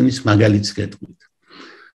 წამოწდენის მაგალითს გეტყვით.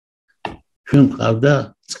 ჩვენ ყავდა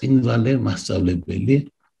წინვალე მასწავლებელი,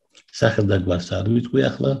 სახელდაგვარს არ ვიტყვი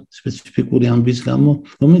ახლა სპეციფიკური ამბის გამო,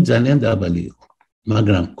 რომელიც ძალიან დაბალი იყო,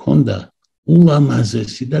 მაგრამ ჰქონდა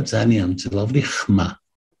ულამაზესი და ძალიან მძლავრი ხმა.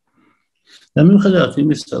 და მიუხედავად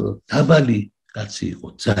იმისა, რომ დაბალი კაცი იყო,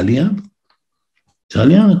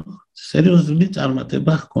 ძალიან სერიოზული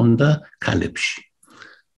წარმატება ჰქონდა ქალებში.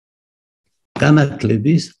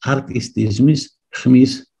 განათლების, არტისტიზმის,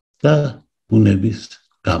 ხმის და ბუნების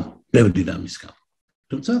გამო, ბევრი რამის გამო.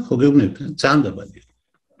 თუმცა ხო გეუბნებით, ძალიან დაბალი იყო.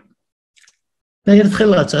 და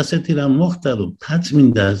ერთხელაც ასეთი რამ მოხდა, რომ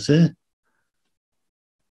თაწმინდაზე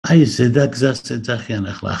აი ზედაგზას ეძახიან,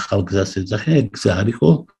 ახლა ახალ გზას ეძახიან, ეგ გზა არ იყო.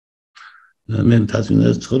 მე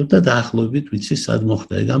თაწმინდაზე ცხოვრობდა და ახლობით ვიცი სად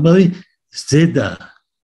მოხდა ეგ ამბავი, ზედა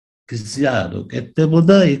გზა რო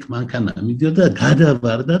კეთდებოდა, იქ მანქანა მიდიოდა,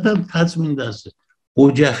 გადავარდა და თაწმინდაზე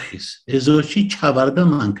ოჯახის ეზოში ჩავარდა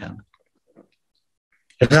მანქანა.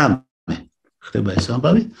 რამე ხდება ეს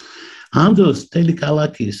ამბავი. ამ დროს მთელი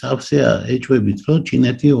ქალაქი სავსეა ეჭვებით, რომ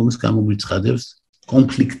ჩინეთი ომს გამოგვიცხადებს,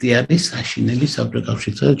 კონფლიქტი არის საშინელი საბჭოთა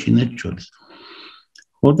კავშირსა და ჩინეთს შორის.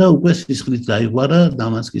 ხო და უკვე სისხლით დაიღვარა,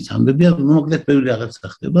 დამასკის ამბებია, მოკლედ ბევრი რაღაცა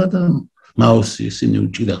ხდება და მაოს ისინი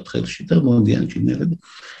უჭირათ ხელში და მომდიან ჩინელები.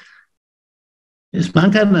 ეს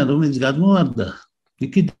მანქანა რომელიც გადმოვარდა,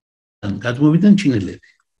 იქიდან გადმოვიდნენ ჩინელები.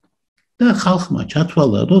 და ხალხმა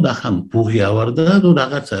ჩათვალა, რომ ახლა ბუღი ავარდა, რომ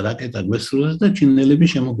რაღაცა რაკეტა გვესრულეს და ჩინელები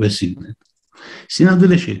შემოგვესილნენ.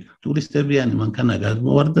 სინამდვილეში ტურისტებიანი მანქანა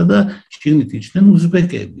გადმოვარდა და შიგნით იჩნენ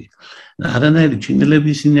უზბეკები. არანაირი ჩინელები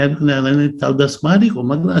ისინი არ იყვნენ, არანაირი თავდასხმა არ იყო,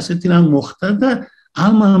 მაგრამ ასეთი რამ მოხდა და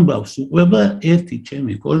ამ ამბავს უყვება ერთი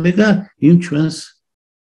ჩემი კოლეგა იმ ჩვენს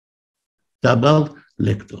დაბალ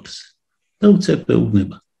ლექტორს. და უცებ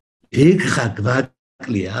ეუბნება. ეგ ხა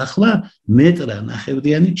გვაკლია ახლა მეტრა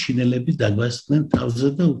ნახევრიანი ჩინელები დაგვასწრნენ თავზე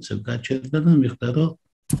და უცებ გაჩერდა და მიხვდა რომ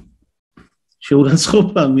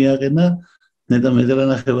შეურაცხყოფა მიაღენა და მეტრა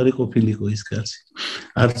ნახევარი ყოფილიყო ის კაცი.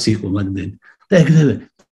 არც იყო მაგდენი. და ეგრევე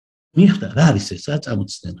მიხვდა რა არის ეს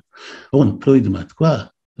წამოწდენა. ოღონ ფროიდმა თქვა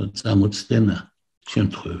რომ წამოწდენა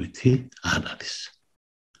შემთხვევითი არ არის.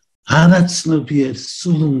 არაცნობიერ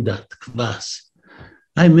სულ უნდა თქვას.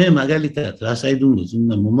 აი მე მაგალითად რა საიდუმლოს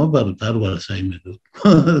უნდა მომაბაროთ არ ვარ საიმედო.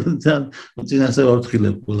 ძალიან უწინასე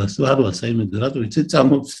ვაფრთხილებ ყველას არ ვარ საიმედო, რატო იცი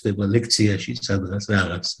წამოწდება ლექციაში სადღაც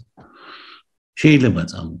რაღაც. შეიძლება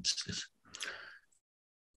წამოწდეს.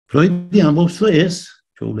 ფროიდი ამბობს რომ ეს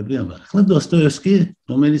ჩვეულებრივი ამბავი. ახლა დოსტოევსკი,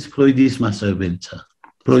 რომელიც ფროიდის მასწავლებელია.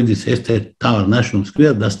 ფროიდის ერთ-ერთ თავარ ნაშრომს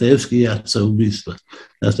ქვია დოსტოევსკი აცუბისვა.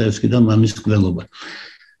 დოსტოევსკი და მამის მკვლელობა.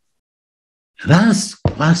 რას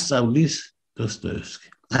მასწავლის დოსტოევსკი?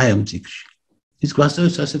 აი ამ წიგნში. ის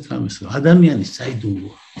გვასწავლის ასეთ რამეს, რომ ადამიანის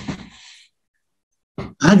საიდუმლოა.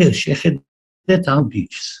 აგერ შეხედეთ ამ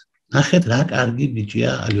ბიჭს. ნახეთ რა კარგი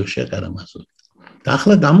ბიჭია ალიოშა კარამაზოვი. და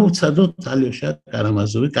ახლა გამოვცადოთ ალიოშა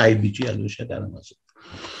კარამაზოვი, კაი ბიჭი ალიოშა კარამაზოვი.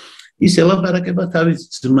 ის ელაპარაკება თავის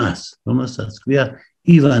ძმას, რომელსაც ქვია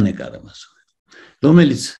ივანე კარამაზოვი,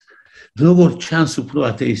 რომელიც როგორც ჩანს უფრო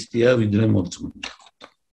ათეისტია ვიდრე მორწმუნე.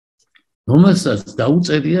 რომელსაც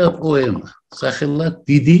დაუწერია პოემა სახელად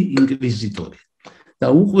დიდი ინკვიზიტორი და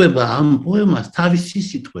უყვება ამ პოემას თავისი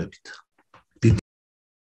სიტყვებით.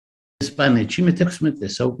 ესპანეთში მე-16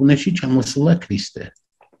 საუკუნეში ჩამოსულა ქრისტე.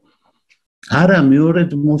 არა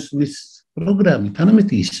მეორედ მოსვლის პროგრამით, არამედ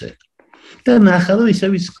ისე. და ნახა რომ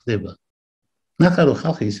ისევ ის ხდება. ნახა რომ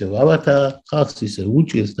ხალხი ისევ ავათა, ხალხს ისევ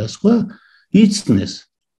უჭირს და სხვა იცნეს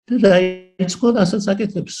და დაიწყო რასაც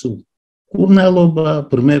აკეთებს სულ. კურნალობა,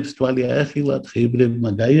 ბრმებს თვალი აეხილათ, ხეიბრებმა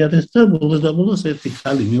გაიარეს და ბოლოს ერთი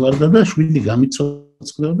ხალი მივარდა და 7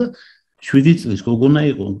 გამიცოცხლა და 7 წლის გოგონა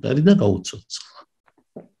იყო მკვდარი და გაუცოცხლა.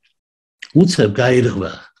 უცებ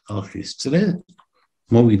გაირღვა ხალხის წრე,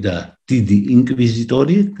 მოვიდა დიდი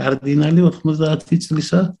ინკვიზიტორი, კარდინალი 90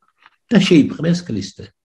 წლისა და შეიპყრეს ქრისტე.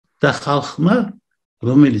 და ხალხმა,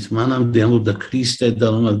 რომელიც მანამდე ამბობდა ქრისტე და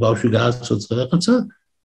რომელსაც ბავშვი გააცოცხლა რაღაცა,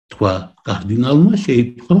 თქვა კარდინალმა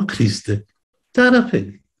შეიპყრო ქრისტე. და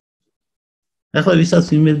არაფერი. ახლა ვისაც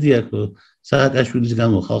იმედი აქვს, რომ სააკაშვილის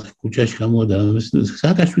გამო ხალხი ქუჩაში გამოვიდა,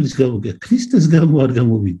 სააკაშვილის გამო ქრისტეს გამო არ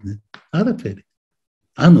გამოვიდნენ. არაფერი.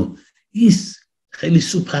 ანუ ის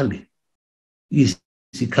ხელისუფალი, ის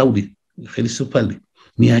სიკაული ხელისუფალი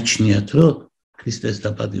მიაჩნიათ, რომ ქრისტეს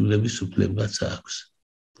დაპატიმრების უფლებაც აქვს.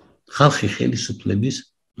 ხალხი ხელისუფლების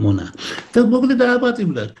მონა. და მოკლედ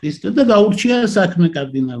დააპატიმრა ქრისტე და გაურჩია საქმე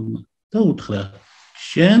კარდინალმა და უთხრა,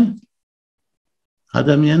 შენ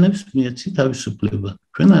ადამიანებს მიეცი თავისუფლება.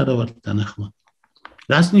 ჩვენ არა ვართ თანახმა.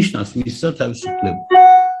 რას ნიშნავს მისცა თავისუფლება?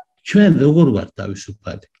 ჩვენ როგორ ვართ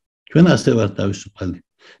თავისუფალი? ჩვენ ასე ვართ თავისუფალი.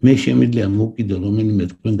 მე შემიძლია მოვკიდო რომელიმე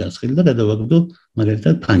თქვენ გასხილი და გადავაგდო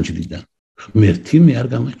მაგალითად ფანჯრიდან. ღმერთი მე არ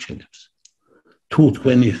გამაჩენებს. თუ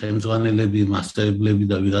თქვენი ხელმძღვანელები, მასწავლებლები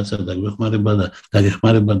და ვიღაცა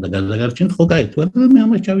დაგვეხმარება და გადაგარჩენთ, ხო კაი, თუ არა მე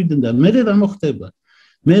ამას ჩავიდე და მე რა მოხდება?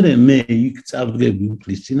 მე იქ წავდგები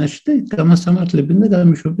უფლის წინაშე და გამასამართლებენ და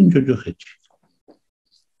გამიშვებენ ჯოჯოხეთში.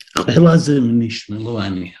 ყველაზე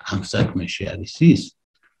მნიშვნელოვანი ამ საქმეში არის ის,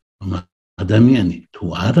 რომ ადამიანი თუ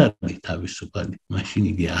არ არის თავისუფალი, მაშინ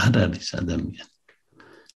იგი არ არის ადამიანი.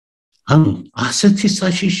 ანუ ასეთი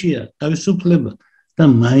საშიშია თავისუფლება და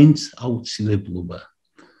მაინც აუცილებლობა.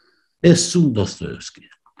 ეს სულ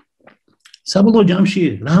დოსტოევსკია. საბოლოო ჯამში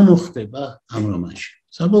რა მოხდება ამ რომანში?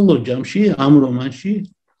 საბოლოო ჯამში ამ რომანში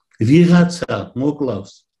ვიღაცა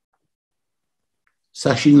მოკლავს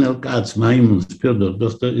საშინელ კაცს მაიმუნს ფიოდორ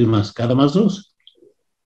დოსტოევსკის კარამაზოვს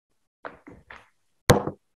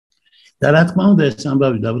და რა თქმა უნდა ეს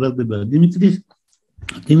ამბავი დაბრალდება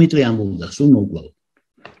დიმიტრი ამბობდა სულ მოკლავ.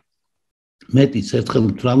 მეტიც ერთხელ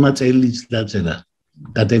 18 წელიც დაწერა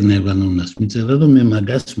კატერინა ივანოვნას მიწერა რომ მე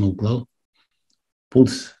მაგას მოკლავ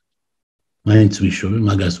პულს მაინც ვიშოვე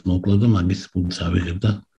მაგას მოკლავ და მაგის პულს ავიღებ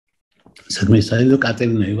და საქმე ისაა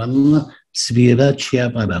კატერინა ივანოვნა ცვიერად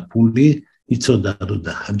შეაპარა ფული იცოდა რომ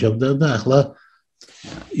დაჰარჯავდა და ახლა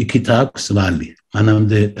იქით აქვს ვალი.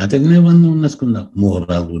 მანამდე კატერინა ივანოვნას ქონდა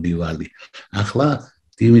მორალური ვალი. ახლა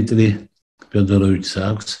დიმიტრი ფიოდოროვიჩს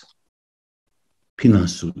აქვს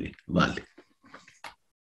ფინანსური ვალი.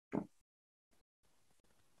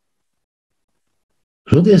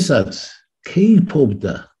 როდესაც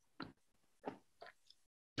ქეიფობდა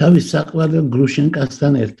თავის საყვარელ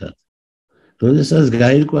გრუშენკასთან ერთად, როდესაც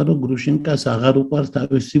გაირკვა რომ გრუშენკას აღარ უყვარს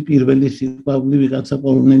თავისი პირველი სიყვარული ვიღაცა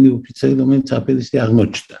პოლონელი ოფიცერი, რომელიც აფერისტი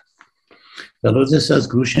აღმოჩნდა. და როდესაც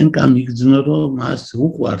გრუშენკამ იგრძნო რომ მას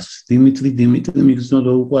უყვარს დიმიტრი მიგრძნო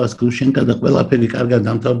რომ უყვარს გრუშენკა და ყველაფერი კარგად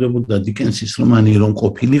დამთავრდებოდა დიკენსის რომანი რომ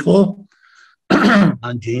ყოფილიყო,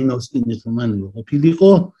 ან ჯეინ ოსტინის რომანი რომ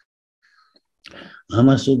ყოფილიყო,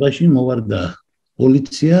 ამასობაში მოვარდა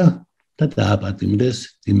პოლიცია და დააპატიმრეს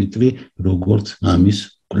დიმიტრი როგორც მამის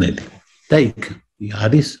მკვლელი. და იქ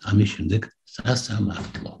არის ამის შემდეგ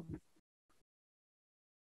სასამართლო.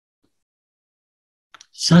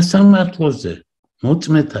 სასამართლოზე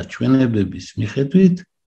მოწმეთა ჩვენებების მიხედვით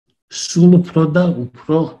სულ უფრო და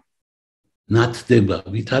უფრო ნათდება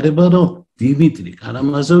ვითარება, რომ დიმიტრი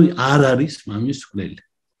კარამაზოვი არ არის მამის მკვლელი.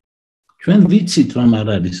 ჩვენ ვიცით რომ არ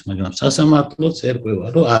არის, მაგრამ სასამართლოც ერკვევა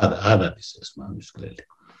რომ არ არის ეს მამის მკვლელი.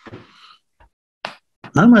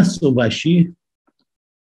 ამასობაში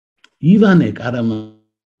ივანე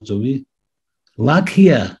კარამაზოვი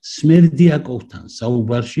ლაქია სმერდიაკოვთან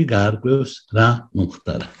საუბარში გაარკვევს რა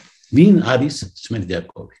მომხდარა. ვინ არის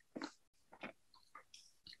სმერდიაკოვი?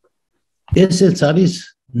 ესეც არის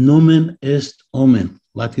nomen est omen.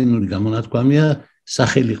 ლათინური გამონათქვამია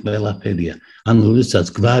სახელი ყველაფერია. ანუ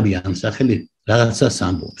როდესაც გვარი ან სახელი რაღაცას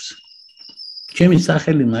ამბობს. ჩემი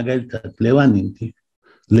სახელი მაგალითად ლევანინი,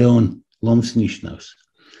 ლეონ ლომს ნიშნავს.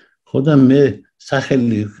 ხო და მე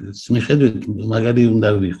სახელი მიხედვით მაგარი უნდა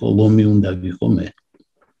ვიყო, ლომი უნდა ვიყო მე.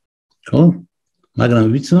 ხო? მაგრამ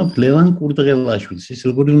ვიცნობ ლევან კურდღელაშვილს, ის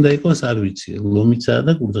როგორი უნდა იყოს არ ვიცი, ლომიცაა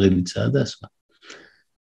და კურდღელიცაა და სხვა.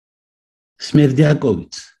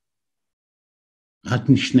 სმერდიაკოვიც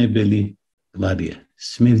აღნიშნებელი გვარია.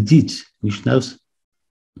 სმერდიც ნიშნავს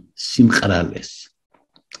სიმყრალეს.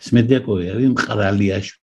 სმერდიაკოვი არის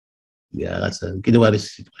მყრალიაშვილი, რაღაცა კიდევ არის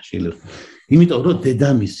სიტყვა შეიძლება. იმიტომ რომ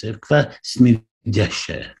დედამისს ერქვა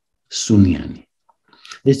სმერდიაშა, სუნიანი.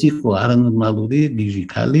 ეს იყო არანორმალური ბიჟი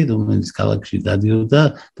ქალი, რომელიც ქალაქში დადიოდა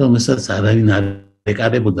და რომელსაც არავინ არ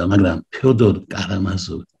ეკარებოდა, მაგრამ ფიოდორ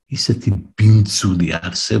კარამაზოვი ისეთი ბინძური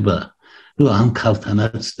არსება, რომ ამ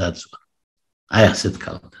ქალთანაც დაწვა. აი ასეთ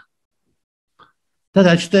ქალთან. და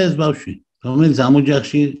გაჩნდა ეს ბავშვი, რომელიც ამ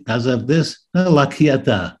ოჯახში გაზარდეს და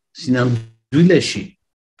ლაქიათა სინამდვილეში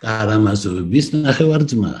კარამაზოვების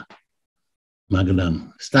ნახევარძმა. მაგრამ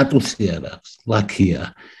სტატუსი არ აქვს, ლაქია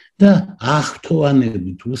და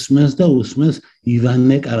აღთოვანებით უსმენს და უსმენს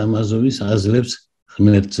ივანე კარამაზოვის აზრებს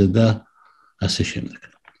ღმერთზე და ასე შემდეგ.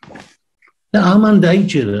 და ამან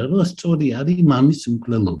დაიჭერა, რომ სწორი არის მამის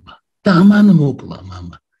მკვლელობა. და ამან მოკლა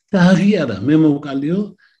მამა. და აღიარა მე მოვკალიო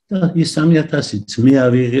და ის 3000-იც მე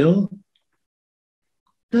ავიღეო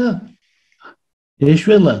და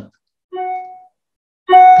ეშველად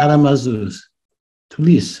კარამაზოვს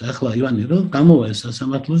თulis ახლა ივანე რომ გამოვა ეს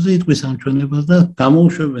სასამართლოზე იტყვის ამჩვენებას და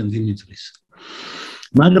გამოუშვებენ დიმიტრის.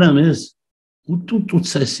 მაგრამ ეს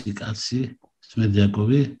უტუტუცესი კაცი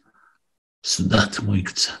სმერდიაკოვი სუდათ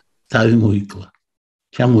მოიქცა, თავი მოიკლა.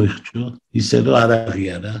 ჩამოიხჭო ისე რომ არ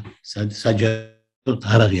აღიარა, საჯარო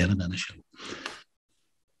არ აღიარა დანაშაული.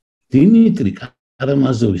 დიმიტრი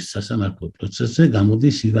კარამაზოვის სასამართლო პროცესზე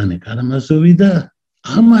გამოდის ივანე კარამაზოვი და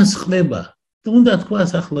ამას ხდება. უნდა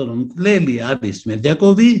თქვას ახლა რომ მკვლელი არის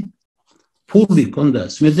სმერდიაკოვი, ფული ქონდა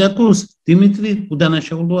სმერდიაკოვს, დიმიტრი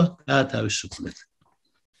უდანაშაულოა გაათავისუფლეთ.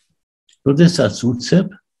 როდესაც უცებ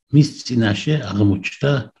მის წინაშე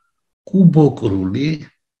აღმოჩნდა კუბოკრული,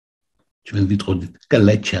 ჩვენ ვიტყოდით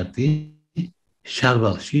კლეჩატი,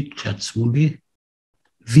 შარვალში ჩაცმული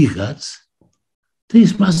ვიღაც და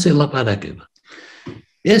ის მას ელაპარაკება.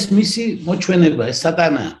 ეს მისი მოჩვენება, ეს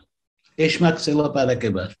სატანა, ეშმაკს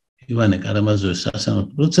ელაპარაკება. ივანე კარამაზოვის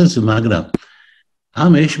სასამართლო პროცესზე, მაგრამ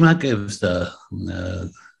ამ ეშმაკებს და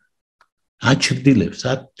აჩრდილებს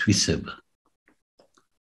ათვისება.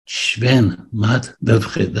 ჩვენ მათ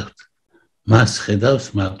დავხედავთ. მას ხედავს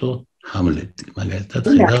მარტო ჰამლეტი, მაგალითად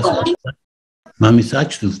ხედავს მამის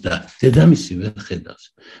აჩრდილს და დედამისი ვერ ხედავს.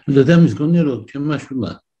 დედამის გონია რომ ჩემმა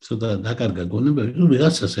შვილმა ცოტა დაკარგა გონებები, თუ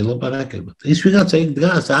ვიღაცას ელაპარაკება. ის ვიღაცა იქ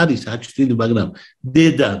დგას, არის აჩრდილი, მაგრამ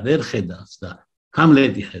დედა ვერ ხედავს და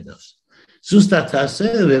ჰამლეტი ხედავს. ზუსტად ასე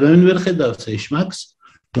ვერავინ ვერ ხედავს ეშმაკს,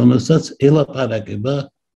 რომელსაც ელაპარაკება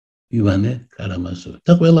ივანე კარამაზოვი.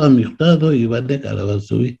 და ყველა მიხვდა, რომ ივანე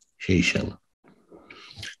კარამაზოვი შეიშალა.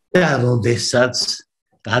 და როდესაც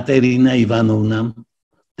კატერინა ივანოვნამ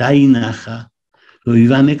დაინახა, რომ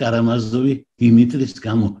ივანე კარამაზოვი დიმიტრის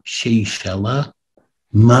გამო შეიშალა,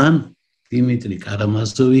 მან დიმიტრი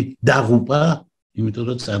კარამაზოვი დაღუპა, იმიტომ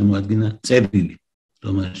რომ წარმოადგინა წერილი,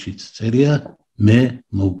 რომელშიც წერია მე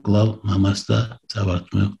მოვკლავ მამას და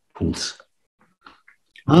წავართმევ ფულს.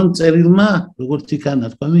 ამ წერილმა, როგორც იქა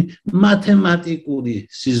ნათქვამი, მათემატიკური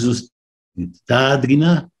სიზუსტით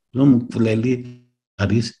დაადგინა, რომ მკვლელი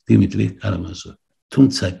არის დიმიტრი კარამაზოვი.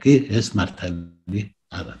 თუმცა კი ეს მართალი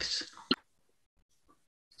არ არის.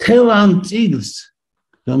 თელ ამ წიგნს,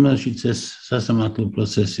 რომელშიც ეს სასამართლო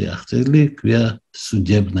პროცესი აღწერილი, ქვია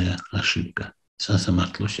სუდебная ошибка,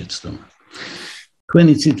 სასამართლო შეცდომა. თქვენ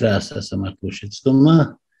იცით რა სასამართლო შეცდომა?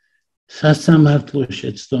 სასამართლო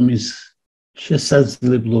შეცდომის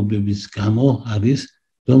შესაძლებლობების გამო არის,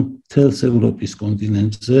 რომ მთელს ევროპის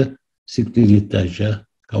კონტინენტზე სიკვდილით დაჟა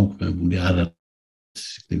გაუქმებული არ არის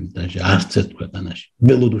სიკვდილით დაჟა არც ერთ ქვეყანაში,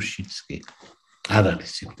 ბელორუსშიც კი არ არის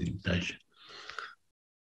სიკვდილით დაჟა.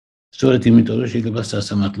 სწორედ იმიტომ რომ შეიძლება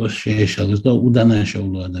სასამართლოს შეეშალოს და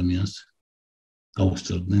უდანაშაულო ადამიანს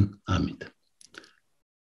გაუსწორდნენ ამით.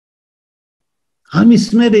 ამის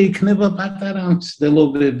მერე იქნება პატარა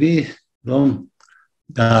მცდელობები, რომ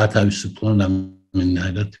გაათავისუფლონ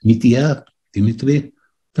რამდენად მიტია დიმიტრი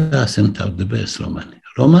და ასე მთავრდება ეს რომანი.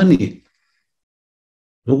 რომანი,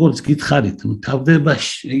 როგორც გითხარით, მთავრდება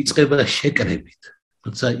იწყება შეკრებით,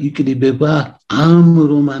 როცა იკრიბება ამ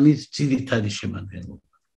რომანის ძირითადი შემადგენლობა.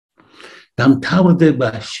 და მთავრდება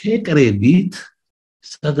შეკრებით,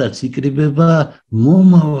 სადაც იკრიბება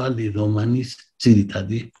მომავალი რომანის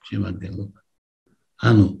ძირითადი შემადგენლობა.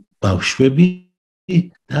 ანუ ბავშვები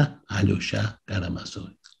და ალოშა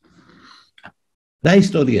კარამაზოვი. და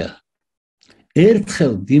ისტორია.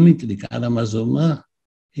 ერთხელ დიმიტრი კარამაზოვმა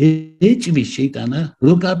ეჭვი შეიტანა,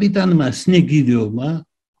 რომ კაპიტანმა სნეგირიოვმა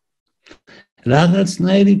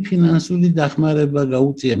რაღაცნაირი ფინანსური დახმარება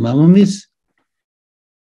გაუწია მამამისს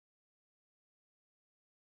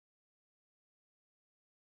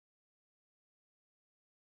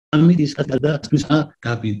ამის გადასვლა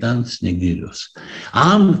კაპიტან სნეგირიოს.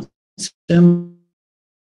 ამ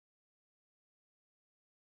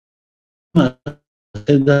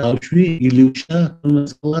და ბავშვი ილიუშა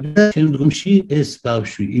და შემდგომში ეს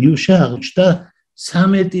ბავშვი ილიუშა აღმოჩნდა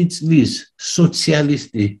 13 წლის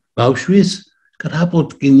სოციალისტი ბავშვის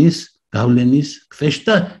კრაპოტკინის გავლენის ქვეშ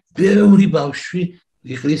და ბევრი ბავშვი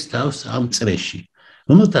იხრის თავს ამ წრეში,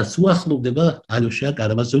 რომელთაც უახლოვდება ალოშა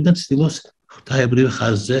კარამაზოვი და ცდილობს ღვთაებრივ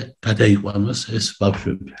ხაზზე გადაიყვანოს ეს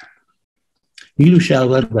ბავშვები. ილიუშა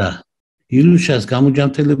ვარდა ილიუშას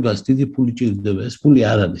გამოჯანმრთელებას დიდი ფული ჭირდება, ეს ფული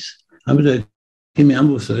არ არის. ამიტომ იმი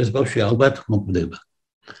ამბობს, რომ ეს ბავშვი ალბათ მოკვდება.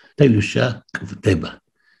 და ილიუშა კვდება.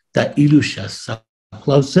 და ილიუშას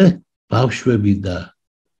საფლავზე ბავშვები და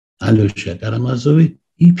ალოშა კარამაზოვი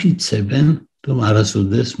იფიცებენ, რომ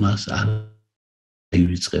არასოდეს მას არ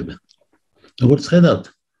ივიწყებენ. როგორც ხედავთ,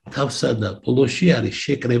 თავსა და ბოლოში არის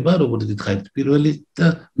შეკრება, როგორც გითხარით, პირველი და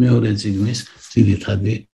მეორე წიგნის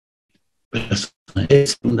ძირითადი პერსონაჟი.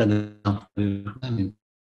 ეს უნდა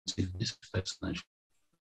წიგნის პერსონაჟი.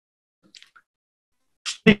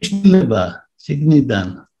 შეიძლება წიგნიდან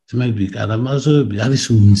ძმები კარამაზოვები არის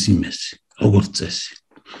უმძიმესი, როგორც წესი.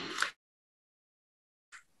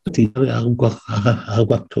 არ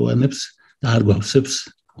გვაქთოვანებს და არ გვავსებს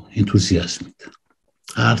ენთუზიაზმით.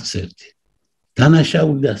 არც ერთი.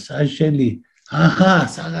 დანაშაული და საშელი,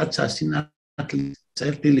 რაღაცა სინათლის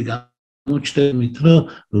წერტილი გამოჩნდებით, რომ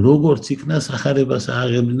როგორც იქნა სახარებას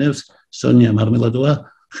აღებინებს სონია მარმელადოვა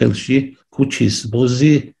ხელში ქუჩის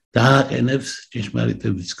ბოზი დააყენებს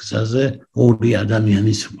ჭეშმარიტების გზაზე ორი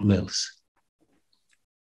ადამიანის მკვლელს.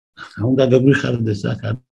 უნდა გაგვიხარდეს აქ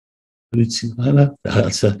ვიცი, მაგრამ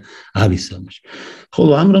რაღაცა არის ამაში.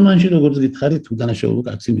 ხოლო ამ რომანში, როგორც გითხარით, უდანაშაულო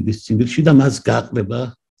კაცი მიდის ციმბირში და მას გაყრება,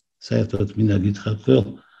 საერთოდ მინდა გითხრათ, რომ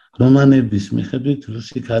რომანების მიხედვით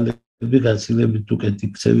რუსი ქალები გაცილებით უკეთ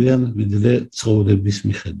იქცევიან, ვიდრე ცხოვრების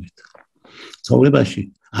მიხედვით. ცხოვრებაში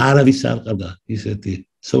არავის არ ყავდა ისეთი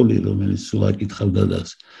ცოლი, რომელიც სულ აკითხავდა და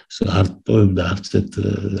არ ტოვებდა არც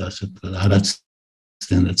ასეთ არაც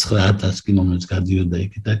 9000 კილომეტრს გადიოდა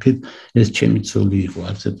იქით-აქეთ, ეს ჩემი ცოლი იყო,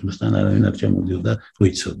 არც ერთმასთან არავინ არ ჩამოდიოდა,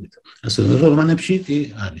 ვიცოდით. ასე რომანებში კი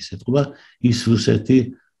არის ეთყობა, ის რუსეთი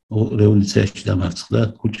რევოლუციაში დამარცხდა,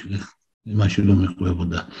 მაშინ რომ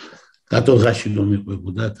მიყვებოდა, კატორღაში რომ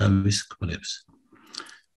მიყვებოდა თავის ქმრებს.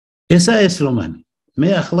 ესაა ეს რომანი. მე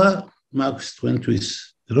ახლა მაქვს თქვენთვის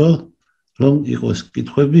დრო, რომ იყოს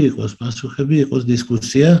კითხვები, იყოს პასუხები, იყოს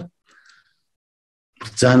დისკუსია.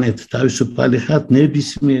 ბრძანეთ თავისუფალი ხართ,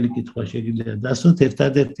 ნებისმიერი კითხვა შეგიძლიათ დასვათ.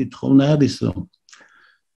 ერთადერთი თხოვნა არის, რომ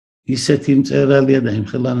ისეთი მწერალია და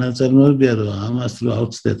იმხელა ნაწარმოებია, რომ ამას რო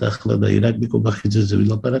ავწდეთ ახლა და ირაკლი კობახიძეზე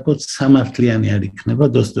ვილაპარაკოთ, სამართლიანი არ იქნება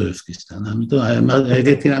დოსტოევსკისთან. ამიტომ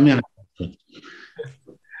ეგეთი რამე არ გქონდათ.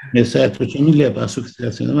 ეს საერთოდ შემიძლია პასუხი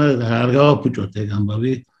დაცემა, მაგრამ არ გავაფუჭოთ ეგ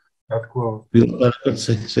ამბავი. რა თქმა უნდა. ვილაპარაკოთ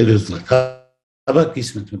სერიოზულად. აბა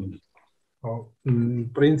გისმენთ მეგობრებო.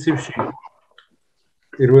 პრინციპში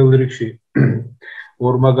პირველ რიგში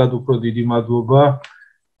ორმაგად უფრო დიდი მადლობა,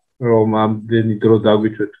 რომ ამდენი დრო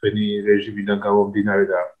დაგვითვეთ თქვენი რეჟიმიდან გამომდინარე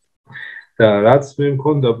და რაც მე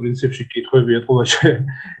მქონდა პრინციპში კითხვები ეთყობა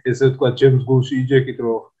ესე ვთქვა ჩემს გულში იჯეკით,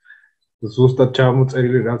 რომ ზუსტად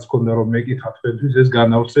ჩამოწერილი რაც მქონდა რომ მეკითხა თქვენთვის, ეს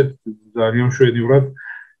განავსეთ ძალიან მშვენივრად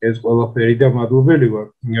ეს ყველაფერი და მადლობელი ვარ.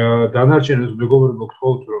 დანარჩენებს მეგობრებო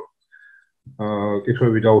გთხოვთ, რომ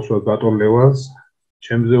კითხვები დაუსვათ ბატონ ლევანს,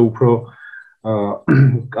 ჩემზე უფრო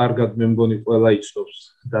კარგად მე მგონი ყველა იცნობს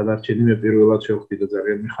დანარჩენი, მე პირველად შევხვდი და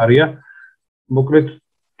ძალიან მიხარია. მოკლედ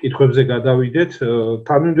კითხვებზე გადავიდეთ.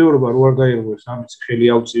 თანმიმდევრობა რო არ გაირღვეს, ამის ხელი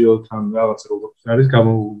ავწიოთ ან რაღაც როგორც არის,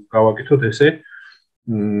 გავაკეთოთ ესე.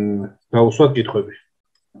 დაუსვათ კითხვები.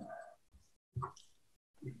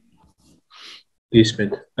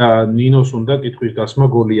 ისმენთ. ნინოს უნდა კითხვის დასმა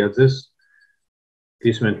გოლიაძეს.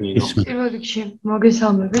 ისმენთ ნინო. პირველ რიგში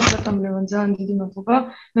მოგესალმებით, ბატონ ლევან, ძალიან დიდი მადლობა.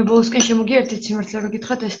 მე ბოლოსკენ შემოგია ერთ-ერთი სიმართლე რომ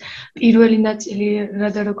გითხრათ, ეს პირველი ნაწილი რა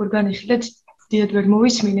და როგორ განიხილეთ, დიდად ვერ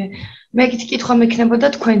მოვისმინე. მე კიდე კითხვა მექნებოდა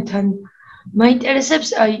თქვენთან. მაინტერესებს,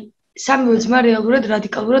 აი, სამივე ძმა რეალურად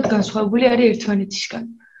რადიკალურად განსხვავებული არის ერთმანეთისგან.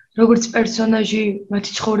 როგორც პერსონაჟი,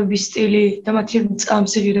 მათი ცხოვრების სტილი და მათი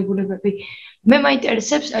წამსიღირებულებები. მე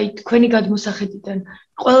მაინტერესებს, აი, თქვენი გადმოსახედიდან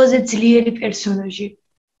ყველაზე ძლიერი პერსონაჟი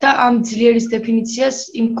და ამ ძლიერის დეფინიციას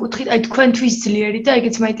იმ კუთხით, აი თქვენთვის ძლიერი და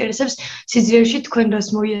ეგეც მაინტერესებს სიძლიერეში თქვენ რას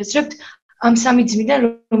მოიაზრებთ ამ სამი ძმიდან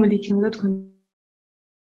რომელი იქნება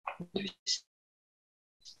თქვენთვის?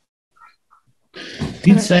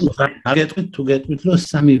 გეტყვით თუ გეტყვით რომ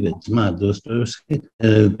სამივე ძმა დოსტოევსკი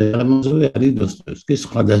კარამაზოვი არის დოსტოევსკის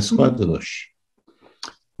სხვადასხვა დროში.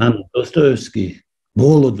 ანუ დოსტოევსკი,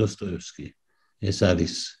 ბოლო დოსტოევსკი ეს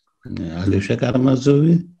არის ალეშა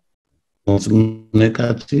კარამაზოვი, მოწმე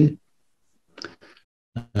კაცი.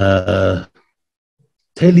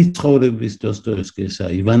 თელი ცხოვრების დოსტოევსკი ესა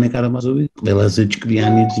ივანე კარამაზოვი, ყველაზე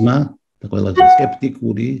ჭკვიანი ძმა და ყველაზე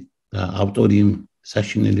სკეპტიკური და ავტორი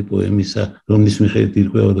საშინელი პოემისა, რომლის მიხედვით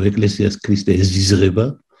ირკვევა, რომ ეკლესიას ქრისტე ეზიზღება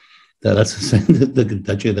და რაც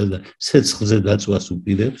დაჭერა და სეცხლზე დაწვას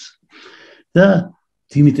უპირებს და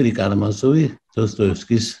დიმიტრი კარამაზოვი,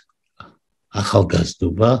 დოსტოევსკის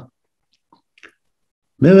ახალგაზრდობა.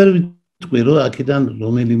 მე ვერ ვიტყვი, რომ აქედან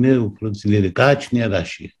რომელიმე უფრო ძლიერი გააჩნია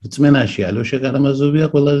რაში. რწმენაში ალეშა კარამაზოვია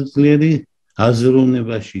ყველაზე ძლიერი,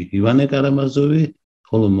 აზროვნებაში ივანე კარამაზოვი,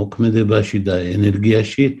 ხოლო მოქმედებაში და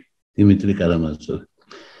ენერგიაში დიმიტრი კარამაზოვი.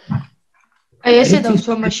 აი ესე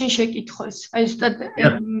დავსვა მაშინ შეკითხვას. აი ზუსტად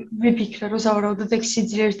ვიფიქრე, რომ სავარაუდოდ ეგ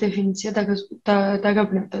სიძლიერის დეფინიცია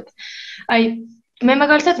დაგაბნევდათ. აი მე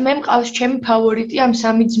მაგალითად მე მყავს ჩემი ფავორიტი ამ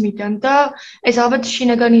სამი ძმიდან და ეს ალბათ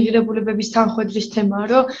შინაგანი ღირებულებების თანხვედრის თემაა,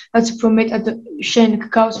 რომ რაც უფრო მეტად შენ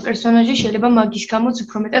გგავს პერსონაჟი, შეიძლება მაგის გამოც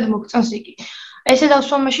უფრო მეტად მოგწონს იგი. ესე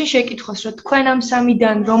დავსვა მაშინ შეკითხვას, რომ თქვენ ამ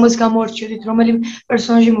სამიდან რომელს გამოარჩევთ, რომელი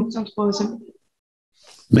პერსონაჟი მოგწონთ ყველაზე მეტად?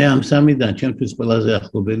 მე ამ სამიდან ჩემთვის ყველაზე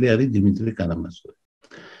ახლობელი არის დიმიტრი კარამაზოვი.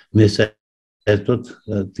 მე საერთოდ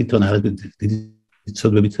თვითონ არ დიდი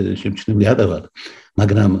ცოდვებით შემჩნეული არ ვარ,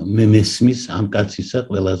 მაგრამ მე მესმის ამ კაცისა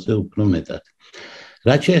ყველაზე უფრო მეტად.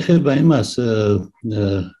 რაც შეეხება იმას,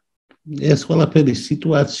 ეს ყველაფერი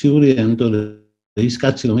სიტუაციურია, იმიტომ რომ ის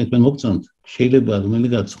კაცი რომ თქვენ მოგწონთ, შეიძლება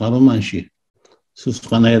რომელიღაც სხვა რომანში სულ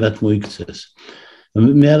სხვანაირად მოიქცეს.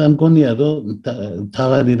 მე არ მგონია, რომ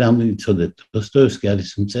თავარი რამ იცოდეთ, დოსტოევსკი არის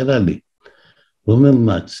მწერალი,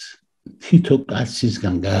 რომელმაც თითო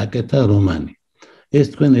კაცისგან გააკეთა რომანი.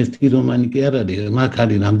 ეს თქვენ ერთი რომანი კი არ არის, მაგ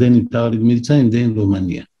არის რამდენი თავარი გმირიცა, იმდენი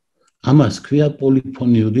რომანია. ამას ქვია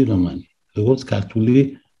პოლიფონიური რომანი, როგორც ქართული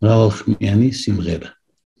მრავალხმიანი სიმღერა.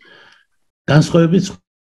 განსხვავებით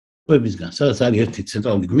სხვებისგან, სადაც არის ერთი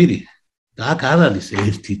ცენტრალური გმირი, და აქ არ არის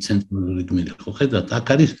ერთი ცენტრალური გმირი, ხო ხედავთ, აქ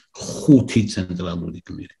არის 5 ცენტრალური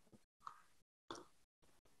გმირი.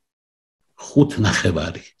 5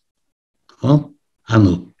 ნახევარი. ხო?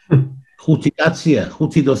 ანუ 5 კაცია,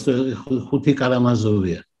 5 დოსტოევსკი, 5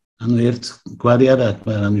 კარამაზოვია. ანუ ერთ გვარი არ აქვს,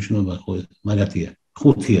 მაგრამ მნიშვნელობა ხო მაგათია.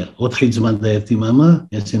 5-ია, 4 ძმა და 1 მამა,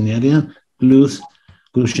 ესენი არიან პლუს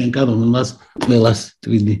გრუშენკა, რომელმაც ყველას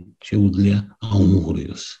ტვილი შეუძლია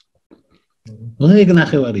აუმუღრიოს. ეგ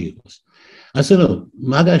ნახევარი იყოს. ასე რომ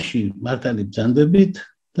მაგაში მართალი ბრძანდებით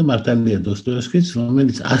და მართალია დოსტოევსკიც,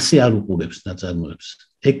 რომელიც ასე არ უყურებს ნაწარმოებს.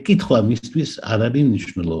 ეგ კითხვა მისთვის არ არის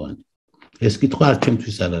მნიშვნელოვანი. ეს კითხვა არ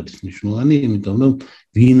ჩემთვის არ არის მნიშვნელოვანი, იმიტომ რომ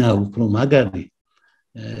ვინა უფრო მაგარი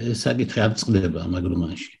საკითხი არ წყდება მაგ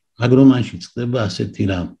რომანში. მაგ რომანში წყდება ასეთი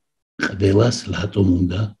რამ, ყველას რატომ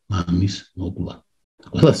უნდა მამის მოკლა.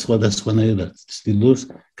 ყველა სხვადასხვანაირად ცდილობს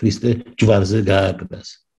ქრისტე ჯვარზე გააკრას.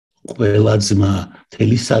 ყველა ძმა,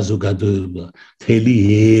 მთელი საზოგადოება, მთელი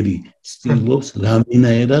ერი ცდილობს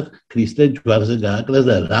რამენაირად ქრისტე ჯვარზე გააკრას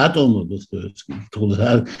და რატომ დოსტოევსკი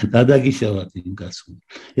დადაგიშავათ იმ კაცს.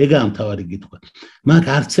 ეგაა მთავარი კითხვა. მაგ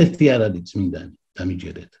არც ერთი არ არის წმინდანი,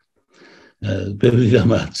 დამიჯერეთ. ბევრი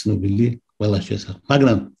რამაა ცნობილი ყველა შესახებ,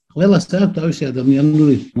 მაგრამ ყველას აქვს თავისი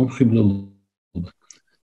ადამიანური მომხიბლელობა.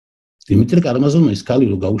 დიმიტრი კარამაზოვმა ის ქალი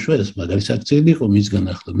რო გაუშვა, ეს მაგარი საქციელი იყო მისგან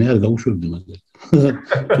ახლა, მე არ გაუშვებდი მაგარი.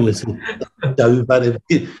 თუ ეს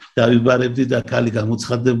დავიბარებდი და ქალი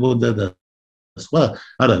გამოცხადდებოდა და სხვა,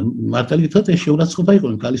 არა, მართალი გითხრათ, ეს შეურაცხყოფა იყო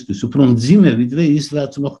იმ ქალისთვის, უფრო მძიმე ვიდრე ის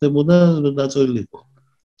რაც მოხდებოდა დაწოლილი იყო.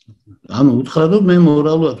 ანუ უთხრა რომ მე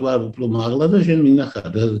მორალურად ვარ უფრო მაღლა და შენ მინახა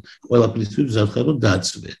და ყველაფრისთვის მზადხარ რომ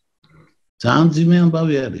დაწვე. ძალიან მძიმე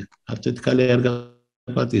ამბავი არის, არც ერთი ქალი არ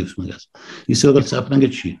გაპატიებს მაგას. ისე როგორც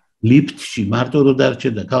საფრანგეთში ლიფტში მარტო რო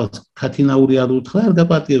დარჩენდა ქალს ქათინაური არ უთხრა არ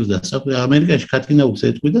გაპატიებს და ამერიკაში ქათინაურს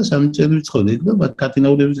ეთყვი და 3 წელი ვიცხოვდი და მაგ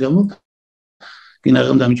ქათინაურების გამო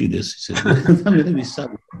კინაღამ დამჭიდეს ისე და მე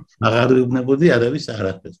ვისწავლე აღარ ვუნებოდი არავის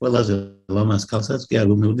არაფერს ყველაზე ლამაზ ქალსაც კი არ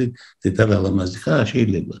ვუნებოდი ზეთა ლამაზი ხა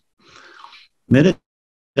შეიძლება მე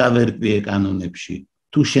გავერკვიე კანონებში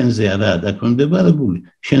თუ შენზე არაა დაქვემდებარებული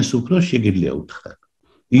შენს უფრო შეგიძლია უთხრა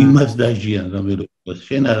იმას დაჟიან რამე რო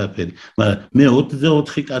შენ არაფერი მაგრამ მე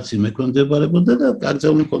 24 კაცი მექვემდებარებოდა და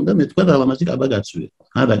კარგზეული მქონდა მე თქვა ლამაზი კაბა გაცვია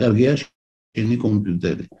არა კარგია შენი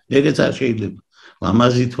კომპიუტერი ეგეც არ შეიძლება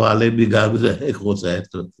ამაზი თვალები გაგვდა ეხო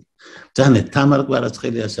საერთოდ ძალიან თამარ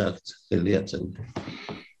კვარაცხელიას აქვს ხელიაცები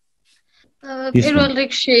პირველ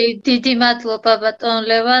რიგში დიდი მადლობა ბატონ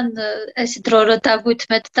ლევან ეს დრო რო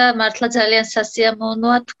დაგვითმეთ და მართლა ძალიან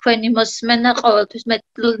სასიამოვნოა თქვენი მოსმენა ყოველთვის მე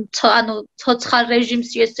ანუ ცოცხალ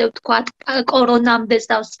რეჟიმს ესე ვთქვათ კორონამდე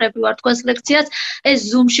დავსწრები ვარ თქვენს ლექციას ეს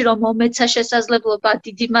ზუმში რომ მომეცა შესაძლებლობა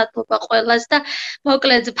დიდი მადლობა ყველას და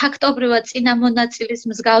მოკლედ ფაქტობრივად წინა მონაწილის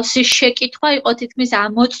მსგავსი შეკითხვა იყო თითქმის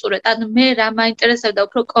ამოწურეთ ანუ მე რა მაინტერესებდა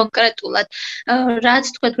უფრო კონკრეტულად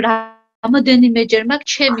რაც თქვენ რამოდენიმეჯერ მაგ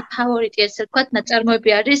ჩემი ფავორიტი ესე ვთქვათ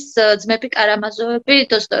ნაწარმოები არის ძმები კარამაზოვები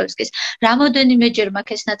დოსტოევსკის რამოდენიმეჯერ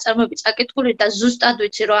მაგ ეს ნაწარმოები წაკითხული და ზუსტად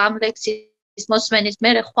ვიცი რომ ამ ლექციის მოსმენის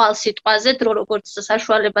მერე ხვალ სიტყვაზე დრო როგორც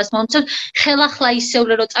საშუალებას მომცემ ხელახლა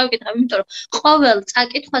ისევლე რომ წავიკითხავ იმიტომ რომ ყოველ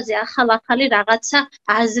წაკითხვაზე ახალ-ახალი რაღაცა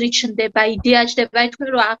აზრი ჩნდება იდეა ჩნდება თქვენ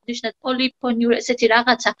რომ აღნიშნეთ პოლიფონიური ესეთი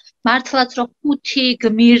რაღაცა მართლაც რომ ხუთი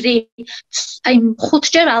გმირი აი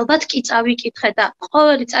ხუთჯერ ალბათ კი წავიკითხე და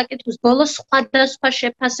ყოველი წაკითხვის ბოლოს სხვადასხვა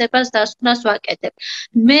შეფასებას დასკვნას ვაკეთებ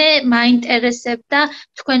მე მაინტერესებდა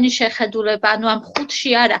თქვენი შეხედულება ანუ ამ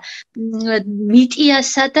ხუთში არა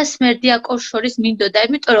მიტიასა და სმერდიაკოს შორის მინდოდა,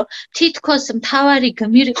 იმიტომ რომ თითქოს მთავარი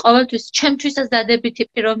გმირი ყოველთვის ჩემთვისაც დადებითი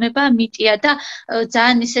პიროვნება მიტია და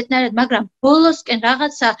ძალიან ისეთნაირად, მაგრამ ბოლოსკენ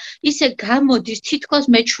რაღაცა ისე გამოდის თითქოს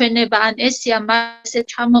მეჩვენება ან ესეა მასე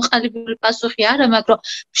ჩამოყალიბებული პასუხი არა, მაგრამ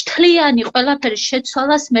მთლიანი ყველაფერი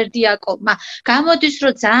შეცვალა სმერდიაკოვმა. გამოდის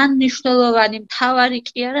რომ ძალიან მნიშვნელოვანი მთავარი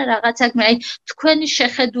კი არა რაღაცა აი თქვენი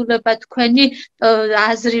შეხედულება, თქვენი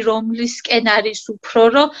აზრი რომლისკენ არის უფრო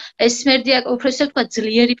რომ ეს სმერდიაკოვი უფრო ესე ვთქვა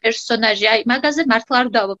ძლიერი პერსონაჟი აი მაგაზე მართლა არ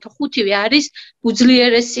დავობთ ხუთივე არის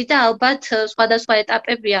უძლიერესი და ალბათ სხვადასხვა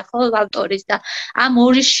ეტაპებია ხო ავტორის და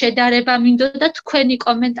ამორის შედარება მინდოდა თქვენი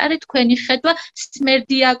კომენტარი თქვენი ხედვა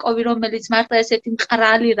სმერდიაკოვი რომელიც მართლა ესეთი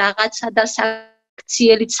მყრალი რაღაცა და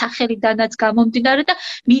აქციელი სახელიდანაც გამომდინარე და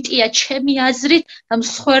მიტია ჩემი აზრით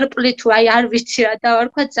მსხვერპლი თუ აი არ ვიცი რა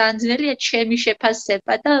დავარქვა ძალიან ძნელია ჩემი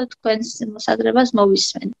შეფასება და თქვენს მოსაზრებას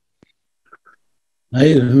მოვისმენ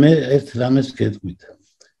აი მე ერთ რამეს გეტყვით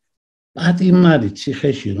პატიმარი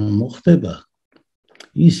ციხეში რომ მოხდება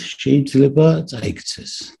ის შეიძლება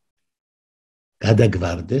წაიქცეს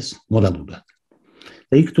გადაგვარდეს მორალურად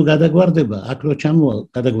და იქ თუ გადაგვარდება აქ რო ჩამოვა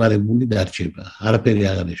გადაგვარებული დარჩება არაფერი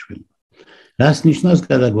აღარ ეშველება რას ნიშნავს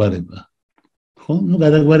გადაგვარება ხო ნუ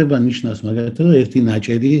გადაგვარება ნიშნავს მაგალითად რომ ერთი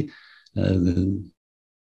ნაჭერი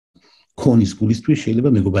ქონის გულისთვის შეიძლება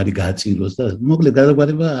მეგობარი გააწილოს და მოკლედ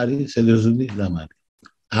გადაგვარება არის სერიოზული რამაგი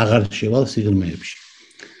აღარ შევალ სიღრმეებში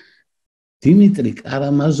დიმიტრი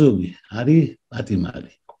კარამაზოვი არის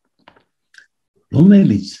პატიმარი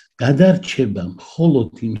რომელიც გადარჩება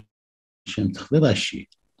მხოლოდ იმ შემთხვევაში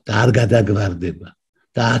და არ გადაგვარდება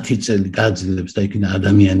და 10 წელი გაძლებს და იქნა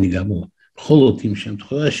ადამიანი გამოვა მხოლოდ იმ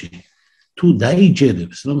შემთხვევაში თუ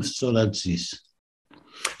დაიჯერებს რომ სწორად ზის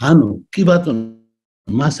ანუ კი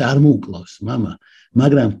ბატონო მას არ მოუკლავს мама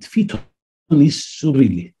მაგრამ თვითონ ის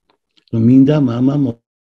სურვილი რომ მინდა мама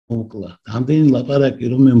მოკლა ამდენი ლაპარაკი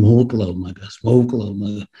რომ მე მოუკლავ მაგას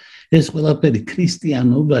ეს ყველაფერი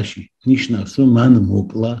ქრისტიანობაში ნიშნავს რომ მან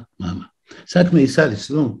მოკლა мама საქმე ის არის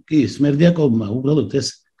რომ კი სმერდიაკოვმა უბრალოდ ეს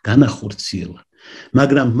განახორციელა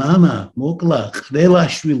მაგრამ мама მოკლა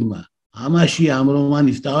ყრელაშვილმა ამაში ამ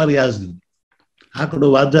რომანის თავი აზრი აქ რო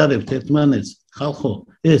ვაძარებთ ერთმანეთს ხალხო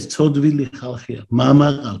ეს ცოდვილი ხალხია мама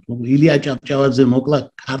ყავთ ილია ჭავჭავაძე მოკლა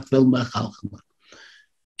ქართველმა ხალხმა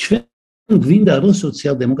ჩვენ გვინდა რომ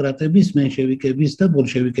სოციალ-დემოკრატების მენშევიკების და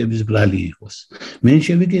ბოლშევიკების ბრალი იყოს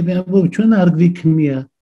მენშევიკები ამბობენ ჩვენ არ გვიქნია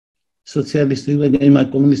სოციალისტებმა და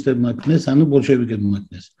კომუნისტებმა ქნეს ანუ ბოლშევიკებმა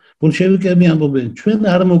ქნეს ბოლშევიკები ამბობენ ჩვენ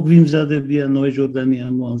არ მოგვიმზადებია ნოე ჟორდანია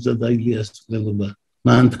მოამზადა ილიას წყლობა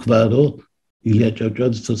მან თქვა რომ ილია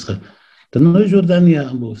ჭავჭავაძე ცოცხალ და ნოე ჟორდანია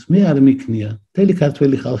ამბობს მე არ მიქნია მთელი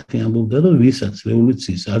ქართველი ხალხი ამბობდა რომ ვისაც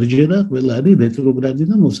რევოლუციის არ ჯერა ყველა არის რეტროგრადი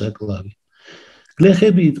და მოსაკლავი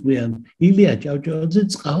გლეხები იტყვიან ილია ჭავჭავაძე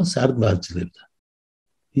წყალს არ გვაძლევდა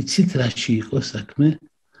იცით რაში იყო საქმე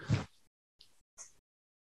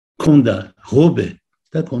ქონდა ღობე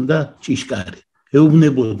და ქონდა ჭიშკარი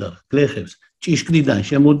ეუბნებოდა გლეხებს ჭიშკრიდან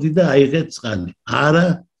შემოდიდა აიღეთ წყალი არა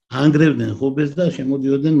ანგრევდნენ ღობეს და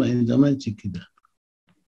შემოდიოდნენ მაინც იქიდან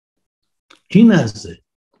ჯინაზე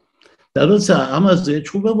და როცა ამაზე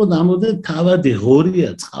ეჩხუბებოდა ამოდენ თავადი ღორია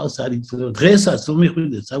წყალს არ იძლევა დღესაც რომ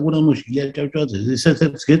მიხვიდეთ საგურამოში ილია ჭავჭავაძე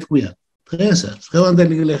ისეთებს გეტყვიან დღესაც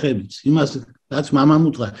ხელანდელი გლეხებიც იმას რაც მამამ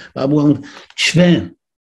უთხრა ბაბუამ ჩვენ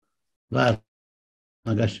ვარ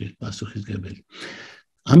მაგაში პასუხისგებელი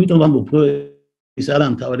ამიტომ ვამბობ რომ ის არა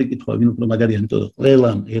მთავარი კითხვა ვინ უფრო მაგარია იმიტომ რომ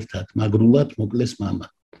ყველამ ერთად მაგრულად მოკლეს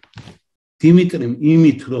мама დიმიტრიმ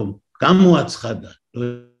იმით რომ გამოაცხადა,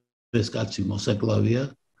 რომ ეს კაცი მოსაკლავია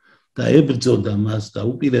და ებრძოდა მას და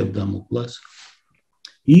უპირებდა მოკვლას.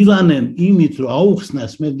 ივანემ იმით, რომ აუხსნა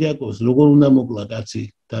სმერდიაკოვს, როგორ უნდა მოკლა კაცი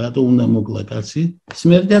და რატო უნდა მოკლა კაცი,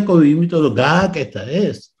 სმერდიაკოვი იმიტომ, რომ გააკეთა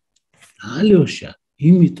ეს, ალიოშა,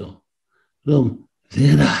 იმიტომ, რომ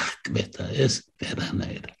ვერ აღკვეთა ეს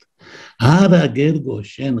ვერანაირად. არა გერგო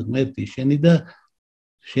შენ ღმერთი შენი და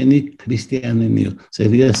შენი ქრისტიანინიო.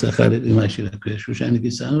 წერია სახარები იმაში რა ქვია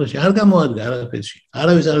შუშანიკის სამეფოში არ გამოადგა არაფერში.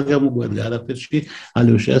 არავის არ გამოგვადგა არაფერში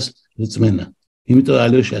ალიოშას რწმენა. იმიტომ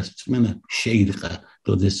ალიოშას რწმენა შეირყა,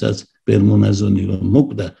 როდესაც ბერმონაზონი რომ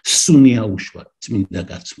მოკვდა, სუნი აუშვა წმინდა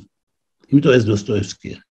კაცმა. იმიტომ ეს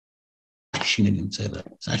დოსტოევსკია. საშინელი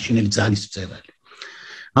მწერალი, საშინელი ძალის მწერალი.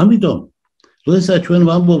 ამიტომ როდესაც ჩვენ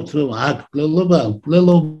ვამბობთ, რომ აქ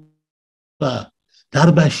მკვლელობა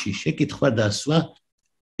დარბაზში შეკითხვა დასვა,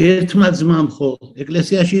 ერთმა ძმამ ხო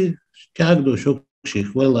ეკლესიაში ჩააგდო შოკში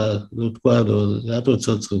ყველა თქვა რომ რატო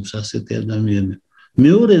ცოცხლობს ასეთი ადამიანი.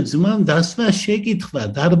 მეორე ძმამ დასვა შეკითხვა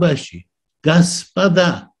დარბაზში.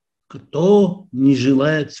 Господа, кто не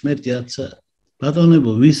желает смерти отца?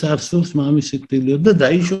 ბატონებო, ვის არ სურს მამის სიკვდილიო და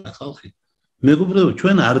დაიშვა ხალხი. მეგობრებო,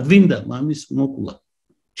 ჩვენ არ გვინდა მამის მოკლა.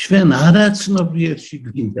 ჩვენ არაცნობიერში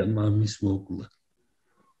გვინდა მამის მოკლა.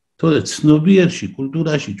 თორე ცნობიერში,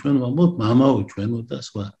 კულტურაში ჩვენ ვამბობთ მამაო ჩვენო და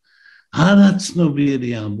სხვა. არაცნობიერი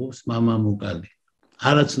ამბობს მამა მოკალი.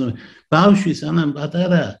 არაცნობიერი. ბავშვი სანამ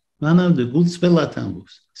პატარა, მანამდე გულწრფელად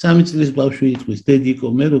ამბობს. 3 წლის ბავშვი იტყვის, დედიკო,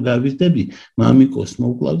 მე რო გავიზრდები, მამიკოს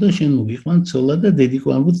მოკლავ და შენ მოგიყვან ცოლა და დედიკო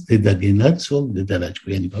ამბობს, დედა გენა ცოლ, დედა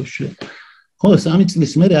რაჭკვიანი ბავშვია. ხო, 3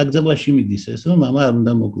 წლის მერე აგზაბაში მიდის ეს, რომ მამა არ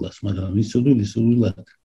უნდა მოკლას, მაგრამ ის სულულად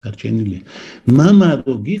გარჩენილია. მამა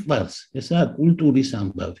რო გიყვარს, ესაა კულტურის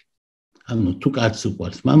ამბავი. ანუ თუ კაცს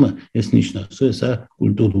უყვარს მამა, ეს ნიშნავს, რომ ესაა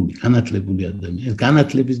კულტურული, განათლებული ადამიანი.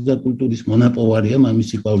 განათლების და კულტურის მონაპოვარია მამის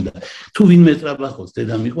სიყვარული. თუ ვინმე ტრაბახობს,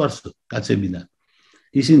 დედა მიყვარსო, კაცებიდან.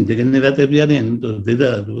 ისინი დეგენერატები არიან, იმიტომ რომ დედა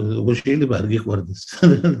როგორ შეიძლება არ გიყვარდეს.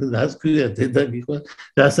 რას ქვია დედა გიყვარს?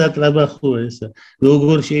 რასაც ტრაბახოა ესა.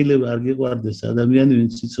 როგორ შეიძლება არ გიყვარდეს ადამიანი,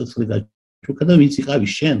 ვინც სიცოცხლე გაჩუქა და ვინც იყავი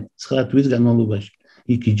შენ 9 თვის განმავლობაში.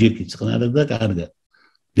 იქი-ჯექი წყნარად და კარგად.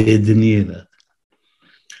 ბედნიერად.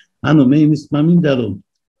 ანუ მე იმის მამინდა რომ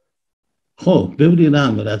ხო, ბევრი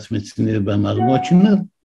რამ რაც მეცნიერებამ აღმოაჩინა,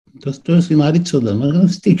 დოსტოევსკიმ არ იცოდა, მაგრამ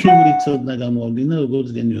სტიქიური ცოდნა გამოავლინა როგორც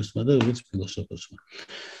გენიოსმა და როგორც ფილოსოფოსმა.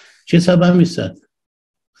 შესაბამისად,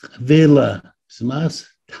 ყველა ძმას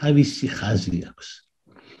თავისი ხაზი აქვს.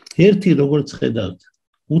 ერთი როგორც ხედავთ,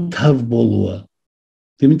 უთავბოლოა.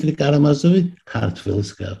 დიმიტრი კარამაზოვი ქართველს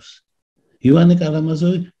გავს. ივანე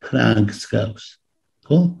კარამაზოვი ფრანგს გავს.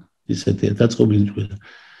 ხო? ისეთი დაწყობილი თქვა.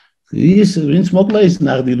 ის ვინც მოკლა ის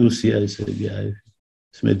ნაღდი რუსია ესე იგი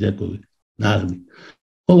სმერდიაკოვი ნაღდი.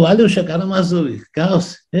 ხოლო ალიოშა კარამაზოვი გავს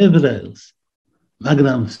ებრაელს,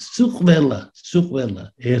 მაგრამ სუყველა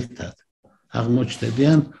ერთად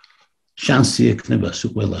აღმოჩნდებიან, შანსი ექნება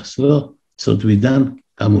სუყველას, რომ ცოდვიდან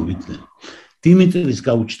გამოვიდნენ. დიმიტრის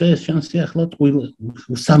გაუჩნდა ეს შანსი, ახლა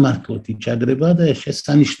უსამართლოდ იჭადრება და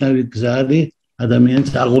შესანიშნავი გზა არის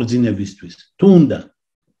ადამიანის აღორძინებისთვის. თუ უნდა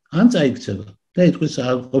ან წაიქცევა და იტყვის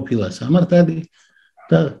არ ყოფილა სამართალი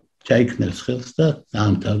და ჩაიქნევს ხელს და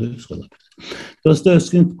დაამთავრებს ყველაფერს.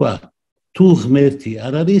 დოსტოევსკიმ თქვა, თუ ღმერთი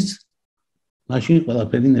არ არის, მაშინ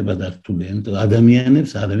ყველაფერი ნებადართულია, იმიტომ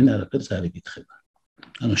ადამიანებს არავინ არაფერს არ იკითხება.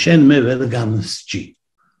 ანუ შენ მე ვერ გამსჯი.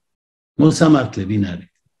 მოსამართლე ვინ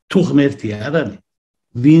არის? თუ ღმერთი არ არის,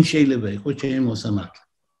 ვინ შეიძლება იყოს ჩემი მოსამართლე?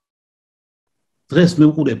 დღეს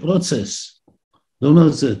მივყურე პროცესს,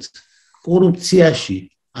 რომელზეც კორუფციაში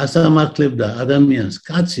ასამართლებდა ადამიანს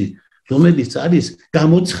კაცი, რომელიც არის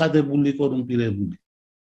გამოცხადებული კორუმპირებული.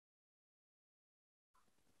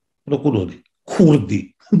 პროკურორი, ქურდი,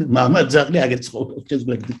 მამა ძაღლი აგეცხოვოთ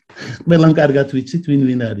შესგვერდით. ყველამ კარგად ვიცით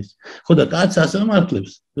ვინ არის. ხო და კაცს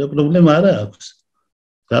ასამართლებს, პრობლემა არა აქვს.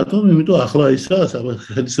 რატომ? იმიტომ ახლა ისა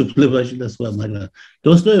ხელისუფლებაში და სხვა, მაგრამ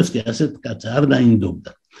დოსტოევსკი ასეთ კაცს არ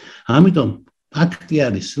დაინდობდა. ამიტომ ფაქტი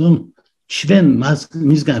არის, რომ ჩვენ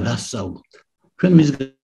მისგან რა ვსწავლობთ? ჩვენ მისგან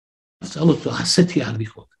ვსწავლობთ, ასეთი არ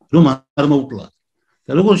ვიყოთ, რომ არ მოვკლათ.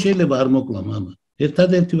 და როგორ შეიძლება არ მოკლა მამა?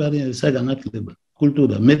 ერთადერთი ვარიანტი საგანათლება,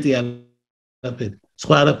 კულტურა, მეტი არაფერი,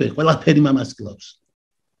 სხვა არაფერი, ყველაფერი მამას კლავს.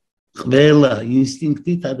 ყველა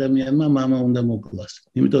ინსტინქტით ადამიანმა მამა უნდა მოკლას.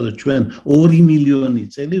 იმიტომ რომ ჩვენ 2 მილიონი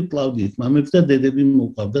წელი ვკლავდით მამებს და დედები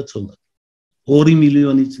მოყვავდა ცოლად. 2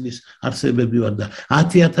 მილიონი წლის არსებები ვარ და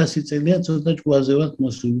 10,000 წელია ცოტა ჭკუაზე ვართ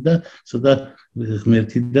მოსული და ცოტა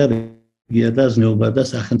ღმერთი და რელიგია და ზნეობა და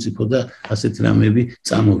სახელმწიფო და ასეთი რამები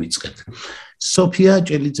წამოვიწყეთ. სოფია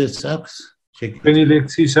ჭელიძეს აქვს ჩვენი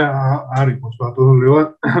ლექციის არ იყოს ბატონო ლევან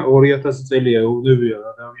 2000 წელია ეუბნებიან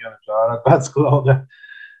ადამიანებს არა გაცკლავ და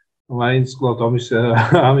მაინც კლავ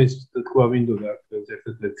ამის თქვა მინდოდა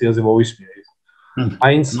ერთ ლექციაზე მოვისმინე ის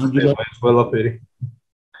მაინც ხდება ეს ყველაფერი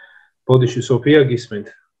ბოდიში სოფია გისმენთ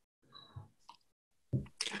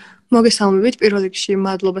მოგესალმებით პირველ რიგში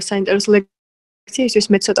მადლობა საინტერესო ლექციისთვის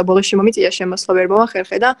მე ცოტა ბოლოში მომიწია შემოსვლა ვერ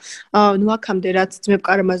მომახერხე და ნუ აქამდე რაც ძმებ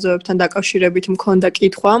კარამაზოვებთან დაკავშირებით მქონდა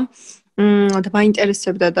კითხვა და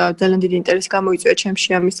მაინტერესებდა და ძალიან დიდი ინტერესი გამოიწვია ჩემში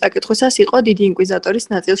ამის წაკითხვისას იყო დიდი ინკვიზიტორის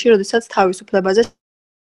ნაწილში როდესაც თავისუფლებაზე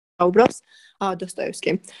საუბრობს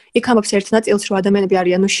დოსტოევსკი. იქ ამბობს ერთ ნაწილს რომ ადამიანები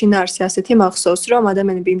არიან უშინაარსი ასეთი მახსოვს რომ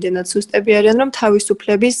ადამიანები იმდენად სუსტები არიან რომ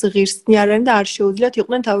თავისუფლების ღირსნი არიან და არ შეუძლიათ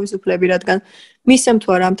იყვნენ თავისუფლები რადგან მისცემ თუ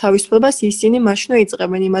არა ამ თავისუფლებას ისინი მაშინვე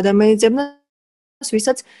იწყებენ იმ ადამიანებს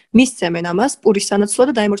ვისაც მისცემენ ამას პურის სანაცვლოდ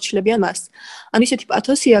და დაემორჩილებიან მას. ანუ ისეთი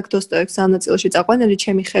პათოსი აქვს დოსტოევსკის ამ ნაწილში წაყვანილი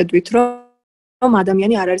ჩემი ხედვით რომ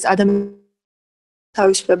ადამიანი არ არის ადამიანის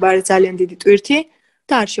თავისუფლება არის ძალიან დიდი ტვირთი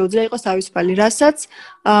და არ შეუძლია იყოს თავისუფალი, რასაც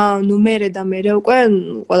ნუ მერე უკვე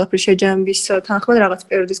ყველაფრის შეჯამების თანხმად რაღაც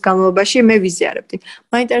პერიოდის განმავლობაში მე ვიზიარებდი.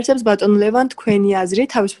 მაინტერესებს ბატონ ლევან თქვენი აზრი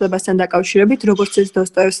თავისუფლებასთან დაკავშირებით, როგორც ეს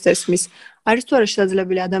დოსტოევსკის თესმის. არის თუ არა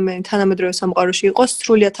შესაძლებელი ადამიანი თანამედროვე სამყაროში იყოს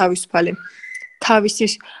სრულიად თავისუფალი? თავისი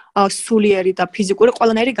სულიერი და ფიზიკური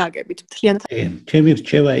ყველანაირი გაგებით. მთლიანად ჩემი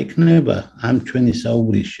რჩევა იქნება ამ ჩვენი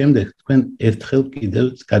საუბრის შემდეგ თქვენ ერთხელ კიდევ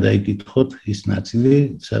გადაიკითხოთ ის ნაწილი,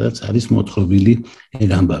 სადაც არის მოთხრობილი ეგ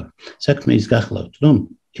ამბავი. საქმე ის გახლავთ, რომ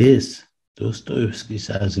ეს დოსტოევსკის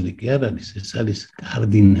აზრი კი არ არის, ეს არის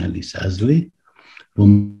კარდინალის აზრი,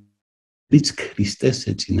 რომელიც ქრისტეს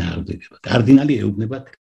ეწინააღმდეგება. კარდინალი ეუბნება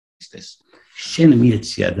ქრისტეს. შენ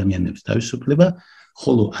მიეცი ადამიანებს თავისუფლება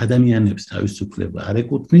ხოლო ადამიანებს თავისუფლება არ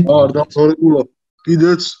ეკუთვნით. არ დამთავრებულა.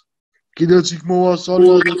 კიდეც იქ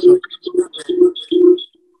მოვასწავლე.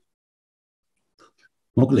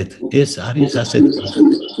 მოკლედ, ეს არის ასეთი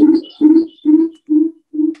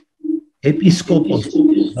ეპისკოპოსი,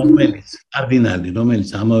 რომელიც კარდინალი, რომელიც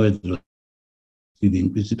ამავე დროს დიდი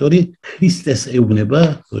ინკვიზიტორი, ქრისტეს ეუბნება,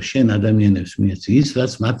 რომ შენ ადამიანებს მიეცი ის,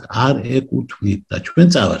 რაც მათ არ ეკუთვნით და ჩვენ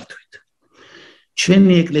წავართვით.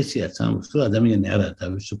 ჩვენი ეკლესიაც ამბობს, რომ ადამიანი არაა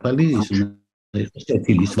თავისუფალი, ის იყოს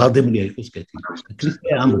კეთილი, ის ვალდებულია იყოს კეთილი.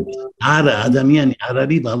 ქრისტე ამბობს, არა, ადამიანი არ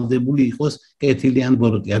არის ვალდებული იყოს კეთილი ან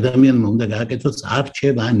ბოროტი. ადამიანმა უნდა გააკეთოს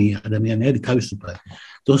არჩევანი, ადამიანი არის თავისუფალი.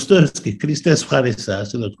 დოსტოევსკი ქრისტეს მხარესაა,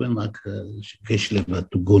 ასე რომ თქვენ მაგ გეშლებათ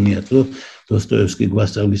თუ გონიათ, რომ დოსტოევსკი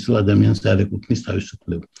გვასწავლის, რომ ადამიანს არ ეკუთვნის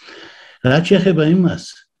თავისუფლება. რაც შეეხება იმას,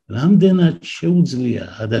 რამდენად შეუძლია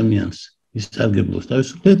ადამიანს ისარგებლოს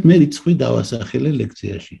თავისუფლებით, მე რიცხვი დავასახელე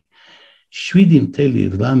ლექციაში.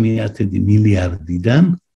 7.8 მილიარდიდან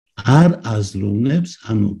არ აზროვნებს,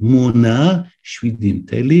 ანუ მონა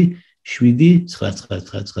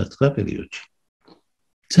 7.79999 პერიოდში.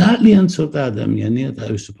 ძალიან ცოტა ადამიანია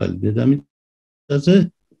თავისუფალი დედამიწაზე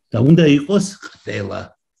და უნდა იყოს ყდელა.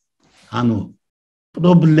 ანუ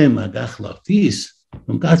პრობლემა გახლავთ ის,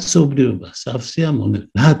 რომ კაცობრიობა სავსეა მონებს.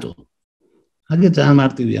 რატო? აგე ძალიან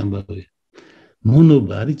მარტივი ამბავია.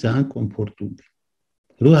 მონობა არის ძალიან კომფორტული.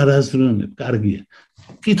 რო არ აზროვნებ, კარგია.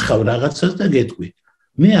 კითხავ რაღაცას და გეტყვი.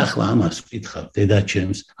 მე ახლა ამას ვკითხავ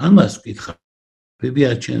დედაჩემს, ამას ვკითხავ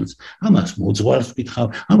ბებიაჩემს, ამას მოძღვარს ვკითხავ,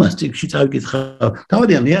 ამას წიგნში წავიკითხავ.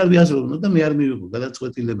 თავადია მე არ ვიაზროვნო და მე არ მივიღო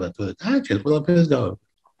გადაწყვეტილება თორე ჩვენ ყველაფერს გავაკეთე.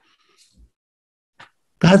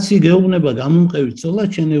 კაცი გეუბნება გამომყევი ცოლა,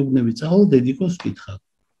 შენ ეუბნები წავალ დედიკოს ვკითხავ.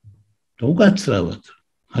 და უკაცრავად,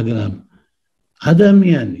 მაგრამ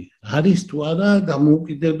ადამიანი არის თუ არა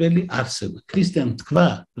გამოუკიდებელი არსება. ქრისტემ თქვა,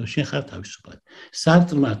 რომ შენ ხარ თავისუფალი.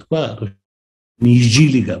 სარტრმა თქვა, რომ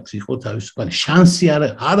მისჯილი გაქვს იყო თავისუფალი. შანსი არ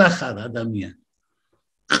ახარ ადამიანი.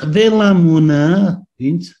 ყველა მონა,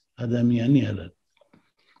 ვინც ადამიანი არ არის.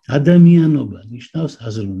 ადამიანობა ნიშნავს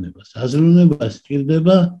აზროვნებას. აზროვნება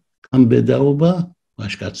სჭირდება გამბედაობა,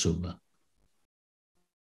 ვაჟკაცობა.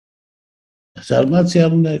 ზარმაცი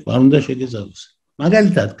არ უნდა იყოს, არ უნდა შეგეზავოს.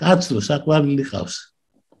 მაგალითად, კაცს რო საყვარელი ყავს,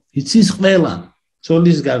 იცის ყველა,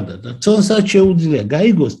 ცოლის გარდა და ცოლსაც შეუძლია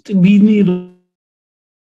გაიგოს ტბინი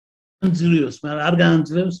განძლევს, მაგრამ არ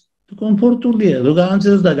განძლევს, კომფორტულია, რო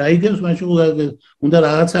განძლევს და გაიგებს, მაშინ უნდა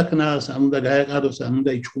რაღაცა ქნას, ან უნდა გაეყაროს, ან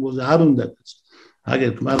უნდა იჩხუბოს, არ უნდა.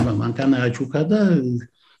 აგერ ქმარმა მანქანა აჩუქა და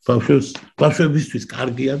ბავშვებისთვის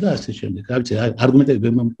კარგია და ასე შემდეგ. რა ვიცი, არგუმენტები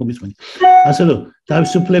ვერ მომისმენთ. ასე რომ,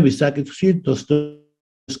 თავისუფლების საკითხში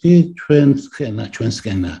დოსტოევსკი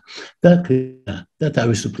ჩვენსკენა და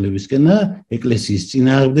თავისუფლებისკენა ეკლესიის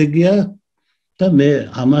წინააღმდეგია და მე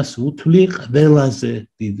ამას უთვლი ყველაზე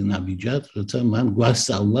დიდ ნაბიჯად, როცა მან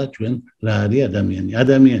გვასწავლა ჩვენ რა არის ადამიანი.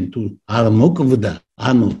 ადამიანი თუ არ მოკვდა,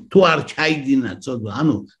 ანუ თუ არ ჩაიდინა ცოდვა,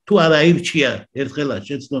 ანუ თუ არ აირჩია ერთხელაც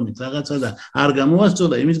შეცდომით რაღაცა და არ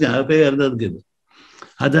გამოასწორა, იმისგან არაფერი არ დადგება.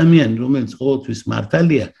 ადამიანი, რომელიც ყოველთვის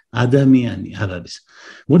მართალია, ადამიანი არ არის.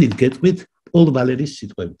 მოდით გეტყვით პოლ ვალერის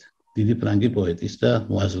სიტყვებით, დიდი ფრანგი პოეტის და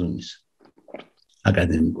მოაზროვნის,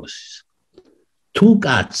 აკადემიკოსის. თუ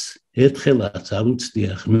კაცს ერთხელაც არ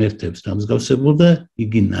უცდია ღმერთებს დამსგავსებოდა,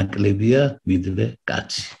 იგი ნაკლებია ვიდრე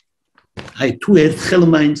კაცი. აი თუ ერთხელ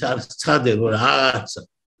მაინც არ სცადე რომ რაღაცა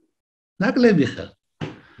ნაკლები ხარ.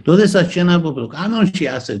 როდესაც შენაბობ რომ კანონში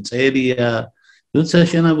ასე წერია, როდესაც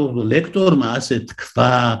შენაბობ რომ ლექტორმა ასე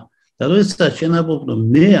თქვა და როდესაც შენაბობ რომ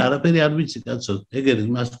მე არაფერი არ ვიცი კაცო, ეგრე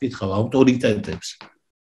იმას ვკითხავ ავტორიტეტებს.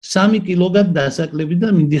 3 კილოგრამ დასაკლები და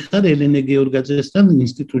მიდიხარ ელენე გეორგაძესთან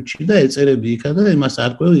ინსტიტუტში და ეწერები იქა და იმას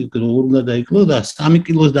არ ყვევი უნდა დაიკლო და 3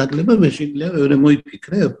 კილოს დაკლება მე შეიძლება ვერე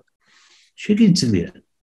მოიფიქრებ. შეგიძლია.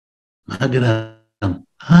 მაგრამ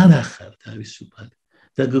არა ხარ თავისუფალი.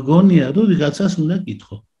 და გგონია რომ ვიღაცას უნდა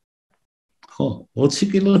კითხო. ხო, 20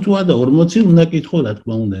 კილო თუ არა 40 უნდა კითხო რა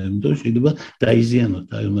თქმა უნდა, იმიტომ შეიძლება დაიზიანოთ,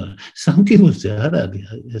 აი მაგრამ 3 კილოზე არ არის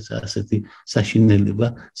ეს ასეთი საშინელება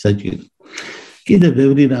საჭირო. კიდე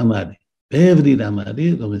ბევრი რამ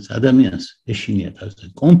არის, რომელიც ადამიანს ეშინია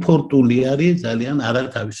თავისუფლება. კომფორტული არის ძალიან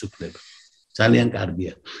არათავისუფლება. ძალიან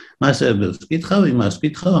კარგია. მასებელს კითხავ, იმას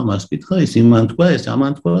კითხავ, ამას კითხავ, ის იმან თქვა, ეს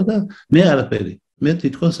ამან თქვა და მე არაფერი. მე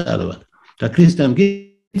თვითონ არ ვარ. და ქრისტემ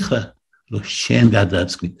კითხა, რომ შენ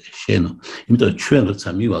გადაწყვიტე, შენო. იმიტომ ჩვენ როცა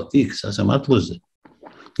მივალთ იქ სასამართლოზე,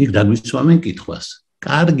 იქ დაგვისვამენ კითხვას.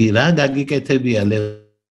 კარგი რა გაგიკეთებია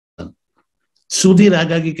ლევან? ცუდი რა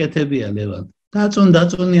გაგიკეთებია ლევან?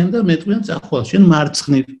 დაწონიან და მეტყვიან წახვალ შენ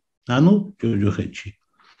მარცხნივ, ანუ ჯოჯოხეთში.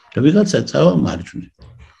 და ვიღაცა წავა მარჯვნივ.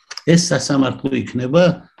 ეს სასამართლო იქნება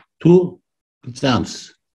თუ გწამს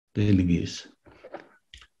რელიგიას.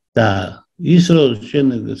 და ის რომ შენ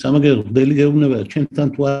სამაგერო რელიგიებუნება ჩვენთან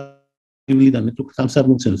თუ ივლიდა მე თუ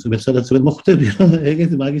სამსაბმოცენოს ვერცადაც ვერ მოხვდები,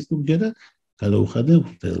 ეგეთი მაგის თუ ჯერა გადაუხადე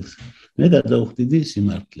ღვთელს. მე გადავხვდიდი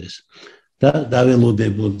სიმართლეს და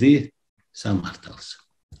დაველოდებოდი სამართალს.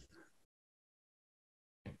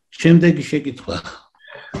 შემდეგი შეკითხვა.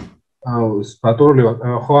 ბატონო ლევან,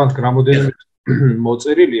 ხო ან რამოდენიმე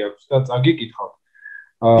მოწერილი აქვს და წაგიკითხავთ.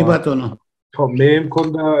 კი ბატონო. ხო, მე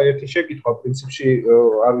მქონდა ერთი შეკითხვა, პრინციპში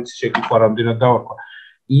არ ვიცი შეკითხვა რამდენად დავარქვა.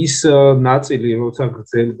 ის ნაწილი, როდესაც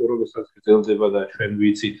გრძელდება და ჩვენ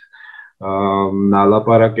ვიცით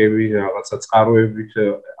ნალაპარაკები, რაღაცა წყაროებით,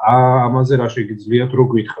 ამაზე რა შეგიძლიათ რო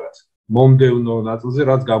გითხრათ? მომდევნო ნაწილზე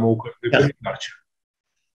რაც გამოუქვეყნებელი დარჩა.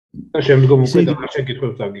 და შემდგომ უკვე და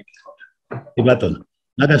შეკითხვებს წაგიკითხავთ. კი ბატონო.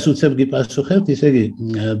 მაგას უცებ გიპასუხებთ, ისე იგი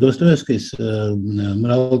დოსტოევსკის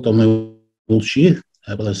მრავალტომეულში,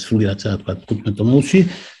 აბა სრული რაცა თქვა 15 ტომეულში,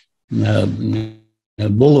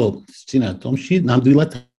 ბოლო წინა ტომში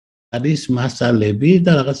ნამდვილად არის მასალები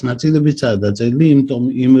და რაღაც ნაწილებიცაა დაწერილი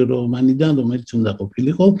იმ რომანიდან, რომელიც უნდა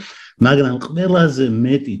ყოფილიყო, მაგრამ ყველაზე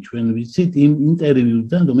მეტი ჩვენ ვიცით იმ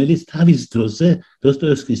ინტერვიუდან, რომელიც თავის დროზე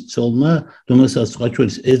დოსტოევსკის ცოლმა, რომელსაც სხვა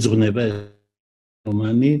შორის ეძღვნება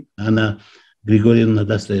რომანი, ანა გრიგორიევნა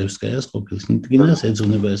დოსტოევსკაიას ყოფილ სინტკინას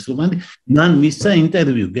ეძღვნება ეს რომანი, მან მისცა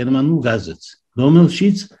ინტერვიუ გერმანულ გაზეთს,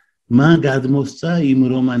 რომელშიც მან გადმოსცა იმ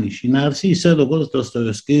რომანის შინაარსი, ისე როგორც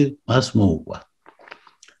დოსტოევსკი მას მოუყვა.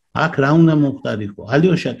 აქ რა უნდა მომხდარიყო?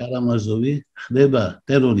 ალიოშა კარამაზოვი ხდება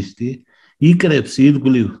ტერორისტი, იკრებს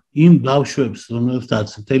ირგვლივ იმ ბავშვებს, რომელთაც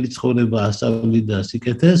მთელი ცხოვრება ასწავლიდა და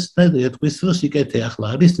სიკეთეს და ეთქვის, რომ სიკეთე ახლა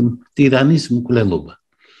არის ტირანის მკვლელობა.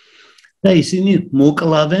 და ისინი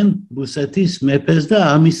მოკლავენ რუსეთის მეფეს და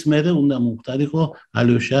ამის მერე უნდა მომხდარიყო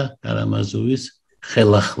ალიოშა კარამაზოვის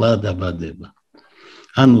ხელახლა დაბადება.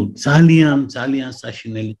 ანუ ძალიან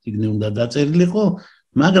საშინელი წიგნი უნდა დაწერილიყო,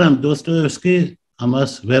 მაგრამ დოსტოევსკი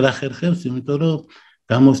ამას ვერ ახერხებს, იმიტომ რომ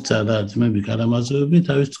გამოსცა რა ძმები კარამაზოვები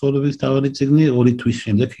თავის ცხოვრების თავი წიგნი 2 თვის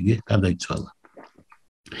შემდეგ იგი გარდაიცვალა.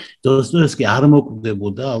 დოსტოევსკი არ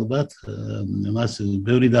მოკვდებოდა ალბათ, მას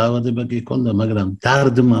ბევრი დაავადება კი ჰქონდა, მაგრამ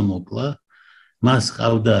დარდმა მოკლა. მას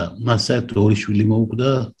ყავდა, მას საერთოდ 2 შვილი მოუკვდა,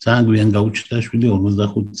 ძალიან გვიან გაუჩნდა შვილი,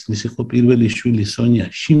 45 წლის იყო, პირველი შვილი სონია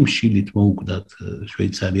შიმშილით მოუკვდათ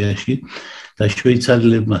შვეიცარიაში და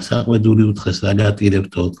შვეიცარიელებმა საყვედური უთხრეს რა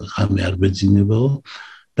გატირებთო, ხამე არ ბეძინებაო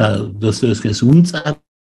და დოსტოევსკის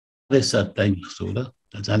უმწარესად დაიმხსოვრა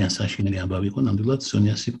და ძალიან საშინელი ამბავი იყო ნამდვილად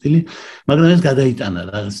სონიას სიკვდილი, მაგრამ ეს გადაიტანა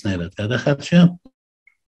რაღაცნაირად გადახარშა,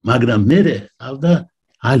 მაგრამ მერე ყავდა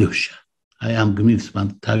ალიოშა. აი ამ გმირს მან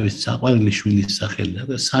თავის საყვარელი შვილის სახელი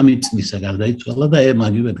და 3 წლისა გარდაიცვალა და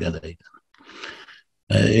მაგივე გადაიტანა.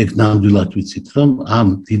 ეგ ნამდვილად ვიცით, რომ ამ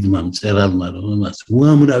დიდმა მწერალმა, რომელმაც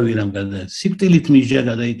უამრავი რამ სიკვდილით მისჯა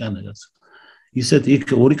გადაიტანა რაც. ისეთ იქ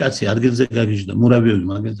ორი კაცი ადგილზე გაგიჟდა, მურავიოვი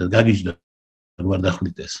მაგალითად გაგიჟდა ვარ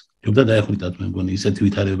დახვრიტეს. ჯობდა დაეხვრიტათ მე მგონი ისეთი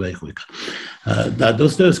ვითარება იყო იქ. და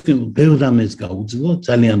დოსტოევსკიმ ბევრ რამეს გაუძლო,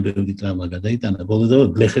 ძალიან ბევრი ტრამა გადაიტანა. ბოლოდაო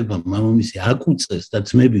გლეხებმა მამამისი აკუწეს და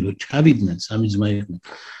ძმები რო ჩავიდნენ, სამი ძმა იყვნენ.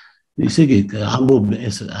 ისე იგი ამბობ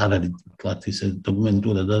ეს არ არის თქვათ ისე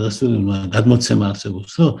დოკუმენტურად დადასტურებული, მაგრამ გადმოცემა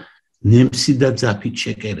არსებობს, რომ ნემსი და ძაფით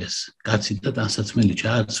შეკერეს, კაცი და ტანსაცმელი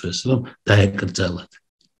ჩააცვეს, რომ დაეკრძალათ.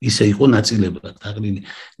 ისე იყო ნაწილებად აღრილი.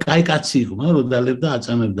 კაი კაცი იყო, მაგრამ რო დალებდა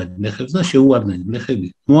აწამებდა გლეხებს და შეუვარდნენ გლეხები.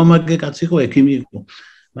 მოამაგე კაცი იყო, ექიმი იყო.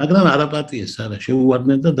 მაგრამ არაპატიეს არა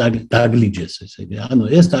შეუვარდნენ და დაგლიჯეს ესე იგი. ანუ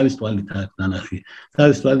ეს თავის თვალით აქვს ნანახი.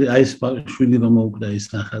 თავის თვალით აი ეს შვილი რომ მოუკვდა ის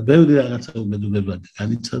ნახა. ბევრი რაღაცა უბედურება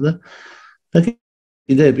განიცადა. და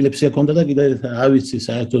კიდე ეპილეფსია ჰქონდა და კიდე არ ვიცი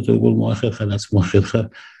საერთოდ როგორ მოახერხა რაც მოახერხა.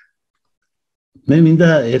 მე მინდა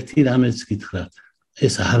ერთი რამეც გითხრათ.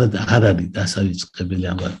 ეს არ არის დასავიწყებელი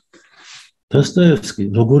ამბავი. დოსტოევსკი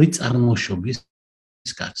როგორი წარმოშობის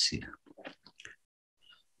კაცია.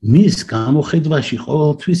 მის გამოხედვაში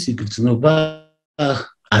ყოველთვის იგრძნობა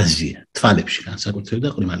აზია, თვალებში, განსაკუთრებით და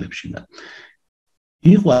ყრიმალებში.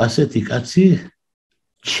 იყო ასეთი კაცი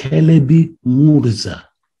ჩელები მურზა,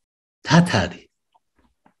 თათარი.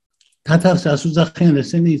 თათარს ასუძახიან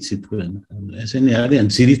ესენი იცით თქვენ. ესენი არიან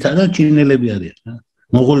ძირითადად ჩინელები არიან.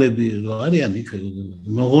 მოგოლები რო არიან იქ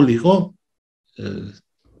მოგოლი იყო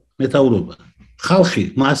მეტაურობა. ხალხი,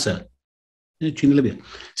 მასა ჩინელებია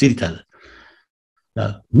ძირითადად.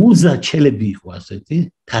 და მურზა ჩელები იყო ასეთი,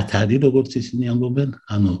 თათარი როგორც ისინი ამბობენ,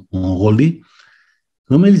 ანუ მონღოლი,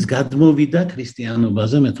 რომელიც გადმოვიდა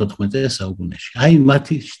ქრისტიანობაზე მე-14 საუკუნეში. აი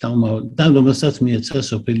მათი შთამომავლები და რომელსაც მიეცა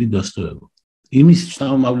სოფელი დოსტოევსკი. იმის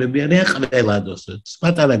შთამომავლები არიან ყველა დოსტოევსკის.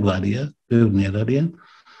 პატარა გვარია, ბევრი არ არიან.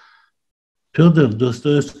 Fyodor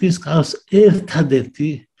Dostoevskis ყავს ერთადერთი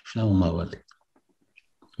შთამომავალი.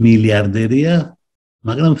 მილიარდერია,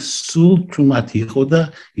 მაგრამ სულ ჩუმათი იყო და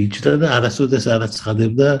იჯდა და არასოდეს არ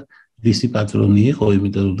აცხადებდა მისი პატრონი იყო,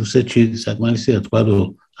 იმიტომ რომ რუსეთში საკმარისია თქვა რომ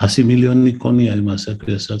 100 მილიონი ქონია იმას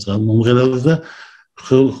საწყალ მომღერალს და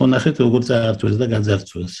ხონახეთ როგორც აართვეს და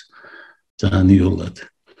გაძარცვეს ძალიან იოლად.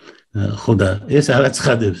 ხო და ეს არ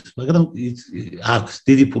აცხადებს, მაგრამ აქვს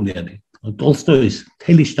დიდი ფული არის. ტოლსტოის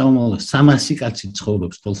მთელი შთამომავალი 300 კაცი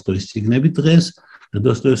ცხოვრობს ტოლსტოის ციგნებით დღეს და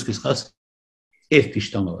დოსტოევსკის ყავს ერთი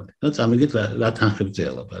შთამომავალი. და წამიგეთ რა თანხებზე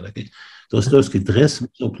ალაპარაკი. დოსტოევსკი დღეს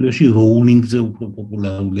მსოფლიოში როულინგზე უფრო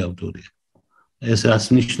პოპულარული ავტორია. ეს რაც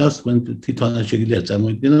ნიშნავს, თქვენ თვითონაც შეგიძლიათ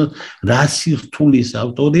წარმოიდგინოთ, რა სირთულის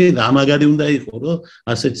ავტორი, რა მაგარი უნდა იყო, რომ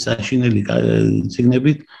ასეთი საშინელი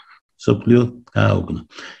ციგნებით მსოფლიო გააუგნო.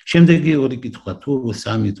 შემდეგი ორი კითხვა თუ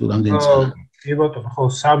სამი თუ რამდენი წელი? კი ბატონო, ხო,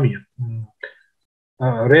 სამია.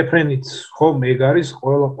 რეფრენიც ხომ ეგ არის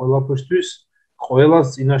ყველაფერთვის ყველას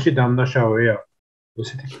წინაშე დამნაშავეა.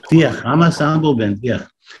 ესეთი კითხვა. დიახ, ამას ამბობენ, დიახ.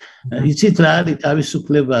 იცით რა არის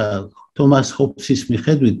თავისუფლება თომას ჰობსის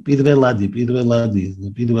მიხედვით პირველადი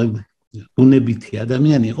ბუნებითი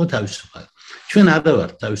ადამიანი იყო თავისუფალი. ჩვენ არ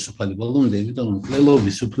ვართ თავისუფალი ბოლომდე, იმიტომ რომ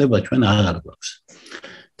ყველობის უფლება ჩვენ აღარ გვაქვს.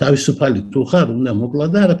 თავისუფალი თუ ხარ, უნდა მოკლა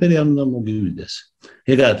და არაფერი არ უნდა მოგივიდეს.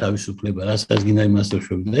 ეგაა თავისუფლება, რასაც გინდა იმას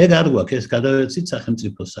ვშობ. ეგ არ გვაქვს, ეს გადავეცით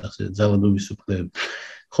სახელმწიფოს სახზე, ძალადობის უფლებები.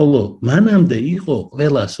 ხოლო მანამდე იყო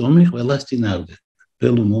ყველას ომი, ყველას წინააღმდეგ.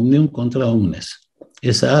 ბელუმ omnium contra omnes.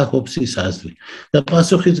 ესაა ჰობსის აზრი. და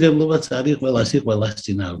პასუხისგებლობაც არის ყველას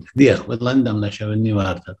წინააღმდეგ. დიახ, ყველანი დამნაშავენი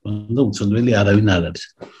ვართ, და უცოდველი არავინ არ არის.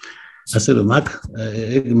 ასე რომ აქ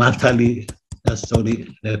ეგ მართალი და სწორი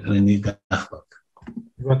რეფრენი გახლავთ.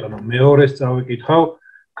 ბატონო, მეორეს წავიკითხავ,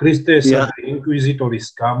 ქრისტესა და ინკვიზიტორის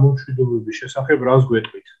გამოშვიდობების შესახებ რას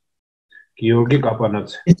გვეტყვით? გიორგი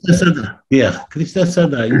კაპანაძე. ქრისტესა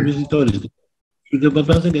და ინკვიზიტორის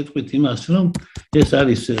გამშვიდობაზე გეტყვით იმას, რომ ეს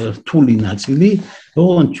არის რთული ნაწილი,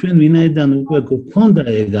 რომ ჩვენ ვინაიდან უკვე გვქონდა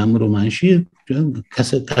ეგ ამ რომანში, ჩვენ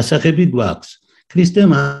გასაღები გვაქვს.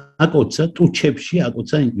 ქრისტემ აკოცა ტუჩებში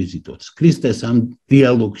აკოცა ინკვიზიტორს. ქრისტეს ამ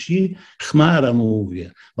დიალოგში ხმა არ ამოუვია.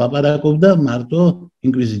 ლაპარაკობდა მარტო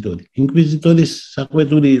ინკვიზიტორი. ინკვიზიტორის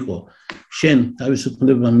საყვედური იყო: შენ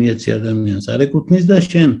თავისუფლება მიეცი ადამიანს არ ეკუთვნის და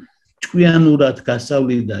შენ ჭკვიანურად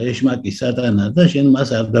გასავლი და ეშმაკი სატანა და შენ მას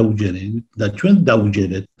არ დაუჯერე და ჩვენ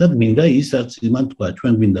დაუჯერეთ და მინდა ის რაც იმან თქვა,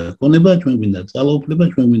 ჩვენ მინდა ქონება, ჩვენ მინდა ძალაუფლება,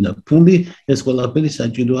 ჩვენ მინდა ფული, ეს ყველაფერი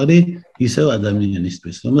საჭირო არის ისევ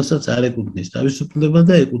ადამიანისთვის, რომელსაც არ ეკუთვნის თავისუფლება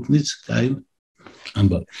და ეკუთვნის კაი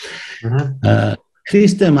ამბავი.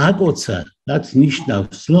 ქრისტემ აკოცა, რაც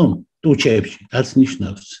ნიშნავს, რომ ტუჩებში, რაც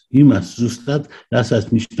ნიშნავს იმას ზუსტად, რასაც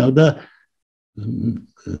ნიშნავდა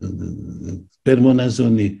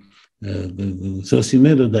პერმონაზონი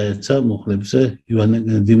სოსიმერო დაეცა მუხლებზე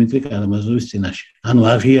დიმიტრი კარამაზოვის წინაშე. ანუ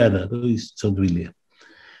აღიარა, რომ ის ცოდვილია.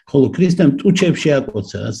 ხოლო ქრისტემ ტუჩებში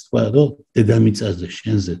აკოცა, რაც თქვა, რომ დედამიწაზე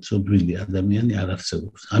შენზე ცოდვილი ადამიანი არ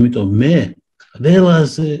არსებობს. ამიტომ მე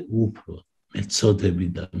ყველაზე უფრო მეწოდები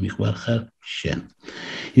და მიყვარხარ შენ.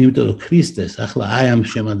 იმიტომ რომ ქრისტეს ახლა აი ამ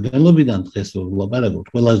შემადგენლობიდან დღეს რომ ვლაპარაკობ,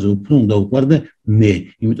 ყველაზე უფრო უნდა უყვარდე მე,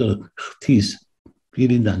 იმიტომ რომ ღვთის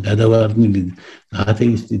პირიდან გადავარდნილი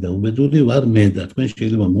ათეისტი და უბედური ვარ მე და თქვენ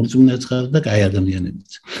შეიძლება მორწმუნეც ხარ და კაი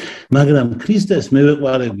ადამიანებიც. მაგრამ ქრისტეს მე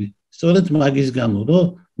ვეყვარები სწორედ მაგის გამო, რომ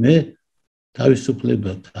მე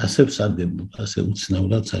თავისუფლებად ასე ვსარგებლობ, ასე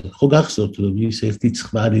უცნაურად სარგებლობ. ხო გახსოვთ, რომ ის ერთი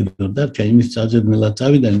ცხვარი რომ დარჩა, იმის წაძებნელად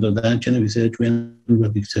წავიდა, იმიტომ დანარჩენები ისე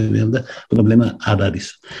ჩვენებად იქცევიან და პრობლემა არ არის.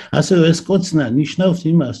 ასევე ეს კოცნა ნიშნავს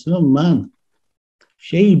იმას, რომ მან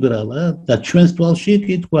შეიბრალა და ჩვენს თვალში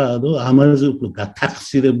კითხვა, რომ ამაზე უფრო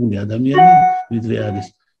გათახსირებული ადამიანი, ვიდრე არის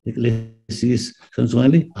ეკლესიის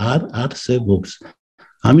ხელმძღვანელი, არ არსებობს.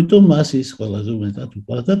 ამიტომ მას ის ყველაზე მეტად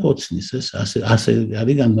უყვარს და კოცნის ეს ასე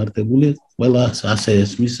არის განმარტებული ყველა ასე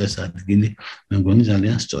ესმის ეს ადგილი მე მგონი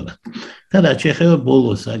ძალიან სწორად. და რაც შეეხება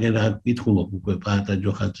ბოლოს, აგერ კითხულობ უკვე პაატა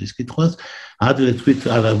ჯოხაძის კითხვას, ადრე თქვით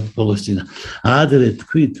არა ბოლოს წინა. ადრე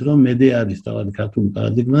თქვით რომ მედე არის თავი ქართული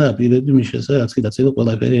პარადიგმა და პირები მის შესახებ რაც კი დაწერილი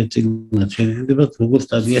ყველაფერი ერთ წიგნად შეიძლება როგორ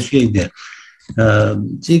სტადიაში იდეა.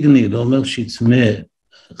 წიგნი რომელშიც მე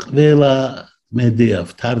ყველა მედია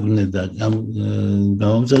ვთარგმნე და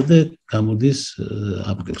გამომზადე გამოდის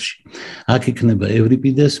აპრილში. აქ იქნება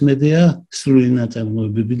ევრიპიდეს მედია, სრული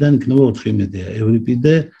ნაწარმოებებიდან იქნება 4 მედია: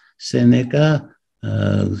 ევრიპიდე, სენეკა,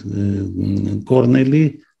 კორნელი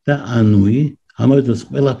და ანუი. ამავე დროს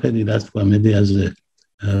ყველაფერი რაც თქვა მედიაზე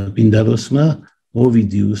პინდაროსმა,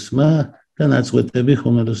 ოვიდიუსმა და ნაწყვეტები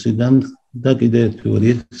ჰომეროსიდან და კიდევ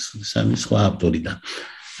ორი სამი სხვა ავტორიდან.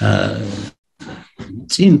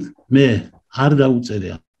 წინ მე არ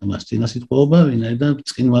დაუწერე ამას წინასიტყვაობა, ვინაიდან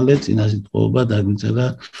ბრწყინვალე წინასიტყვაობა დაგვიწერა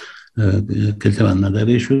ლევან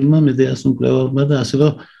ნადარიშვილმა, მედიას უმკვლევარმა და ასე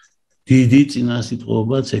რომ დიდი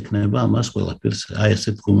წინასიტყვაობაც ექნება ამას ყველაფერს აი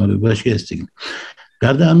ესეთ მდგომარეობაში ეს წიგნი.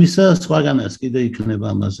 გარდა ამისა, სხვაგანაც კიდე იქნება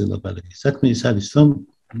ამაზე ლაპარაკი. საქმე ის არის, რომ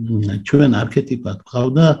ჩვენ არქეტიპად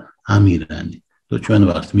ვყავდა ამირანი, რომ ჩვენ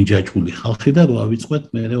ვართ მიჯაჭვული ხალხი და რო ავიწყოთ,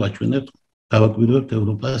 მე ვაჩვენებთ, გავაკვირვებთ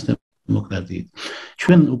ევროპას დემოკრატიით.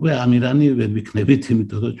 ჩვენ უკვე ამირანი ვერ ვიქნებით,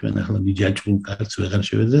 იმიტომ რომ ჩვენ ახლა მიჯაჭვულ კაცს ვეღარ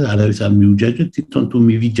შევეძლებთ, არავის არ მიუჯაჭვეთ, თვითონ თუ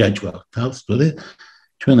მივიჯაჭვავთ თავს, თორე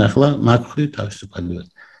ჩვენ ახლა მაგხრივ თავისუფალი ვართ.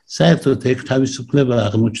 საერთოდ ეგ თავისუფლება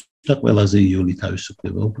აღმოჩნდა ყველაზე იოლი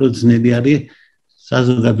თავისუფლება. უფრო ძნელი არის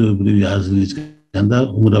საზოგადოებრივი აზრისგან და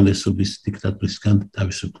უმრავლესობის დიქტატურისგან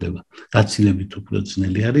თავისუფლება. გაცილებით უფრო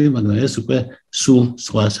ძნელი არის, მაგრამ ეს უკვე სულ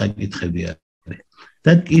სხვა საკითხები არის.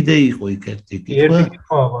 და კიდე იყო იქ ერთი კითხვა. ერთი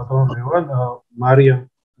კითხვა ბატონ ლევან, მარიამ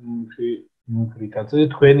ფრიკაძე,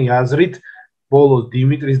 თქვენი აზრით ბოლოს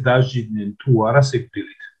დიმიტრის დაჟიდნენ თუ არა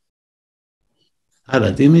სიკვდილით? არა,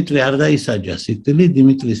 დიმიტრი არ დაისაჯა სიკვდილით,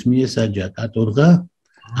 დიმიტრის მიესაჯა კატორღა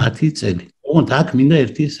 10 წელი. ოღონდ აქ მინდა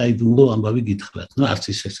ერთი საიდუმლო ამბავი გითხრათ. ნუ არც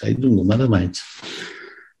ისე საიდუმლო, მაგრამ მაინც.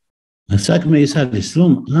 საქმე ის არის,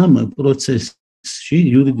 რომ ამ პროცესში,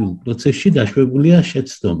 იურიდიულ პროცესში დაშვებულია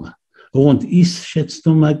შეცდომა. ოღონდ ის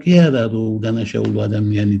შეცდომა კი არა, რომ უდანაშაულო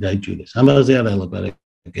ადამიანი დაიჭირეს. ამაზე არა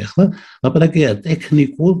ლაპარაკი ახლა, ლაპარაკია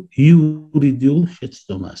ტექნიკურ იურიდიულ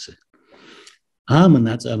შეცდომაზე. ამ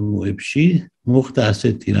ნაწარმოებში მოხდა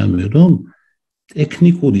ასეთი რამე, რომ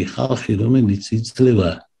ტექნიკური ხალხი, რომელიც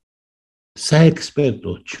იძლევა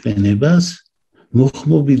საექსპერტო ჩვენებას,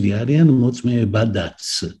 მოხმობილი არიან მოწმეებადაც,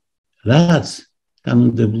 რაც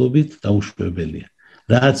კანონმდებლობით დაუშვებელია,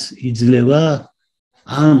 რაც იძლევა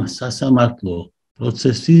ამ სასამართლო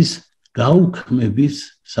პროცესის გაუქმების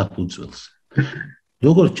საფუძველს.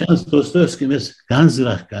 როგორც ჩანს, დოსტოევსკიმ ეს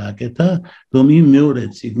განზრახ გააკეთა, რომ იმ მეორე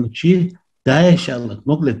წიგნში დაეშალა,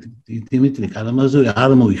 მოკლედ დიმიტრი კარამაზოვი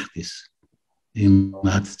არ მოიხდის იმ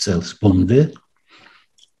 10 წელს ბომდე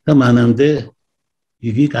და მანამდე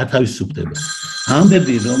იგი გათავისუფლდება.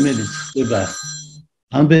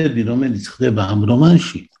 ამბები, რომელიც ხდება ამ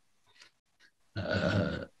რომანში,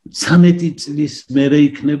 13 წლის მერე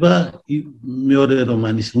იქნება მეორე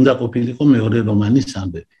რომანის, უნდა ყოფილიყო მეორე რომანის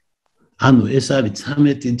ამბები. ანუ ეს არის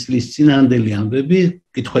 13 წლის წინანდელი ამბები,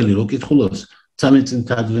 კითხველი რო კითხულობს, 13 წლით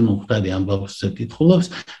ადრე მომხდარი ამბავს კითხულობს,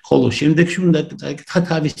 ხოლო შემდეგში უნდა წაიკითხა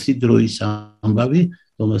თავისი დროის ამბავი,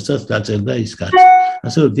 რომელსაც დაწერდა ის კაცი.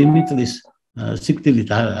 ასე რომ დიმიტრის სიკვდილით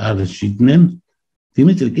არ ჟიდნენ.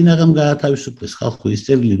 დიმიტრი კინაღამ გაათავისუფლეს, ხალხო ის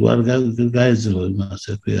წერილი რო არ გაეძლო იმას,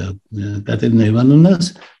 კატერინა ივანოვნას,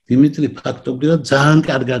 დიმიტრი ფაქტობრივად ძალიან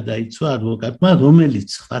კარგად დაიცვა ადვოკატმა, რომელიც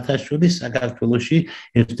ხათაშვილის საქართველოში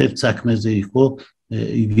ერთ-ერთ საქმეზე იყო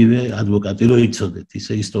იგივე ადვოკატი რო იცოდეთ,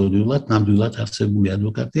 ისე ისტორიულად ნამდვილად არსებული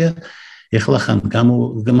ადვოკატია. ეხლა ხან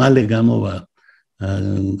მალე გამოვა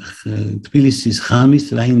თბილისის ხამის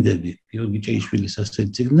რაინდები, გიორგი ჭეიშვილის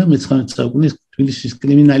ასეთი წიგნი და მე-19 საუკუნის თბილისის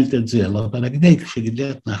კრიმინალიტეტზეა ლაპარაკი და იქ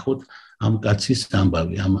შეგიძლიათ ნახოთ ამ კაცის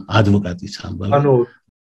ამბავი, ამ ადვოკატის ამბავი. ანუ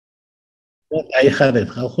აიხარეთ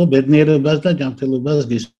ხალხო ბედნიერებას და ჯანმრთელობას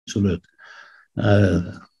გისურვებთ.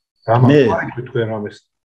 მე თქვენ რამეს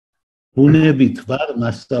ბუნებით ვარ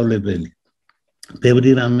მასწავლებელი.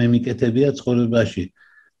 ბევრი რამე მიკეთებია ცხოვრებაში.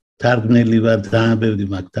 თარგმნელი ვარ, ძალიან ბევრი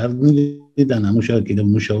მაქვს თარგმნილი და ნამუშევარი კიდევ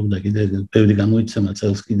მუშაობ და კიდევ ბევრი გამოიცემა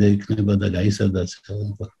წელს კიდე იქნება და გაიზარდა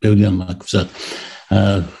ბევრი მაქვს.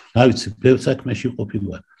 რა ვიცი, ბევრ საქმეში ყოფილი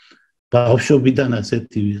ვარ. ბავშვობიდან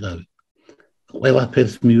ასეთი ვიყავი.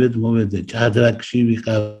 ყველაფერს მოვედე, ჭადრაკში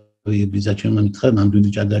ვიყავი, ბიზაჩემმა მითხრა, ნამდვილი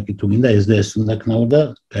ჭადრაკი თუ გინდა ეს და ეს უნდა ქნაო და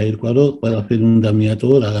გაირკვა, რომ ყველაფერი უნდა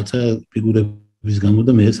მიატოვო რაღაცა ფიგურების გამო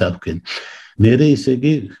და მე ეს ავქენ. მერე ისე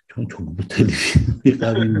იგი ჩოგბურთელი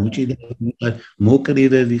ვიყავი, მოჭიდებული,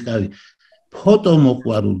 მოკრირე ვიყავი, ფოტო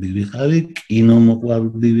მოყვარული ვიყავი, კინო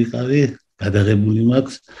მოყვარული ვიყავი, გადაღებული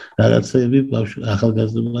მაქვს რაღაცები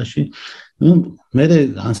ახალგაზრდობაში. მერე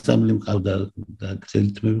ანსამბლი მყავდა და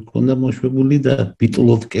გრძელთმები მქონდა მოშვებული და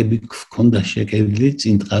ბიტლოვკები მქონდა შეკერილი,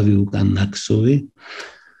 წინტყავი უკან ნაქსოვი.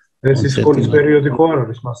 ეს სკოლის პერიოდი ხო არ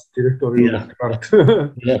არის, მას დირექტორი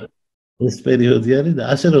ვარ. ეს პერიოდი არის და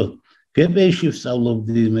ასე რომ გპ-ში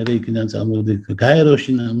ვსწავლობდი, მერე იქიდან წამოვედი,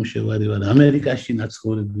 გაეროში ნამუშევარი ვარ, ამერიკაში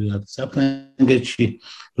ნაცხოვრები ვარ, საფრანგეთში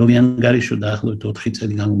რომი ანგარიშო დაახლოებით 4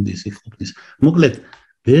 წელი გამომდის იქ ყოფნის. მოკლედ,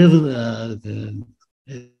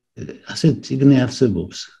 ასე წიგნი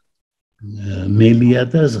არსებობს. მელია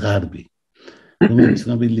და ზღარბი. რომელიც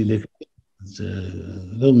ცნობილი ლექცია,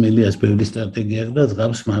 რომ მელიას ბევრი სტრატეგია აქვს და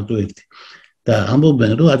ზღარბს მარტო ერთი. და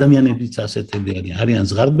ამბობენ, რომ ადამიანებიც ასეთები არიან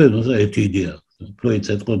ზღარბები, რომ ერთი იდეა პროექტს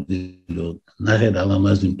ეთყობდი, რომ ნახეთ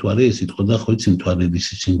ალამაზი მთვარე, ეს იტყოდა ხო იცი მთვარეების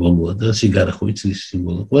სიმბოლოა და სიგარა ხო იცი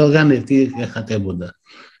სიმბოლო. ყველგან ერთი ეხატებოდა,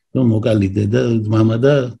 რომ მოკალიდე და მამა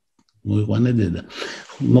და მოიყვანე დედა.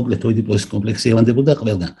 მოკლედ ოიდიპოსის კომპლექსი ევანდებოდა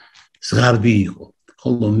ყველგან. ზღარბი იყო.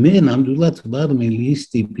 ხოლო მე ნამდვილად ვარ მელიის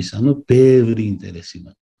ტიპის, ანუ ბევრი ინტერესი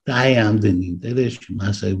მაქვს. და აი ამდენი ინტერესი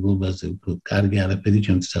მასაებლობაზე უფრო კარგი არაფერი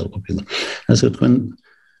ჩემთვის არ ყოფილა. ასე თქვენ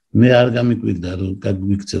მე არ გამიკვირდა რომ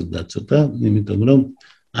გაგვიქცევდა ცოტა, იმიტომ რომ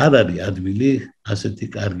არ არის ადვილი ასეთი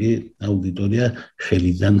კარგი აუდიტორია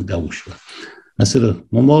ხელიდან გაუშვა. ასე რომ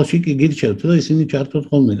მომავალში კი გირჩევთ რომ ისინი ჩართოთ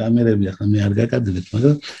ხოლმე კამერები, ახლა მე არ გაკადრებთ,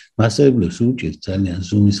 მაგრამ მასაებლებს უჭირთ ძალიან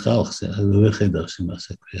ზუმის ხალხს, ვერ ხედავს იმას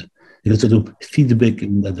აქვია. ეგრეთ წოდებული ფიდბექი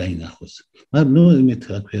უნდა დაინახოს. მაგრამ ნუ იმით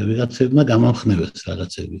აქვია ვიღაცებმა გამამხნევეს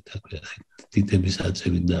რაღაცებით აქვია თითების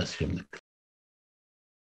აწევით და ასე შემდეგ.